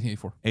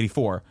 1984.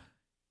 84.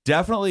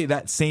 Definitely,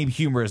 that same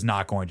humor is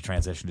not going to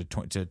transition to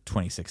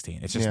 2016.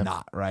 It's just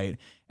not, right?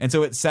 And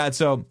so it's sad.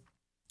 So,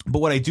 but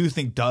what I do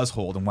think does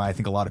hold, and why I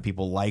think a lot of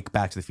people like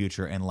Back to the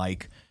Future and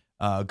like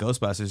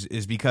Ghostbusters,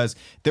 is because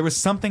there was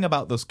something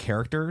about those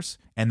characters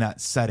and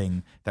that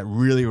setting that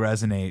really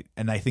resonate,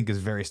 and I think is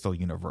very still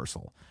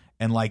universal.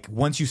 And like,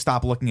 once you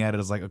stop looking at it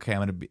as like, okay, I'm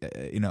going to be,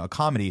 a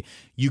comedy,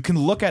 you can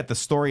look at the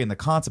story and the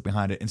concept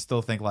behind it and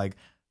still think like,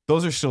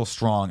 those are still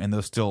strong and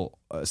those still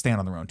stand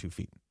on their own 2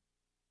 feet.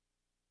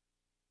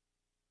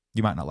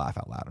 You might not laugh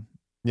out loud.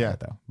 Yeah.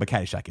 Though. But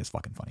Caddyshack is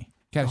fucking funny.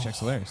 Caddyshack's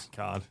hilarious.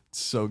 God, it's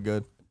so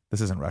good.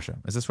 This isn't Russia.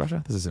 Is this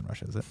Russia? This isn't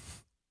Russia, is it?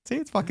 See,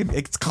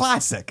 it's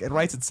classic. It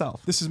writes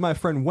itself. This is my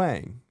friend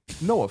Wang.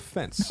 No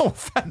offense. No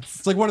offense.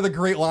 It's like one of the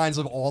great lines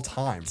of all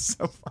time.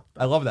 So fun.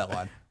 I love that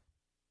line.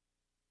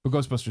 But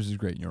Ghostbusters is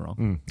great, and you're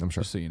wrong. I'm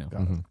sure. Just so you know.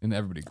 Mhm. And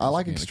everybody. I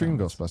like agrees in the Extreme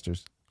comments.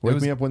 Ghostbusters. Wake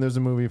was- me up when there's a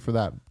movie for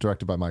that,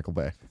 directed by Michael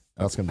Bay.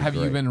 That's gonna be Have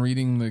great. you been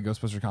reading the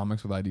Ghostbuster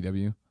comics with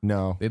IDW?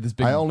 No. They had this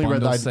big I only read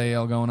bundle the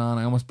sale going on.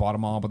 I almost bought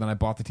them all, but then I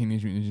bought the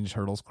Teenage Mutant Ninja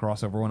Turtles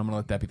crossover one. I'm going to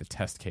let that be the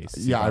test case.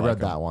 See Yeah, if I like read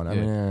them. that one. I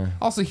Yeah. mean,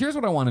 Also, here's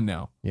what I want to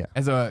know. Yeah.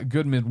 As a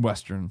good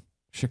Midwestern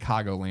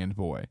Chicagoland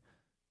boy,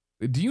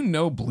 do you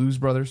know Blues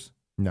Brothers?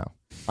 no.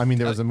 I mean,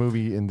 there was a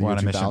movie in the We're year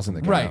on a mission. 2000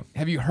 that came Right. out.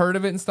 Have you heard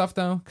of it and stuff,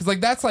 though? Because,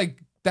 like, that's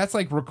like that's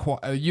like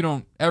you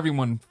don't.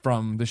 Everyone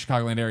from the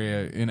Chicagoland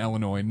area in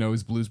Illinois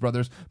knows Blues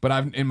Brothers,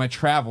 but in my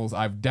travels,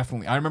 I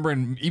remember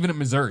even in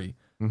Missouri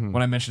when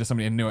I mentioned to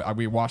somebody and knew it,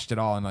 we watched it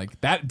all, and like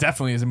that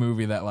definitely is a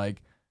movie that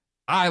like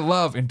I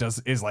love and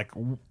is like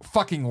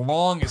fucking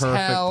long as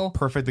hell.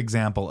 Perfect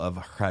example of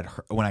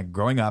when I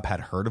growing up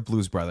had heard of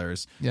Blues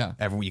Brothers. Yeah,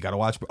 everyone, you got to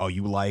watch. Oh,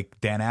 you like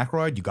Dan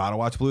Aykroyd? You got to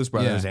watch Blues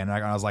Brothers. Yeah. And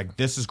I was like,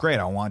 this is great.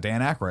 I want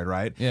Dan Aykroyd,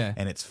 right? Yeah.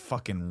 And it's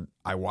fucking.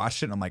 I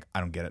watched it. And I'm like, I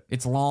don't get it.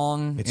 it's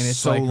long. It's and it's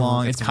so like,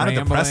 long. It's kind of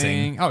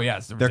depressing. Oh yeah,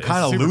 They're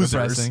kind of losers.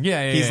 Depressing.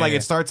 Yeah, He's like,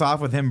 it starts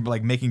off with him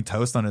like making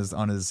toast on his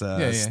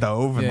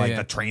stove, and like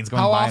the train's going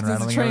by. How often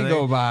does the train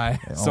go by?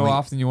 So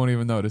often you won't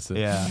even notice it.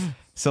 Yeah.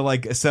 So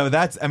that's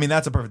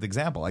a perfect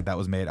example. Like that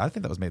was made. I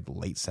think that was made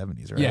late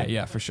 70s, right?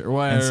 Yeah, for sure.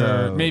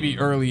 Well, maybe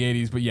early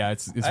 80s, but yeah,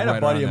 it's. I had right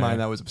a buddy on of mine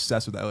there. that was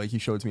obsessed with that. Like he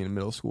showed it to me in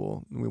middle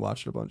school, and we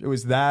watched it a bunch. It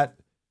was that.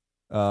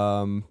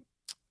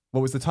 What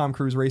was the Tom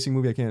Cruise racing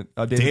movie? I can't.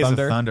 Days of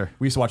Thunder.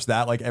 We used to watch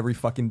that like every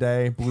fucking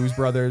day. Blues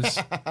Brothers,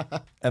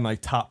 and like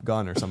Top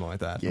Gun or something like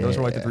that. Yeah. Those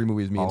were like the three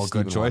movies me and All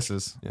Steven good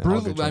choices. watched. Yeah,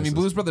 all good choices.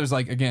 Blues Brothers,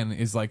 like again,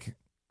 is like.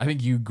 I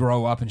think you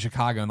grow up in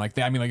Chicago and like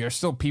there's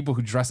still people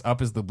who dress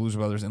up as the Blues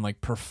Brothers and like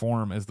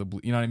perform as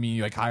you know what I mean?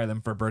 You like hire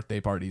them for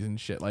birthday parties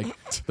and shit. Like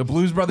the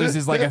Blues Brothers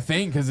is like a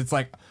thing because it's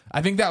like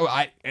I think that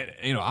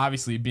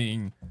obviously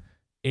being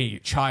a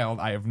child,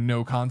 I have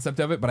no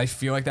concept of it, but I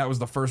feel like that was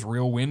the first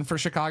real win for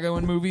Chicago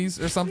in movies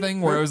or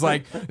something where it was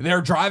like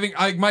they're driving.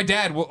 Like my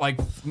dad,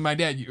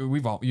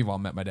 you've all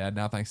met my dad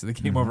now thanks to the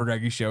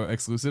GameOverGreggy show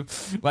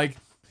exclusive. Like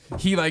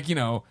he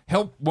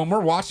help when we're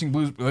watching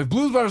Blues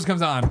Brothers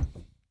comes on.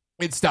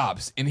 It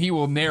stops, and he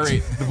will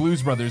narrate the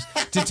Blues Brothers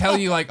to tell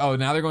you, like, oh,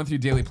 now they're going through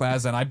Daly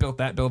Plaza, and I built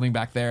that building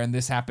back there, and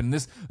this happened,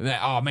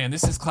 oh, man,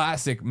 this is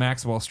classic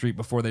Maxwell Street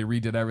before they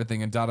redid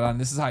everything, and da-da-da, and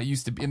this is how it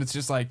used to be, and it's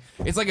just like,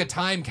 it's like a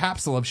time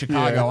capsule of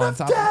Chicago on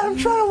top. Dad, I'm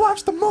trying to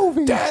watch the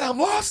movie. Dad, I'm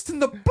lost in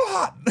the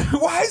plot.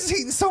 Why is he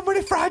eating so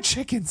many fried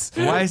chickens?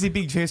 Why is he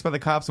being chased by the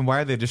cops, and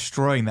why are they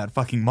destroying that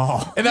fucking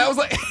mall? And that was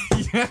like...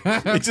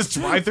 They just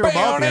drive through a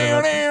mall.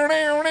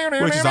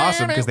 Which is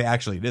awesome, because they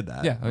actually did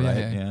that. Yeah, right?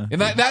 yeah. And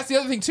that's the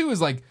other thing too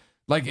is like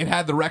it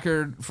had the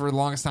record for the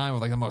longest time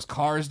with like the most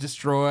cars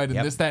destroyed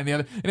and this, that, and the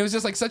other. And it was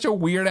just like such a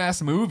weird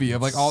ass movie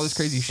of like all this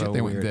crazy shit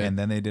they went and did. And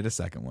then they did a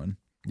second one.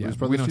 Yeah, Blues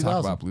Brothers we don't 2000.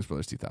 talk about Blues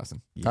Brothers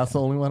 2000. Yeah. That's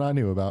the only one I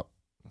knew about.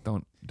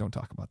 Don't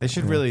talk about that. They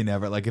should really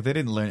never if they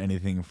didn't learn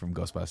anything from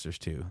Ghostbusters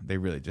 2, they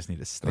really just need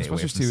to stay away from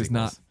Ghostbusters 2 is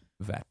not sequels.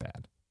 that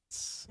bad.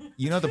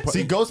 You know the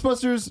See,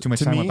 Ghostbusters, Too much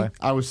to time me, went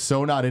by. I was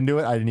so not into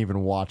it, I didn't even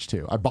watch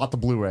 2. I bought the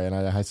Blu-ray, and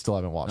I still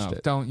haven't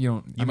watched No, it.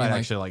 you might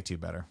actually like 2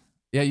 better.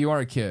 Yeah, you are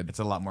a kid. It's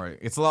a lot more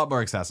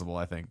accessible,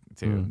 I think,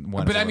 too.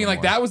 But I mean,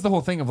 like that was the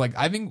whole thing of like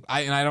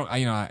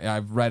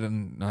I've read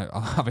and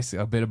obviously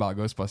a bit about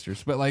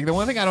Ghostbusters, but like the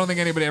one thing I don't think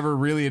anybody ever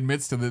really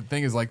admits to the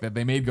thing is like that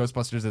they made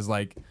Ghostbusters as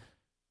like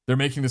they're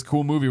making this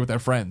cool movie with their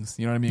friends.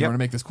 You know what I mean? Yep. We're gonna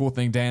make this cool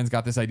thing. Dan's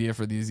got this idea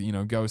for these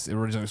ghosts. It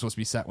originally was supposed to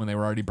be set when they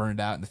were already burned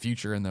out in the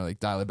future, and they're like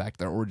dial it back to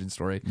their origin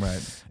story.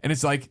 Right. And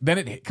it's like then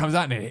it comes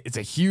out and it's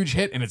a huge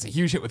hit, and it's a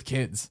huge hit with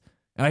kids.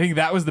 And I think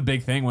that was the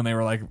big thing when they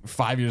were like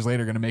 5 years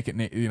later going to make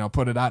it,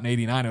 put it out in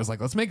 '89. It was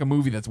like, let's make a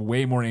movie that's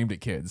way more aimed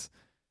at kids.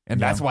 And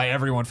that's why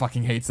everyone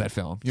fucking hates that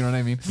film. You know what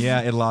I mean?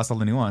 Yeah, it lost all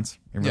the nuance.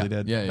 It really Yeah,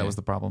 did. yeah, That was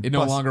the problem. It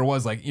no longer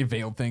was like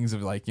veiled things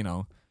of like,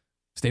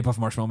 Stay Puft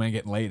Marshmallow Man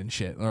getting laid and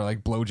shit, or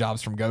like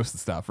blowjobs from ghosts and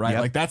stuff, right?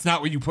 Yep. Like that's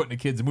not what you put in a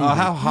kid's movie. Oh,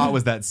 how hot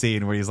was that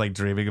scene where he's like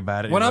dreaming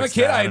about it? When He I'm a looks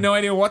kid, down I had no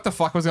idea what the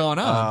fuck was going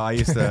on. I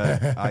used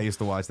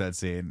to watch that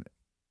scene.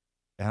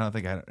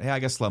 I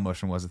guess slow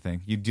motion was a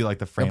thing. You do like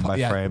the frame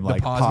by frame, the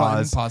like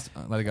pause,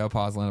 let it go,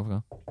 pause, let it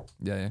go.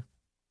 Yeah.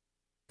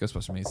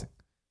 Ghostbusters amazing.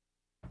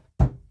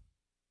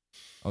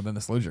 Oh, then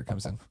the slow jerk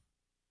comes in.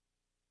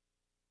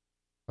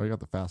 Oh, you got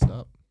the fast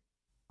up.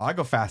 I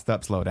go fast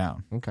up, slow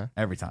down Okay.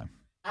 every time.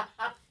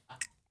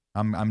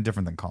 I'm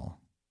different than Call.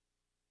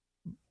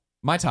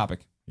 My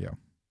topic, Yeah.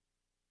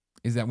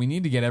 is that we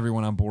need to get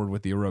everyone on board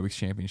with the Aerobics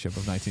Championship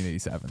of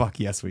 1987. Fuck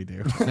yes, we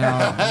do.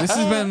 Now, this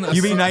has been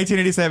You mean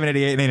 1987,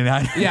 88, and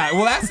 89? Yeah,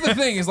 well, that's the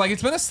thing. Is like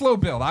it's been a slow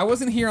build. I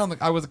wasn't here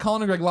I was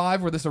Colin and Greg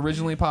live where this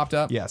originally popped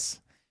up. Yes.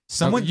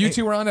 You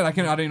two were on it. I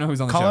didn't know who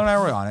was on the Colin show. and I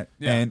were on it,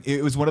 Yeah. and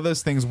it was one of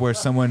those things where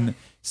someone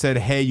said,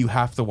 "Hey, you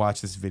have to watch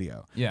this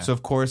video." Yeah. So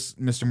of course,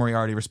 Mr.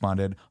 Moriarty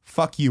responded,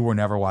 "Fuck you, we're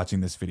never watching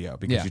this video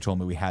because Yeah. you told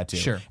me we had to."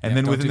 Sure. And Yeah,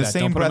 then don't within do the that.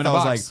 same Don't put 'em breath, in I a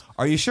was box. like,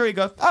 "Are you sure?" He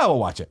goes, "Oh, we'll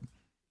watch it."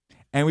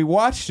 And we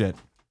watched it.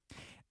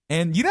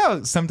 And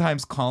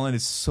sometimes Colin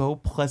is so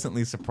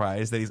pleasantly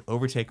surprised that he's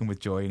overtaken with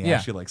joy, and he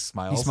actually like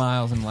smiles. He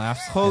smiles and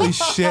laughs. Holy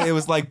shit! It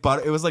was like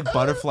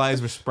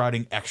butterflies were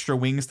sprouting extra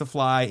wings to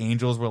fly.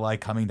 Angels were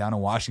like coming down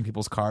and washing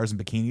people's cars in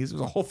bikinis. It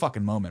was a whole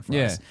fucking moment for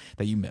us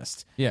that you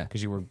missed. Yeah.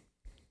 because you were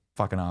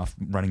fucking off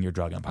running your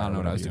drug empire. I don't know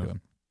what I was whatever you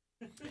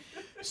were doing.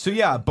 So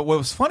yeah, but what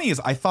was funny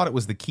is I thought it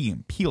was the Key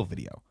and Peele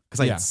video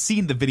because I Yeah. had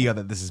seen the video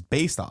that this is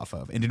based off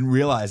of and didn't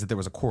realize that there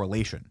was a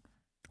correlation.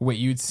 Wait,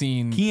 you'd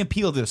seen Key and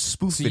Peele did a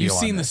spoof So video. you've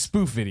seen on the this.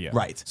 spoof video.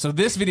 Right. So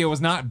this video was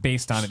not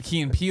based on it.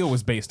 Key and Peele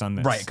was based on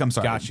this. Right, I'm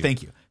sorry. Got you.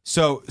 Thank you.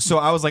 So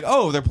I was like,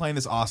 oh, they're playing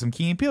this awesome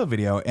Key and Peele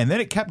video, and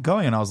then it kept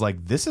going, and I was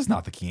like, this is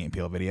not the Key and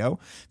Peele video.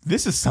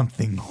 This is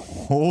something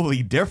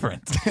wholly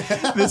different.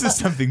 This is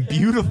something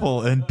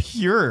beautiful and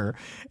pure,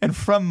 and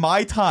from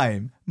my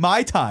time,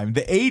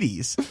 the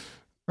 80s,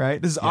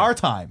 right? This is our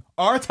time.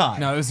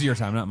 No, this is your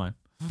time, not mine.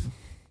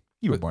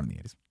 You were born in the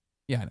 80s.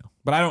 Yeah, I know,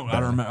 but I don't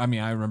remember. I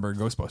mean, I remember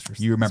Ghostbusters.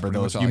 You remember That's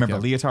pretty those? much You all I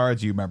remember kept.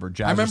 leotards? You remember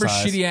Jazzercise? I remember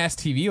shitty ass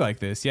TV like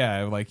this.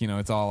 Yeah, like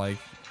it's all like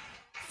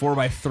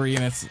 4x3,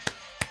 and it's.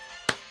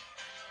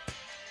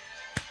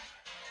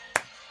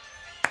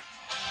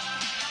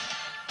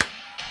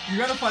 You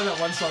gotta find that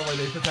one song where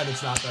they pretend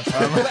it's not that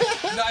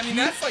song. No, I mean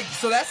that's like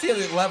that's the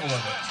other level of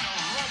it.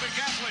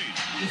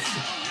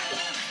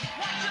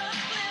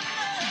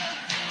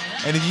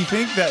 And if you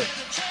think that,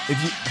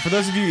 for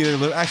those of you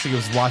that actually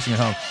was watching at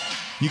home,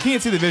 you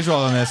can't see the visual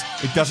on this.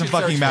 It doesn't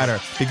fucking matter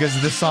because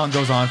this song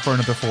goes on for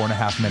another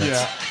 4.5 minutes.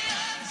 Yeah.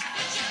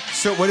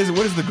 So what is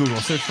the Google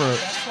search for?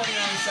 That's 29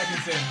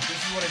 seconds in.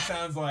 This is what it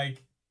sounds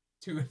like.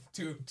 2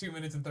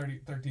 minutes and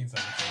 13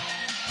 seconds.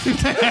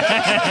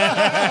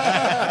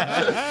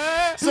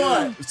 So, all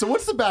right, so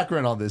what's the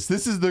background on this?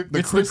 This is the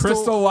It's the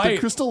Crystal Light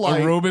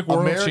Aerobic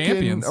World American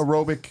Champions.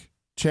 Aerobic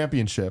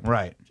Championship.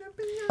 Right.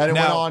 And it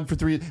went Now- on for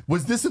 3 years.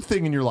 Was this a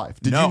thing in your life?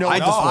 Did No, you know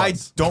what I this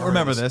was? don't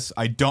remember this.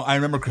 I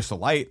remember Crystal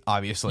Light,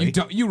 obviously.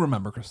 You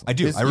remember Crystal? I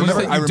do. Is- I remember. you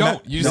said I you remember.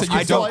 don't. You said you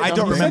I don't. I don't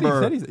don't.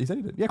 remember. He said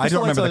he did. Yeah, I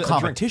don't Crystal Light's remember the a drink.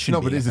 competition. No,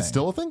 but being a is it thing.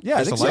 still a thing? Yeah,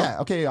 I think so. Yeah,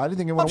 okay, I didn't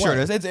think it went I'm sure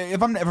away. it is.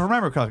 If I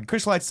remember correctly,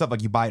 Crystal Light stuff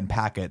like you buy it in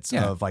packets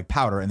Yeah. of like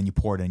powder, and then you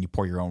pour it in, and you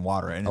pour your own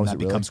water, and then is that it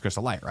really? becomes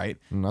Crystal Light, right?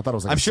 I thought it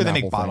was like I'm a sure they Snapple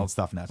make thing. bottled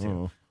stuff now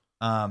too.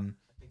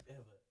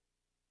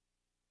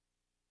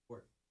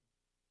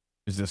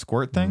 Is it a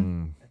squirt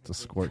thing? It's a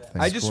squirt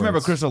thing. I just remember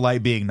Crystal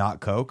Light being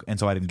not Coke, and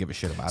so I didn't give a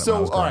shit about it when I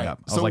So, was all growing right. up.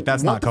 I was So like,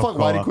 that's what not the fuck?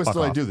 Coca-Cola. Why did Crystal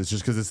Fuck Light off. do this?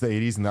 Just because it's the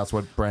 80s and that's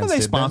what brands Well, they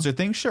did then? sponsor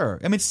things, sure.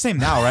 I mean, it's the same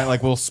now, right?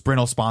 Like, Sprint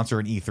will sponsor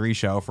an E3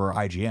 show for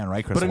IGN,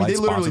 right? Crystal But I mean, Light they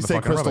literally sponsored the say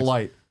fucking Crystal aerobics.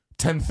 Light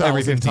 10,000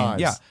 every 15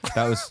 times. Yeah,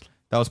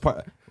 that was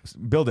part.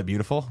 Build it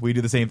beautiful. We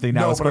do the same thing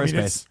now No, with but I mean,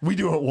 Squarespace. we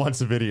do it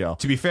once a video.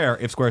 To be fair,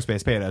 if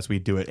Squarespace paid us,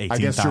 we'd do it 18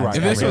 guess times. you're right.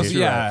 If this Yeah, was,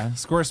 you're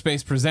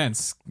Squarespace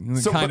presents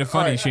So, kind but, of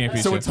funny all right,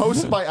 championship. So it's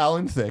hosted by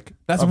Alan Thicke.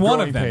 That's of one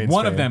Growing of them. Pains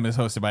One of fame. them is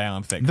hosted by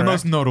Alan Thicke. The correct?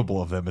 most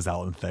notable of them is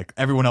Alan Thicke.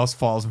 Everyone else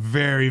falls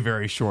very,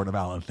 very short of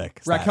Alan Thicke.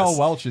 Raquel status.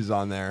 Welch is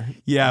on there.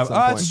 Yeah, at some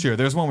that's point. true.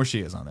 There's one where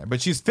she is on there,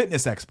 but she's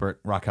fitness expert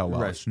Raquel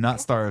Welch, Right.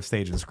 not star of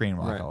stage and screen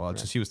Raquel Right,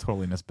 Welch. She was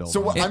totally misbilled.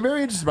 So on that. I'm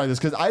very interested by this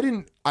because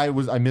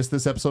I missed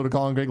this episode of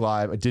Colin Greg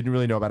Live. I didn't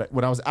really know about it.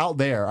 When I was out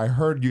there, I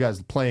heard you guys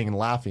playing and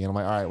laughing, and I'm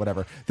like, all right,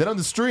 whatever. Then on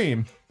the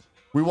stream,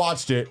 we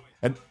watched it,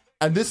 and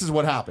this is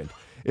what happened.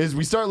 Is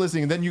we start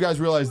listening, and then you guys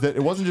realize that it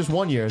wasn't just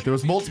 1 year; there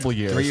was multiple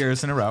years. 3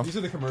 years in a row. These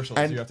are the commercials.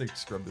 And- you have to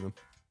scrub to them.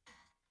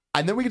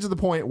 And then we get to the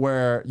point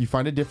where you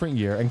find a different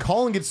year, and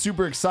Colin gets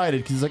super excited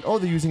because he's like, "Oh,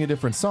 they're using a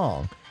different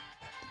song."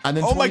 And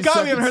then Oh my 20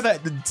 god, we haven't heard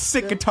seconds- that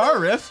sick guitar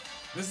riff.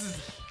 This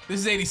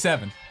is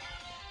 87.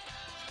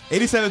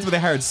 87 is when they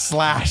hired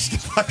Slash to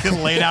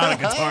fucking lay down a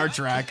guitar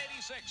track.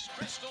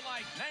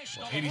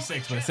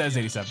 86, but it says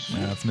 87.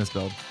 Yeah, it's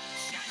misspelled.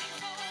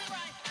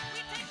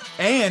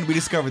 And we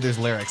discovered there's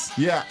lyrics.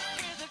 Yeah.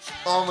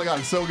 Oh my god,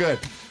 it's so good.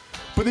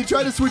 But they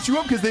try to switch you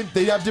up because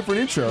they have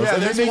different intros. Yeah,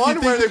 and there's they make you one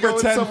think where they they're going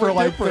pretend for somewhere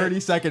like different. 30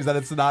 seconds that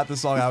it's not the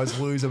song. I was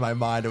losing my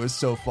mind. It was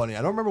so funny.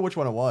 I don't remember which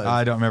one it was.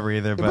 I don't remember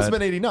either, It must have but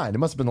been 89. It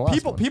must have been the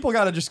last one. People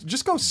gotta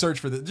just go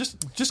search for this.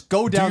 Just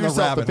go Do down the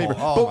yourself rabbit favor.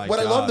 hole. Oh But my what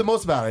I God. love the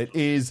most about it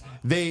is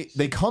they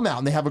come out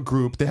and they have a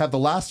group. They have the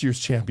last year's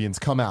champions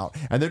come out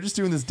and they're just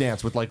doing this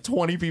dance with like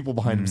 20 people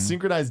behind them,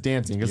 synchronized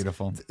dancing.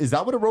 Beautiful. Is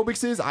that what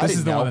aerobics is? I This didn't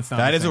is the know. one that's not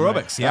that the is same,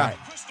 aerobics, yeah. Right.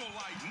 Crystal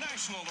Light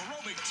National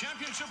Aerobic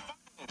Championship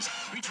Finals,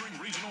 featuring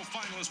regional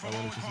finalists from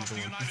all across the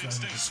United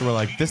States. So we're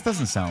like, this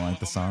doesn't sound like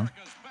the song.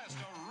 America's best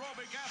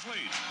aerobic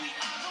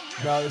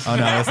athlete. No, this- Oh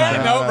no, that's not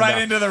it. Nope,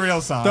 right into the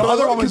real song. The But I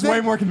other love one was because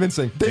way more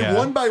convincing. They Yeah.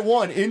 one by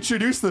one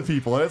introduce the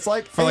people, and it's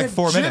like For like and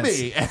 4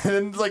 Jimmy, and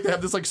then like they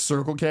have this like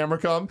circle camera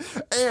come,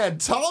 and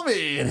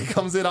Tommy, and it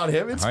comes in on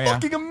him. It's Oh, yeah.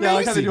 fucking amazing. Yeah, I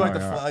like how they do like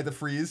Yeah. the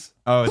freeze.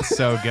 Oh, it's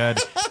so good.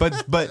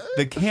 But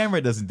the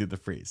camera doesn't do the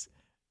freeze.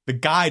 The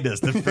guy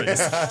does the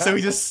freeze. So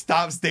he just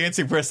stops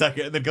dancing for a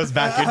second and then goes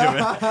back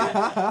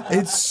into it.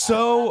 It's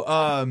so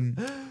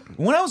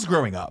when I was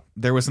growing up,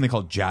 there was something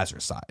called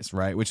Jazzercise,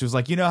 right? Which was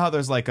like, you know how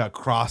there's like a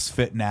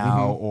CrossFit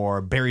now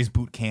or Barry's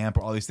Boot Camp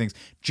or all these things.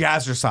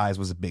 Jazzercise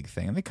was a big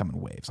thing. And they come in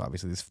waves,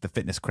 obviously. The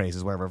fitness craze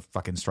is whatever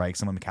fucking strikes.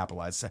 Some of them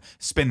capitalize.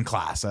 Spin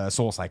class,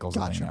 Soul Cycles.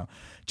 Gotcha. You know.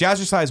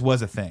 Jazzercise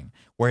was a thing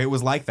where it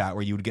was like that,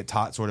 where you would get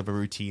taught sort of a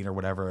routine or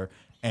whatever.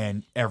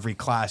 And every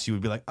class you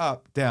would be like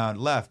up, down,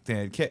 left,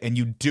 and kick, and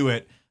you do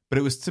it. But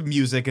it was to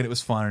music and it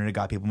was fun and it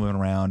got people moving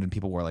around and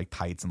people wore like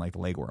tights and like the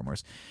leg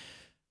warmers.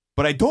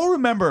 But I don't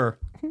remember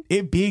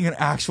it being an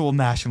actual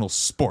national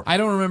sport. I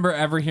don't remember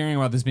ever hearing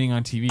about this being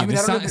on TV. I mean,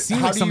 This I don't know, it seems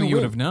how like do something you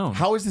would win? have known.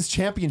 How is this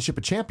championship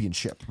a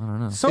championship? I don't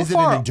know. So is it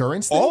far, an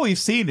endurance thing? all we've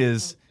seen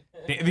is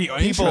the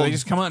intro, they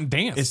just come out and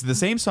dance. it's the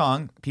same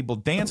song. People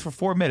dance for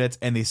 4 minutes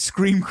and they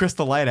scream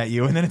Crystal Light at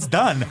you and then it's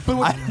done.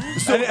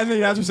 And the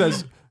announcer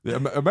says,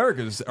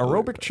 America's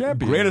aerobic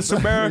champion. Greatest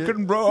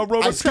American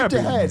aerobic I skipped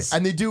ahead, champions.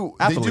 and they do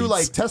Athletes.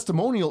 like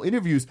testimonial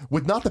interviews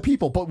with not the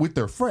people, but with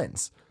their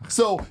friends.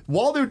 So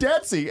while they're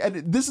dancing,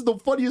 and this is the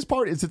funniest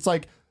part, is it's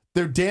like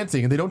they're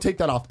dancing and they don't take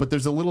that off, but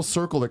there's a little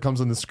circle that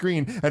comes on the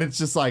screen, and it's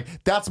just like,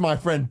 that's my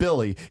friend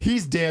Billy.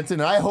 He's dancing,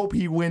 and I hope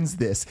he wins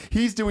this.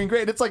 He's doing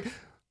great. It's like,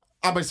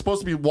 am I supposed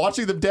to be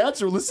watching them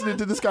dance or listening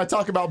to this guy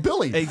talk about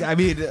Billy? I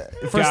mean,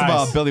 first of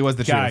all, Billy was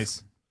the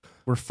truth.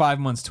 We're 5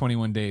 months,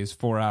 21 days,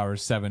 4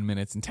 hours, 7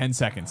 minutes, and 10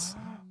 seconds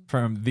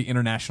from the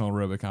International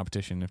Aerobic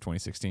Competition of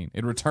 2016.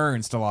 It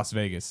returns to Las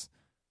Vegas.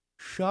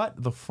 Shut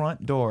the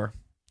front door.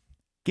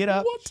 Get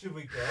up.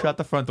 Shut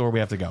the front door. We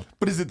have to go.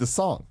 But is it the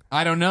song?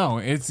 I don't know.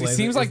 It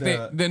seems like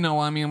there they no.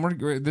 I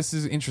mean, this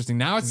is interesting.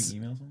 Now it's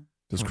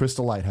Does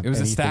Crystal Light have it was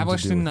anything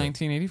established to do in with it?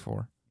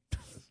 1984.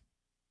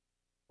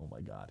 Oh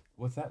my God.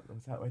 What's that?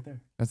 What's that right there?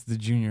 That's the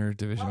junior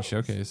division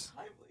showcase.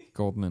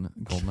 Gold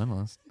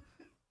medalist.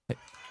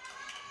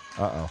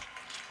 Uh-oh.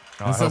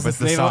 I hope it's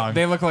the song.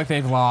 They look like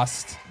they've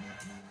lost.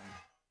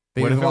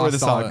 What if it were the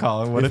lost all song,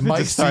 Colin? What If if it Mike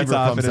just starts Seaver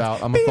off comes and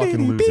out, I'm a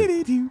fucking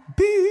loser.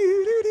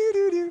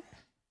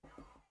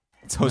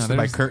 it's hosted by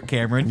there's- Kurt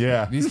Cameron.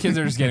 Yeah. These kids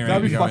are just getting ready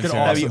That'd be to go fucking into it.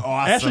 awesome. That'd be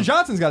awesome. Ashley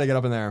Johnson's got to get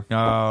up in there.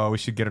 Oh, we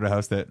should get her to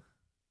host it.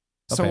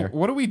 So Up there.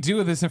 what do we do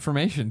with this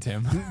information,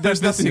 Tim? There's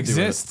This nothing to do with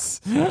it.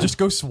 exists. Just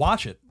go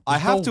watch it. I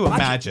Just have go to watch it.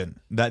 imagine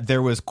that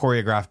there was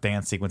choreographed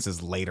dance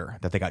sequences later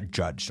that they got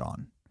judged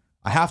on.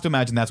 I have to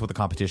imagine that's what the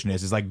competition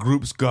is. Is like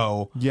groups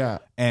go Yeah.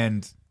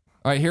 and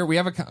All right, here we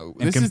have this is the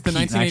compete, and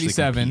actually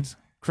 1987 compete.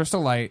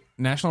 Crystal Light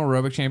National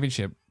Aerobic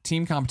Championship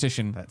team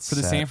competition That's for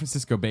the set. San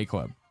Francisco Bay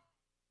Club.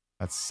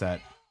 that's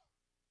set.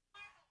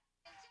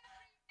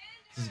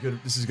 This is good.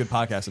 This is good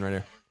podcasting right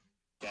here.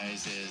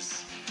 Guys,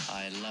 is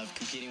I love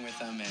competing with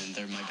them and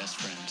they're my best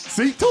friends.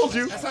 See, told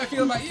you. That's how I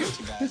feel about you. You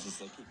guys, is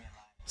they keep me alive.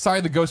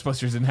 Sorry, the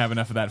Ghostbusters didn't have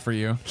enough of that for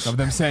you. Of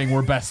them saying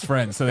we're best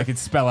friends, so they could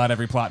spell out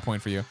every plot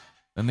point for you.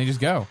 Then they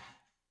just go.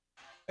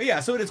 Yeah,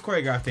 so it is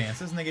choreographed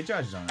dances, and they get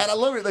judged on it. And I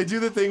love it. They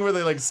do the thing where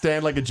they like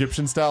stand like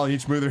Egyptian style and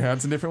each move their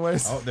hands in different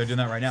ways. Oh, they're doing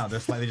that right now.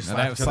 They're slightly just Now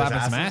slap that each other's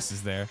slapping some asses.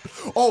 asses there.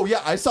 Oh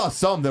yeah, I saw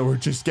some that were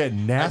just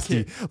getting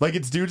nasty. Like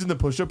it's dudes in the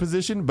push-up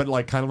position, but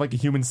like kind of like a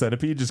human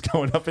centipede, just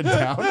going up and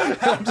down.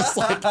 I'm just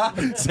like,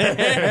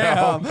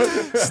 damn.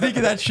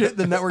 Sneaking that shit in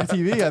the network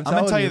TV. I'm I'm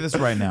gonna tell you this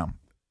right now.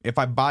 If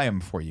I buy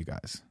them for you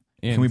guys,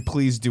 In. can we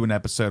please do an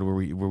episode where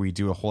we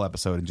do a whole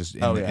episode and just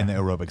in, Oh, the, yeah. in the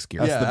aerobics gear?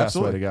 That's Yeah, the best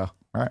absolutely. way to go.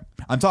 All right.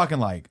 I'm talking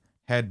like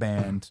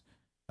headband.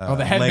 Oh,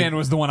 the headband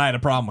was the one I had a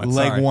problem with.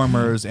 leg Sorry.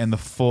 warmers and the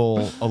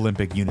full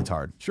Olympic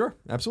unitard Sure,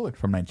 absolutely.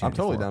 from 1984. I'm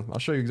totally down. I'll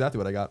show you exactly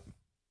what I got.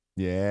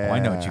 Yeah. Oh, I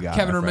know what you got,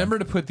 Kevin, my friend. remember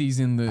to put these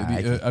in I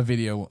a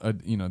video,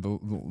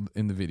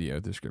 in the video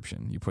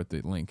description. You put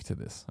the link to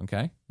this,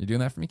 okay? You're doing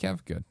that for me,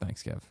 Kev? Good.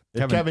 Thanks, Kev.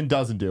 If Kevin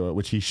doesn't do it,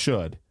 which he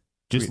should,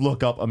 just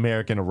look up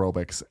American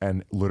aerobics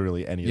and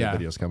literally any Yeah. of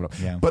the videos coming up.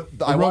 Yeah. But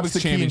I watched Aerobics the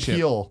Key and Championship.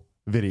 Peele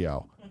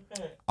video.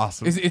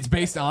 Awesome. It's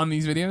based on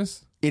these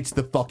videos? It's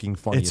the fucking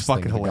funniest It's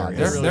fucking thing in the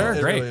hilarious. goddamn They're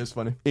it great. really is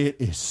funny. It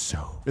is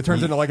so. It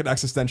turns into like an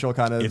existential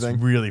kind of It's thing.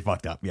 really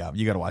fucked up. Yeah,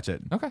 you got to watch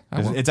it. Okay.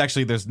 I will. It's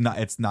actually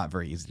it's not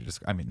very easy to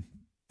describe. I mean,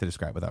 to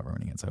describe without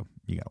ruining it. So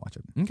you got to watch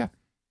it. Okay.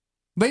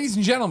 Ladies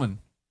and gentlemen,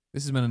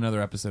 this has been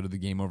another episode of the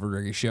Game Over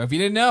Greggy Show. If you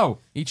didn't know,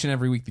 each and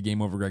every week the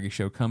Game Over Greggy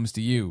Show comes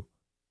to you.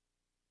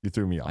 You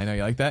threw me off. I know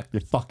you like that. You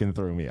fucking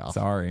threw me off.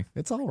 Sorry.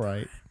 It's all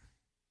right.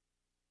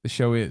 The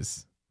show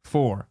is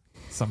 4,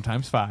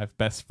 sometimes 5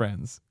 best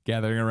friends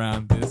gathering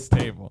around this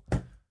table.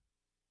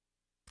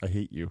 I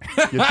hate you.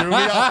 You threw me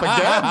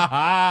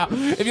off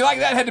again. If you like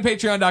that, head to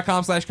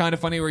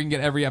patreon.com/kindafunny where you can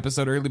get every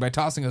episode early by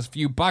tossing us a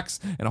few bucks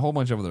and a whole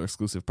bunch of other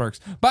exclusive perks.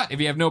 But if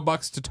you have no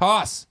bucks to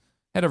toss,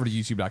 head over to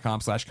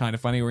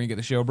youtube.com/kindafunny where you can get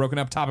the show broken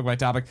up topic by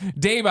topic,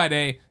 day by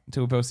day,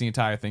 until we post the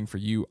entire thing for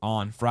you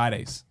on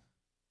Fridays.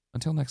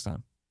 Until next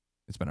time,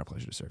 it's been our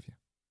pleasure to serve you.